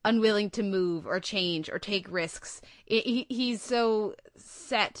so unwilling to move or change or take risks. He's so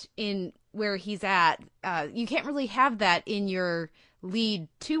set in where he's at. You can't really have that in your lead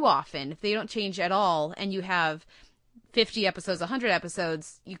too often. If they don't change at all and you have 50 episodes, 100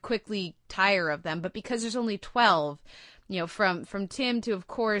 episodes, you quickly tire of them. But because there's only 12, from Tim to, of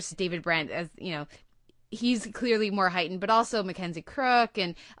course, David Brent, as he's clearly more heightened, but also Mackenzie Crook,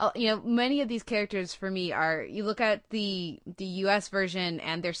 and many of these characters for me are, you look at the US version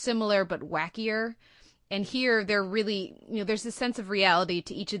and they're similar but wackier, and here they're really, there's a sense of reality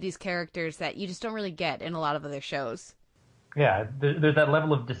to each of these characters that you just don't really get in a lot of other shows. Yeah, there's that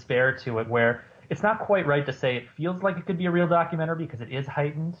level of despair to it where it's not quite right to say it feels like it could be a real documentary because it is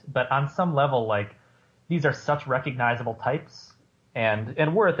heightened, but on some level, these are such recognizable types, and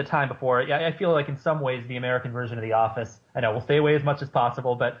were at the time before. Yeah, I feel like in some ways the American version of The Office, I know we'll stay away as much as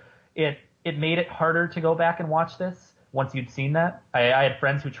possible, but it made it harder to go back and watch this once you'd seen that. I had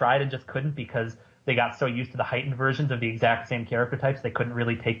friends who tried and just couldn't because they got so used to the heightened versions of the exact same character types they couldn't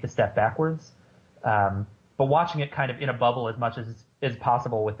really take the step backwards. But watching it kind of in a bubble as much as is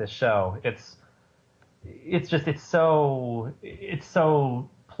possible with this show, it's so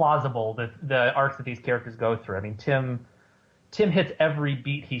plausible, the arcs that these characters go through. I mean, Tim hits every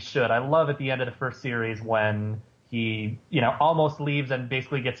beat he should. I love at the end of the first series when he, almost leaves and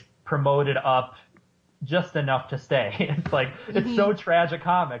basically gets promoted up just enough to stay. It's it's so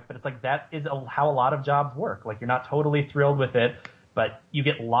tragicomic, but it's that is how a lot of jobs work. You're not totally thrilled with it, but you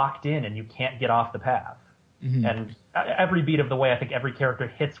get locked in and you can't get off the path. Mm-hmm. And every beat of the way, I think every character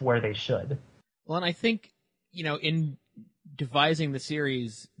hits where they should. Well, and I think, in devising the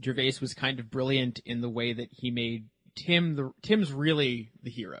series, Gervais was kind of brilliant in the way that he made Tim's really the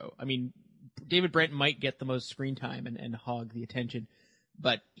hero. I mean, David Brent might get the most screen time and hog the attention,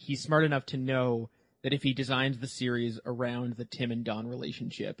 but he's smart enough to know that if he designs the series around the Tim and Don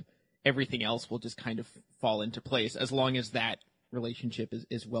relationship, everything else will just kind of fall into place as long as that relationship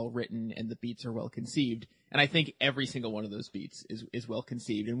is well written and the beats are well conceived. And I think every single one of those beats is well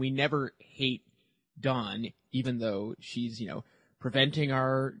conceived, and we never hate Dawn, even though she's, preventing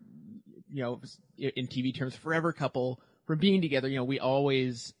our, in TV terms, forever couple from being together. We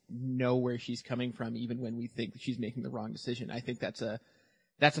always know where she's coming from, even when we think that she's making the wrong decision. I think that's a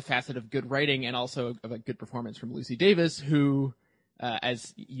facet of good writing and also of a good performance from Lucy Davis, who,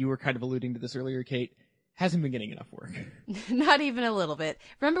 as you were kind of alluding to this earlier, Kate, hasn't been getting enough work. Not even a little bit.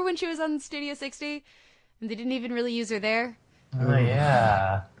 Remember when she was on Studio 60 and they didn't even really use her there? Oh,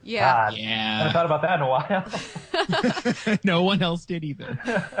 yeah. Yeah. God. Yeah. I haven't thought about that in a while. No one else did either.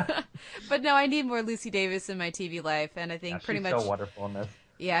 But no, I need more Lucy Davis in my TV life, and I think pretty much... She's so wonderful in this.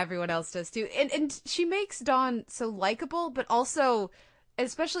 Yeah, everyone else does too. And she makes Dawn so likable, but also,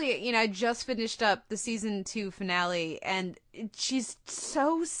 especially, I just finished up the season 2 finale, and she's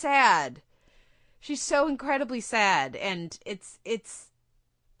so sad. She's so incredibly sad, and it's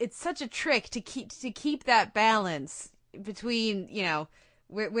such a trick to keep that balance between,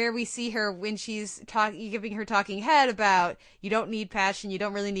 where we see her when she's giving her talking head about you don't need passion, you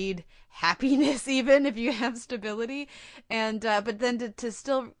don't really need happiness even if you have stability, and but then to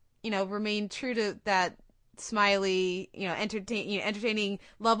still remain true to that smiley, entertaining,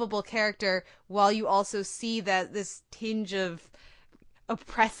 lovable character, while you also see that this tinge of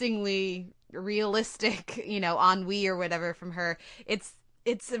oppressingly realistic, ennui or whatever from her.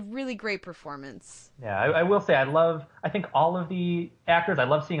 It's a really great performance. Yeah, I will say I think all of the actors, I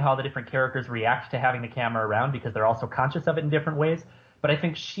love seeing how the different characters react to having the camera around because they're also conscious of it in different ways. But I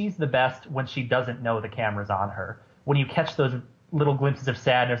think she's the best when she doesn't know the camera's on her. When you catch those little glimpses of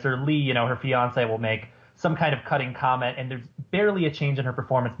sadness, or Lee, her fiance will make some kind of cutting comment and there's barely a change in her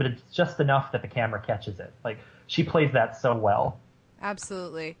performance, but it's just enough that the camera catches it. Like, she plays that so well.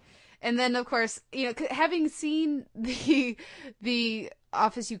 Absolutely. And then, of course, having seen the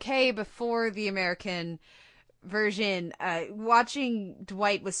Office UK before the American version, watching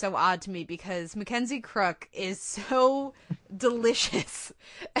Dwight was so odd to me because Mackenzie Crook is so delicious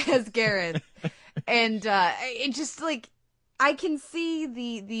as Gareth. And it just, like, I can see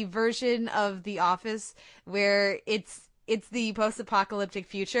the version of The Office where it's the post-apocalyptic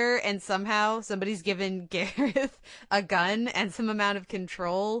future and somehow somebody's given Gareth a gun and some amount of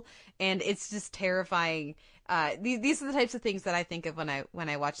control, and it's just terrifying. These are the types of things that I think of when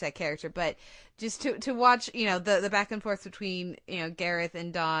I watch that character. But just to watch, the back and forth between, Gareth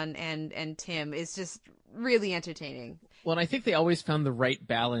and Don and Tim is just really entertaining. Well, and I think they always found the right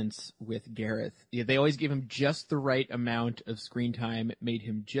balance with Gareth. They always gave him just the right amount of screen time. It made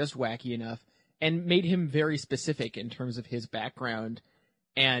him just wacky enough and made him very specific in terms of his background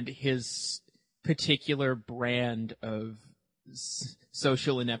and his particular brand of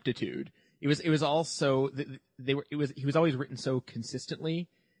social ineptitude. It was also he was always written so consistently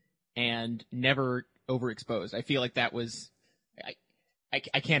and never overexposed. I feel like that was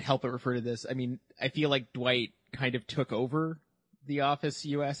I can't help but refer to this. I mean, I feel like Dwight kind of took over The Office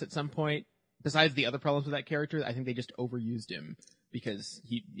US at some point. Besides the other problems with that character, I think they just overused him because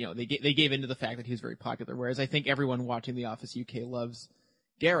they gave into the fact that he was very popular. Whereas I think everyone watching The Office UK loves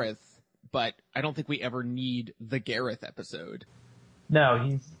Gareth, but I don't think we ever need the Gareth episode.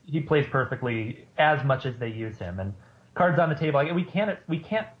 No, he plays perfectly as much as they use him. And cards on the table, we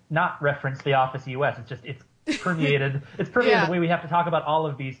can't not reference The Office US. It's permeated. It's permeated the way we have to talk about all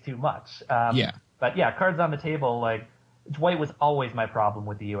of these too much. But yeah, cards on the table. Like, Dwight was always my problem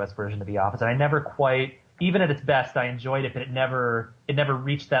with the US version of The Office, and I never quite, even at its best, I enjoyed it, but it never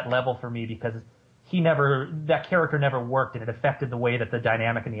reached that level for me because that character never worked, and it affected the way that the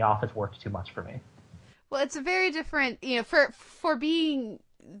dynamic in The Office worked too much for me. Well, it's a very different, for being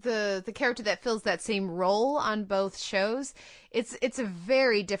the character that fills that same role on both shows, it's a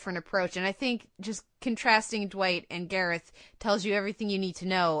very different approach. And I think just contrasting Dwight and Gareth tells you everything you need to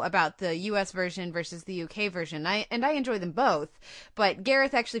know about the US version versus the UK version. I enjoy them both, but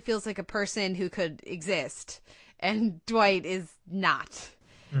Gareth actually feels like a person who could exist, and Dwight is not.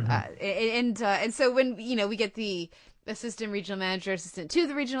 Mm-hmm. And so when, we get the assistant regional manager, assistant to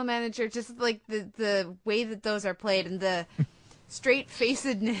the regional manager, just like the way that those are played and the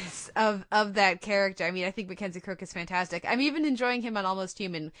straight-facedness of that character. I mean, I think Mackenzie Crook is fantastic. I'm even enjoying him on Almost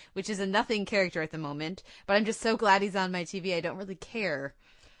Human, which is a nothing character at the moment, but I'm just so glad he's on my TV. I don't really care.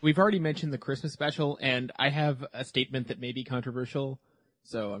 We've already mentioned the Christmas special, and I have a statement that may be controversial,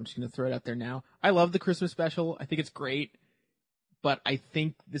 so I'm just going to throw it out there now. I love the Christmas special. I think it's great, but I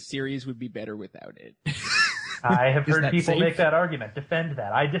think the series would be better without it. I have heard people make that argument. Defend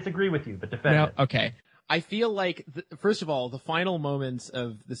that. I disagree with you, but defend it. Okay. I feel like, first of all, the final moments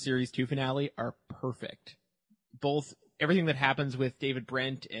of the Series 2 finale are perfect. Both everything that happens with David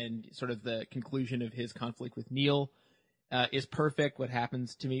Brent and sort of the conclusion of his conflict with Neil is perfect. What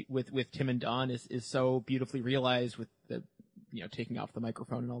happens to me with Tim and Don is so beautifully realized with the, taking off the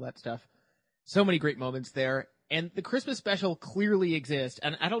microphone and all that stuff. So many great moments there. And the Christmas special clearly exists.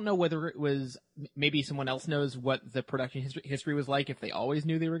 And I don't know whether it was, maybe someone else knows what the production history was like if they always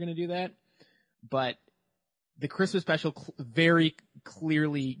knew they were going to do that. But the Christmas special very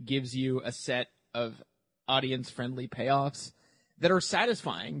clearly gives you a set of audience-friendly payoffs that are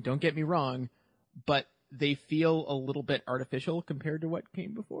satisfying, don't get me wrong, but they feel a little bit artificial compared to what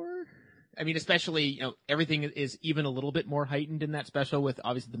came before. I mean, especially, everything is even a little bit more heightened in that special with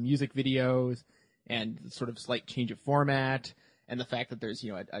obviously the music videos and the sort of slight change of format and the fact that there's,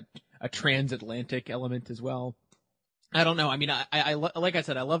 a transatlantic element as well. I don't know. I mean, I like I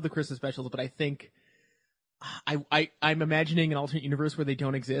said, I love the Christmas specials, but I think I'm imagining an alternate universe where they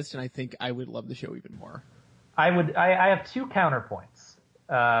don't exist, and I think I would love the show even more. I have two counterpoints.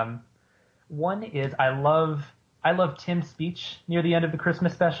 One is I love I love Tim's speech near the end of the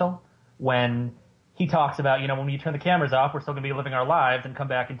Christmas special when he talks about, when you turn the cameras off, we're still going to be living our lives, and come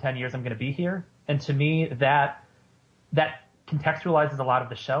back in 10 years, I'm going to be here. And to me, that contextualizes a lot of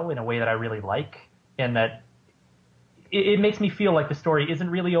the show in a way that I really like, and that it makes me feel like the story isn't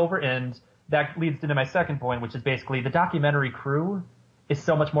really over. And that leads into my second point, which is basically the documentary crew is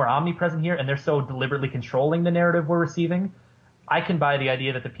so much more omnipresent here, and they're so deliberately controlling the narrative we're receiving. I can buy the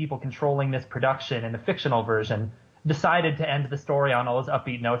idea that the people controlling this production in the fictional version decided to end the story on all those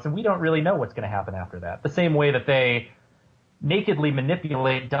upbeat notes, and we don't really know what's going to happen after that. The same way that they nakedly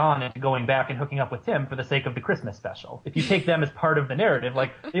manipulate Dawn into going back and hooking up with Tim for the sake of the Christmas special. If you take them as part of the narrative,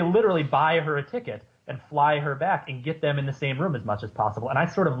 like, they literally buy her a ticket and fly her back and get them in the same room as much as possible. And I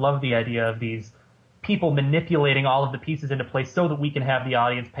sort of love the idea of these people manipulating all of the pieces into place so that we can have the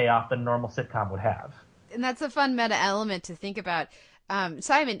audience pay off that a normal sitcom would have. And that's a fun meta element to think about.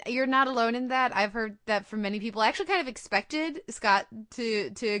 Simon, you're not alone in that. I've heard that from many people. I actually kind of expected Scott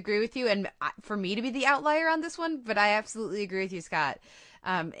to agree with you, and for me to be the outlier on this one, but I absolutely agree with you, Scott.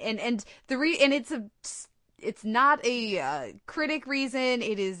 And it's not a critic reason.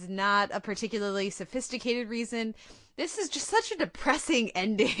 It is not a particularly sophisticated reason. This is just such a depressing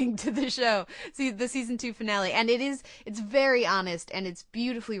ending to the show, the season 2 finale. And it's very honest, and it's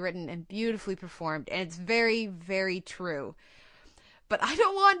beautifully written and beautifully performed, and it's very, very true. But I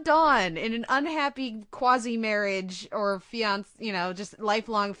don't want Dawn in an unhappy quasi-marriage or just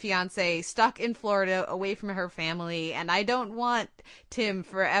lifelong fiance stuck in Florida away from her family. And I don't want Tim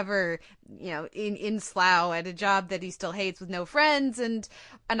forever, in Slough at a job that he still hates with no friends. And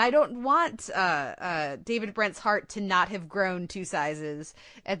I don't want David Brent's heart to not have grown 2 sizes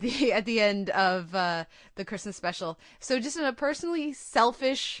at the end of the Christmas special. So just in a personally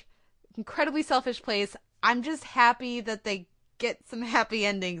selfish, incredibly selfish place, I'm just happy that they get some happy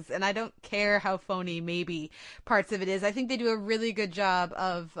endings, and I don't care how phony maybe parts of it is. I think they do a really good job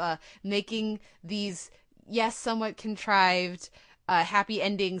of making these, somewhat contrived, happy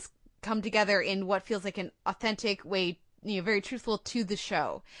endings come together in what feels like an authentic way, very truthful to the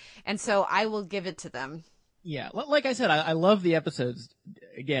show. And so I will give it to them. Yeah, like I said, I love the episodes.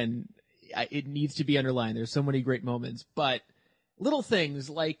 Again, it needs to be underlined. There's so many great moments, but little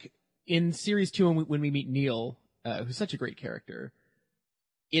things like in series 2 when we meet Neil, who's such a great character,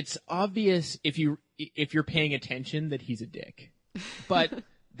 it's obvious if you're paying attention that he's a dick, but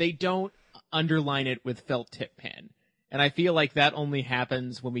they don't underline it with felt tip pen. And I feel like that only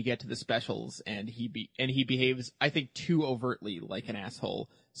happens when we get to the specials, and he behaves, I think, too overtly like an asshole,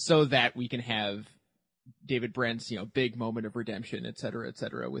 so that we can have David Brent's big moment of redemption, et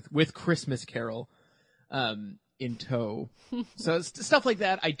cetera, with Christmas Carol in tow. So stuff like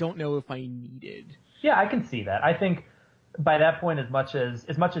that, I don't know if I needed. Yeah, I can see that. I think by that point, as much as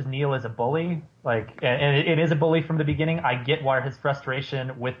Neil is a bully, and it is a bully from the beginning, I get why his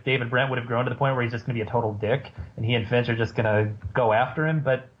frustration with David Brent would have grown to the point where he's just going to be a total dick, and he and Finch are just going to go after him.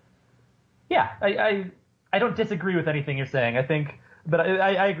 But yeah, I don't disagree with anything you're saying. I think, but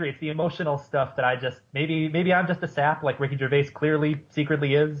I agree. It's the emotional stuff that I just maybe I'm just a sap, like Ricky Gervais clearly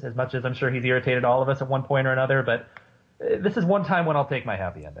secretly is, as much as I'm sure he's irritated all of us at one point or another. But this is one time when I'll take my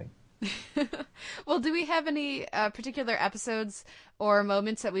happy ending. Well, do we have any particular episodes or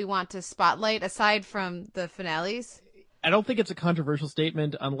moments that we want to spotlight aside from the finales? I don't think it's a controversial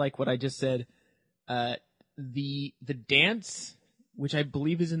statement, unlike what I just said. The dance, which I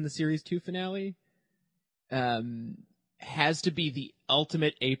believe is in the series 2 finale, has to be the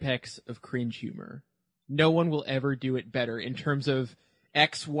ultimate apex of cringe humor. No one will ever do it better in terms of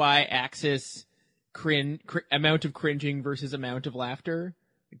XY axis amount of cringing versus amount of laughter.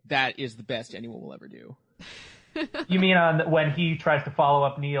 That is the best anyone will ever do. You mean when he tries to follow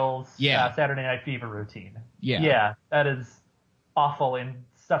up Neil's Saturday Night Fever routine? Yeah, that is awful in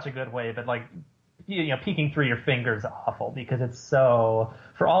such a good way, but peeking through your fingers awful, because it's so,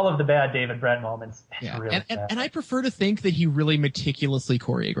 for all of the bad David Brent moments, it's really bad. And I prefer to think that he really meticulously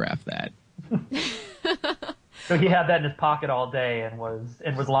choreographed that. So he had that in his pocket all day and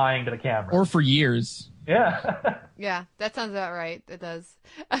was lying to the camera. Or for years. Yeah. Yeah, that sounds about right. It does.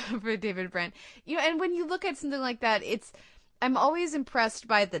 For David Brent. And when you look at something like that, I'm always impressed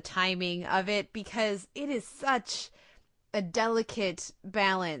by the timing of it, because it is such a delicate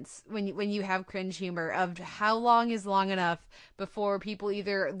balance when you have cringe humor of how long is long enough before people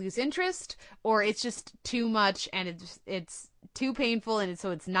either lose interest or it's just too much and it's too painful and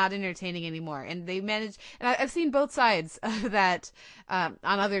so it's not entertaining anymore. And they manage, and I've seen both sides of that on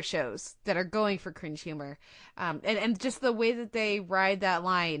other shows that are going for cringe humor, and just the way that they ride that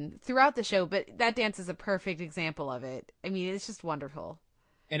line throughout the show. But that dance is a perfect example of it. I mean, it's just wonderful.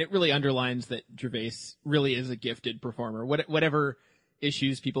 And it really underlines that Gervais really is a gifted performer. Whatever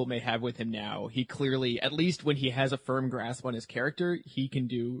issues people may have with him now, he clearly, at least when he has a firm grasp on his character, he can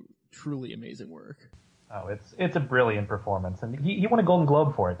do truly amazing work. Oh, it's a brilliant performance, and he won a Golden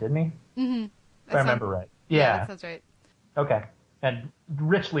Globe for it, didn't he? Mm-hmm. If I remember right. Yeah, that sounds right. Okay, and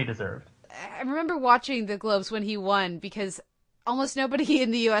richly deserved. I remember watching the Globes when he won because almost nobody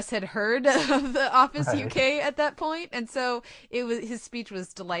in the U.S. had heard of The Office UK at that point, and so his speech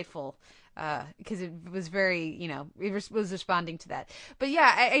was delightful because it was very, it was responding to that. But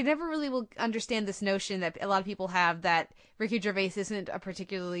yeah, I never really will understand this notion that a lot of people have that Ricky Gervais isn't a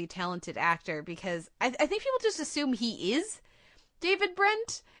particularly talented actor, because I think people just assume he is David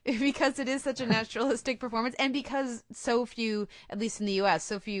Brent because it is such a naturalistic performance, and because so few, at least in the U.S.,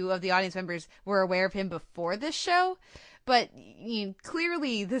 so few of the audience members were aware of him before this show. But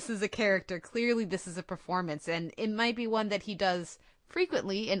clearly this is a character, clearly this is a performance, and it might be one that he does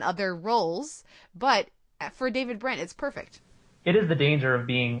frequently in other roles, but for David Brent, it's perfect. It is the danger of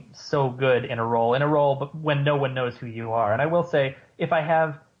being so good in a role but when no one knows who you are. And I will say, if I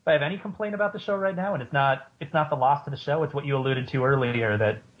have any complaint about the show right now, and it's not the loss to the show, it's what you alluded to earlier,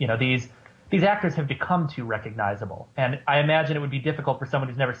 that these actors have become too recognizable. And I imagine it would be difficult for someone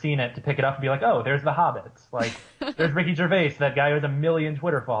who's never seen it to pick it up and be like, oh, there's the Hobbits. Like, there's Ricky Gervais, that guy who has 1 million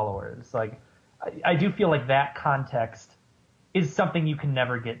Twitter followers. Like, I do feel like that context is something you can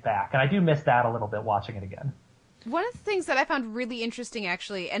never get back. And I do miss that a little bit watching it again. One of the things that I found really interesting,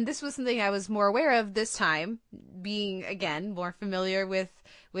 actually, and this was something I was more aware of this time, being, again, more familiar with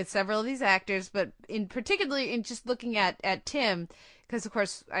several of these actors, but particularly in just looking at Tim, because, of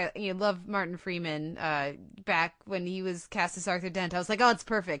course, I love Martin Freeman. Back when he was cast as Arthur Dent, I was like, oh, it's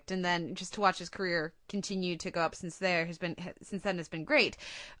perfect. And then just to watch his career continue to go up since then has been great.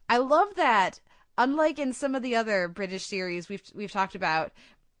 I love that, unlike in some of the other British series we've talked about,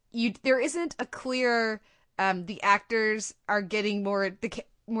 there isn't a clear the actors are getting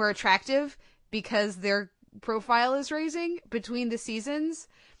more attractive because their profile is raising between the seasons.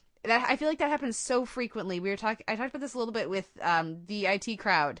 I feel like that happens so frequently. I talked about this a little bit with the IT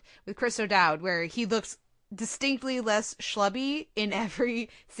Crowd with Chris O'Dowd, where he looks distinctly less schlubby in every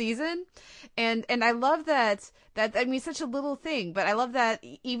season, and I love that. I mean, such a little thing, but I love that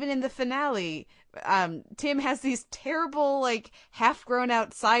even in the finale, Tim has these terrible, like, half grown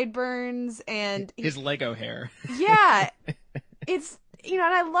out sideburns and his Lego hair. Yeah, it's and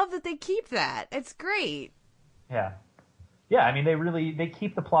I love that they keep that. It's great. Yeah. Yeah, I mean, they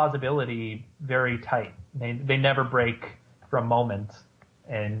keep the plausibility very tight. They never break for a moment.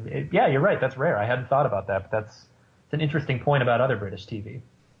 And yeah, you're right. That's rare. I hadn't thought about that, but it's an interesting point about other British TV.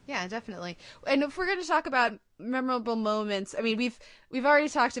 Yeah, definitely. And if we're going to talk about memorable moments, I mean, we've already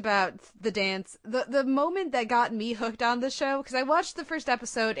talked about the dance. The moment that got me hooked on the show, because I watched the first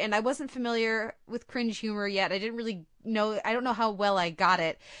episode and I wasn't familiar with cringe humor yet. I didn't really know. I don't know how well I got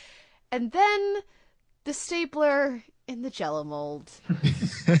it. And then the stapler in the Jell-O mold.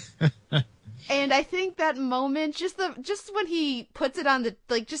 And I think that moment, just when he puts it on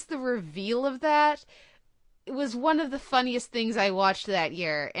just the reveal of that, it was one of the funniest things I watched that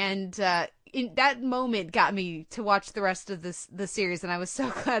year. And in that moment got me to watch the rest of the series, and I was so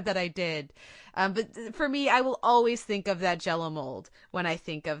glad that I did. But for me, I will always think of that Jell-O mold when I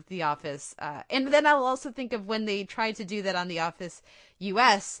think of The Office. And then I'll also think of when they tried to do that on The Office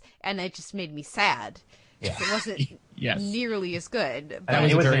US, and it just made me sad. Yeah. It wasn't nearly as good.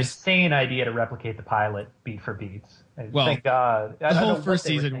 But it was an insane idea to replicate the pilot beat for beat. Thank God. The whole first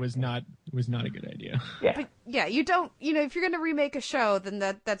season was not a good idea. Yeah. But yeah, you don't, if you're going to remake a show, then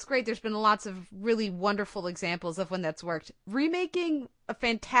that's great. There's been lots of really wonderful examples of when that's worked. Remaking a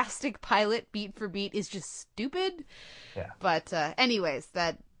fantastic pilot beat for beat is just stupid. Yeah. But anyways,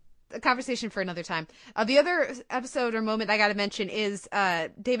 a conversation for another time. The other episode or moment I got to mention is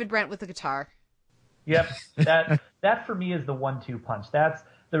David Brent with the guitar. Yep, that for me is the 1-2 punch.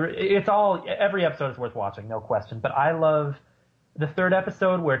 Every episode is worth watching, no question. But I love the third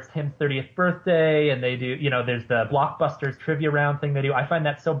episode where it's Tim's 30th birthday, and they do, there's the Blockbusters trivia round thing they do. I find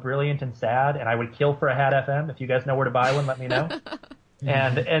that so brilliant and sad, and I would kill for a Hat FM. If you guys know where to buy one, let me know.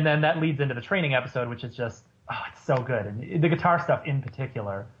 And then that leads into the training episode, which is just, it's so good, and the guitar stuff in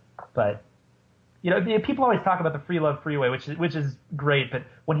particular. But people always talk about the Free Love Freeway, which is great, but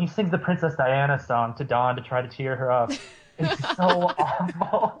when he sings the Princess Diana song to Dawn to try to cheer her up, it's so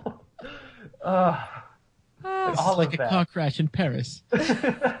awful. It's like a car crash in Paris.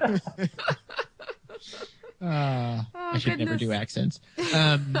 I should never do accents.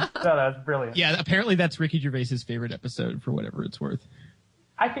 No, that's brilliant. Yeah, apparently that's Ricky Gervais's favorite episode, for whatever it's worth.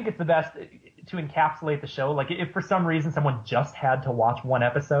 I think it's the best. to encapsulate the show. Like, if for some reason someone just had to watch one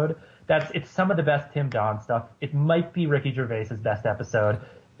episode, it's some of the best Tim Don stuff. It might be Ricky Gervais's best episode.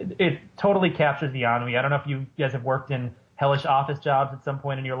 It totally captures the ennui. I don't know if you guys have worked in hellish office jobs at some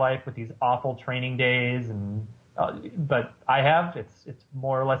point in your life with these awful training days, but I have. It's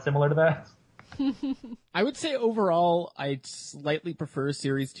more or less similar to that. I would say overall, I'd slightly prefer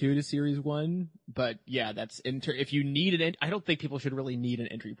Series 2 to Series 1, but yeah, if you need I don't think people should really need an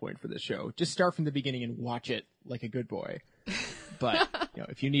entry point for this show. Just start from the beginning and watch it like a good boy. But,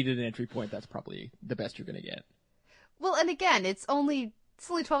 if you needed an entry point, that's probably the best you're going to get. Well, and again, it's only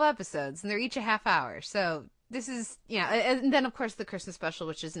 12 episodes, and they're each a half hour, so this is, and then of course the Christmas special,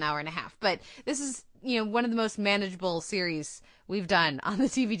 which is an hour and a half, but this is, one of the most manageable series we've done on the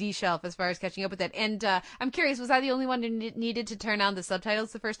DVD shelf as far as catching up with it. And I'm curious, was I the only one who needed to turn on the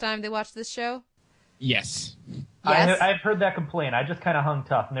subtitles the first time they watched this show? Yes. I've heard that complaint. I just kind of hung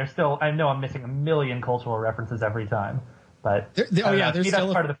tough, and I know I'm missing a million cultural references every time, but there's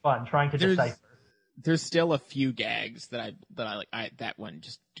still part of the fun, trying to decipher. There's still a few gags that I like. That one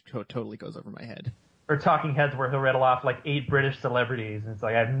just totally goes over my head. Or Talking Heads, where he'll rattle off like 8 British celebrities, and it's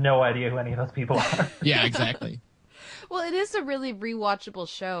like I have no idea who any of those people are. Yeah, exactly. Well, it is a really rewatchable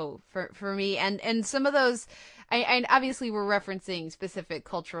show for me, and some of those, and obviously we're referencing specific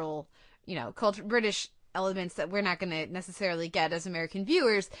cultural, British elements that we're not going to necessarily get as American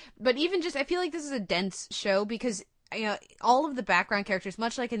viewers, but even just, I feel like this is a dense show because, all of the background characters,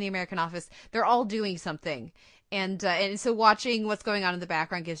 much like in The American Office, they're all doing something. And so watching what's going on in the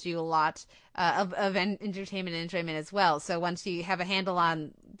background gives you a lot of entertainment and enjoyment as well. So once you have a handle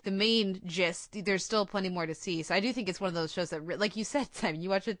on the main gist, there's still plenty more to see. So I do think it's one of those shows that, like you said, Simon, you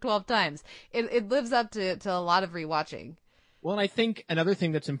watch it 12 times. It lives up to a lot of rewatching. Well, and I think another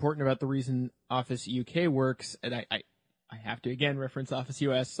thing that's important about the reason Office UK works, and I have to again reference Office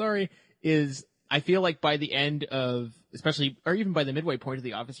US, sorry, is I feel like by the end of, especially, or even by the midway point of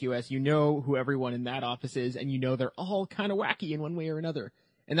the Office US, you know who everyone in that office is, and you know they're all kind of wacky in one way or another.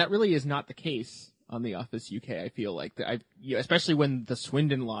 And that really is not the case on the Office UK, I feel like. Especially when the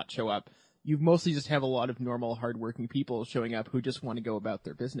Swindon lot show up, you mostly just have a lot of normal, hardworking people showing up who just want to go about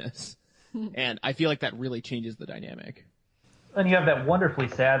their business. And I feel like that really changes the dynamic. And you have that wonderfully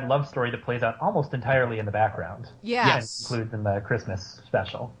sad love story that plays out almost entirely in the background. Yes. And includes in the Christmas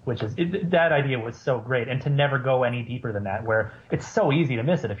special, which is, that idea was so great. And to never go any deeper than that, where it's so easy to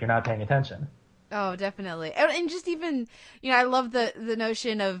miss it if you're not paying attention. Oh, definitely. And just even, I love the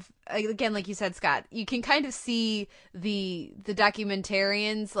notion of, again, like you said, Scott, you can kind of see the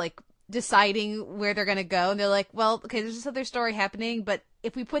documentarians, like, deciding where they're going to go. And they're like, well, okay, there's this other story happening, but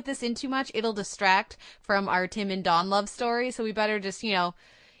if we put this in too much, it'll distract from our Tim and Dawn love story. So we better just,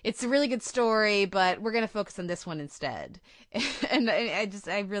 it's a really good story, but we're going to focus on this one instead. And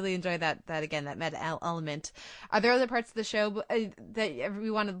I really enjoy that meta element. Are there other parts of the show that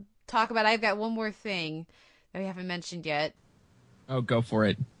we want to talk about? I've got one more thing that we haven't mentioned yet. Oh, go for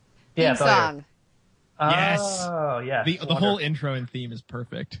it. Theme song. Yes. Oh, yeah. The whole intro and theme is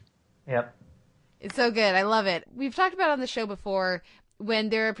perfect. Yep. It's so good. I love it. We've talked about on the show before when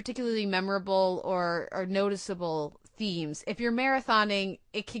there are particularly memorable or noticeable themes. If you're marathoning,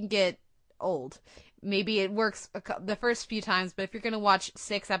 it can get old. Maybe it works the first few times, but if you're going to watch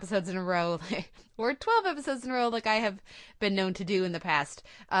 6 episodes in a row or 12 episodes in a row like I have been known to do in the past,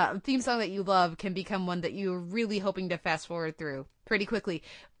 a theme song that you love can become one that you're really hoping to fast forward through pretty quickly.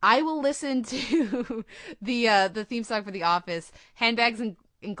 I will listen to the theme song for The Office, Handbags and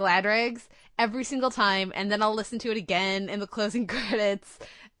Glad Rags, every single time, and then I'll listen to it again in the closing credits.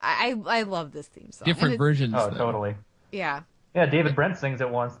 I love this theme song. Different versions. Oh, though. Totally. Yeah. Yeah, David Brent sings it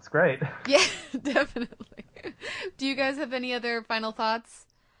once. It's great. Yeah, definitely. Do you guys have any other final thoughts?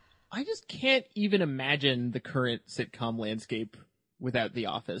 I just can't even imagine the current sitcom landscape without The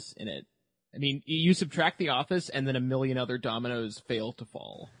Office in it. I mean, you subtract The Office and then a million other dominoes fail to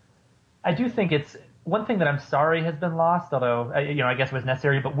fall. I do think it's one thing that I'm sorry has been lost, although I guess it was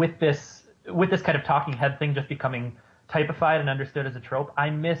necessary. But with this kind of talking head thing just becoming typified and understood as a trope, I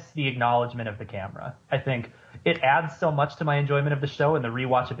miss the acknowledgement of the camera. I think it adds so much to my enjoyment of the show and the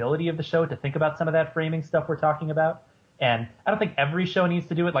rewatchability of the show to think about some of that framing stuff we're talking about. And I don't think every show needs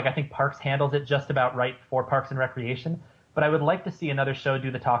to do it. Like, I think Parks handles it just about right for Parks and Recreation. But I would like to see another show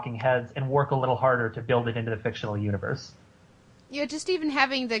do the talking heads and work a little harder to build it into the fictional universe. Yeah, just even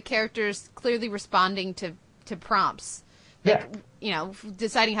having the characters clearly responding to prompts like, you know,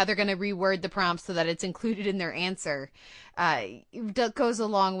 deciding how they're going to reword the prompt so that it's included in their answer, goes a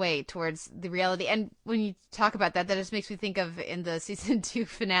long way towards the reality. And when you talk about that, that just makes me think of in the season 2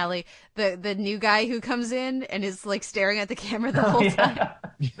 finale, the new guy who comes in and is like staring at the camera the whole time.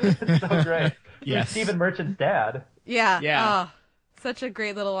 It's so great. Yes. Stephen Merchant's dad. Yeah. Yeah. Oh, such a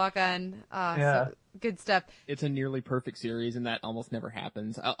great little walk on. Yeah. So good stuff. It's a nearly perfect series, and that almost never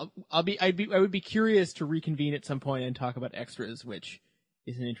happens. I would be curious to reconvene at some point and talk about Extras, which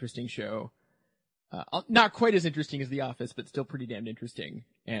is an interesting show. Not quite as interesting as The Office, but still pretty damn interesting.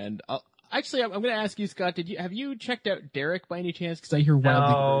 And I'm going to ask you, Scott, have you checked out Derek by any chance? Because I hear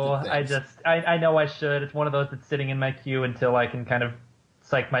wildly No, I know I should. It's one of those that's sitting in my queue until I can kind of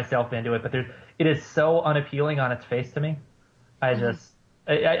psych myself into it. But it is so unappealing on its face to me.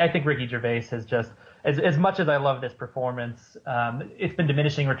 I think Ricky Gervais has just, as much as I love this performance, it's been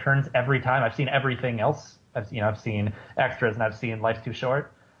diminishing returns every time. I've seen everything else. I've seen Extras and I've seen Life's Too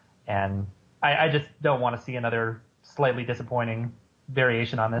Short, and I just don't want to see another slightly disappointing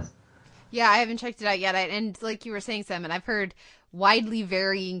variation on this. Yeah, I haven't checked it out yet. And like you were saying, Simon, I've heard widely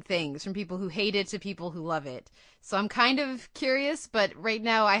varying things from people who hate it to people who love it. So I'm kind of curious, but right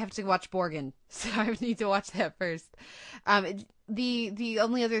now I have to watch Borgen, so I need to watch that first. The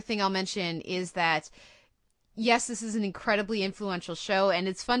only other thing I'll mention is that, yes, this is an incredibly influential show, and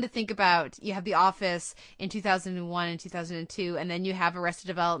it's fun to think about. You have The Office in 2001 and 2002, and then you have Arrested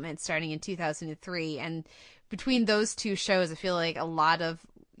Development starting in 2003. And between those two shows, I feel like a lot of,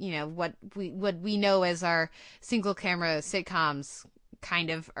 you know, what we know as our single camera sitcoms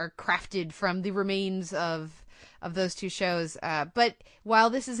kind of are crafted from the remains of those two shows. But while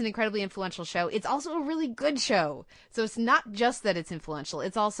this is an incredibly influential show, it's also a really good show. So it's not just that it's influential,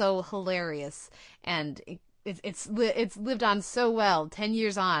 it's also hilarious. And it's lived on so well. 10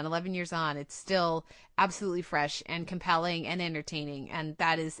 years on, 11 years on, it's still absolutely fresh and compelling and entertaining. And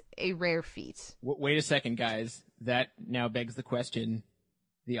that is a rare feat. Wait a second, guys. That now begs the question,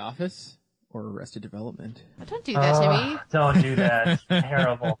 The Office or Arrested Development? Don't do that to me. Don't do that. It's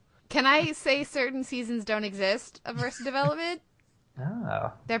terrible. Can I say certain seasons don't exist of Arrested Development?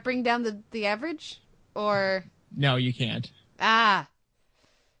 Oh. That bring down the average? Or... No, you can't. Ah.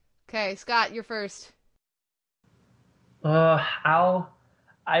 Okay, Scott, you're first.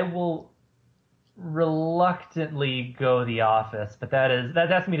 I will reluctantly go The Office, but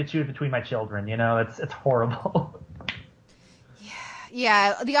that's me to choose between my children, you know? It's horrible.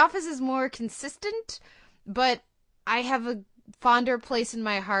 Yeah, The Office is more consistent, but I have a fonder place in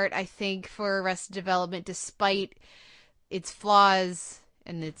my heart, I think, for Arrested Development, despite its flaws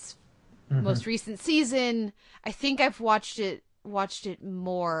and its most recent season. I think I've watched it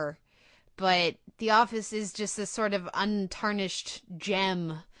more, but The Office is just a sort of untarnished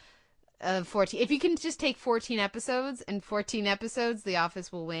gem of 14. If you can just take 14 episodes, The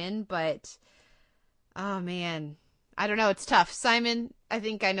Office will win, but oh man, I don't know, it's tough. Simon, I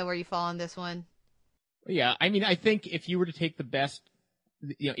think I know where you fall on this one. Yeah, I mean, I think if you were to take the best,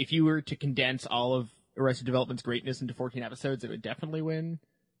 you know, if you were to condense all of Arrested Development's greatness into 14 episodes, it would definitely win,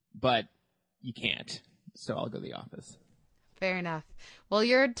 but you can't. So I'll go The Office. Fair enough. Well,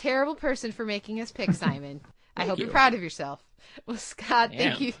 you're a terrible person for making us pick, Simon. I hope you. you're proud of yourself. Well, Scott,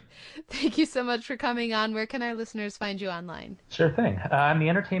 Damn. thank you so much for coming on. Where can our listeners find you online? Sure thing. I'm the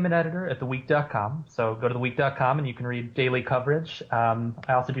entertainment editor at theweek.com, so go to theweek.com and you can read daily coverage. I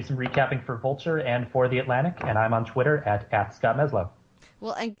also do some recapping for Vulture and for The Atlantic, and I'm on Twitter at Scott Meslow.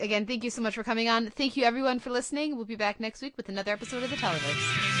 Well, and again, thank you so much for coming on. Thank you, everyone, for listening. We'll be back next week with another episode of The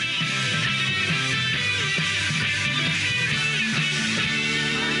Televerse.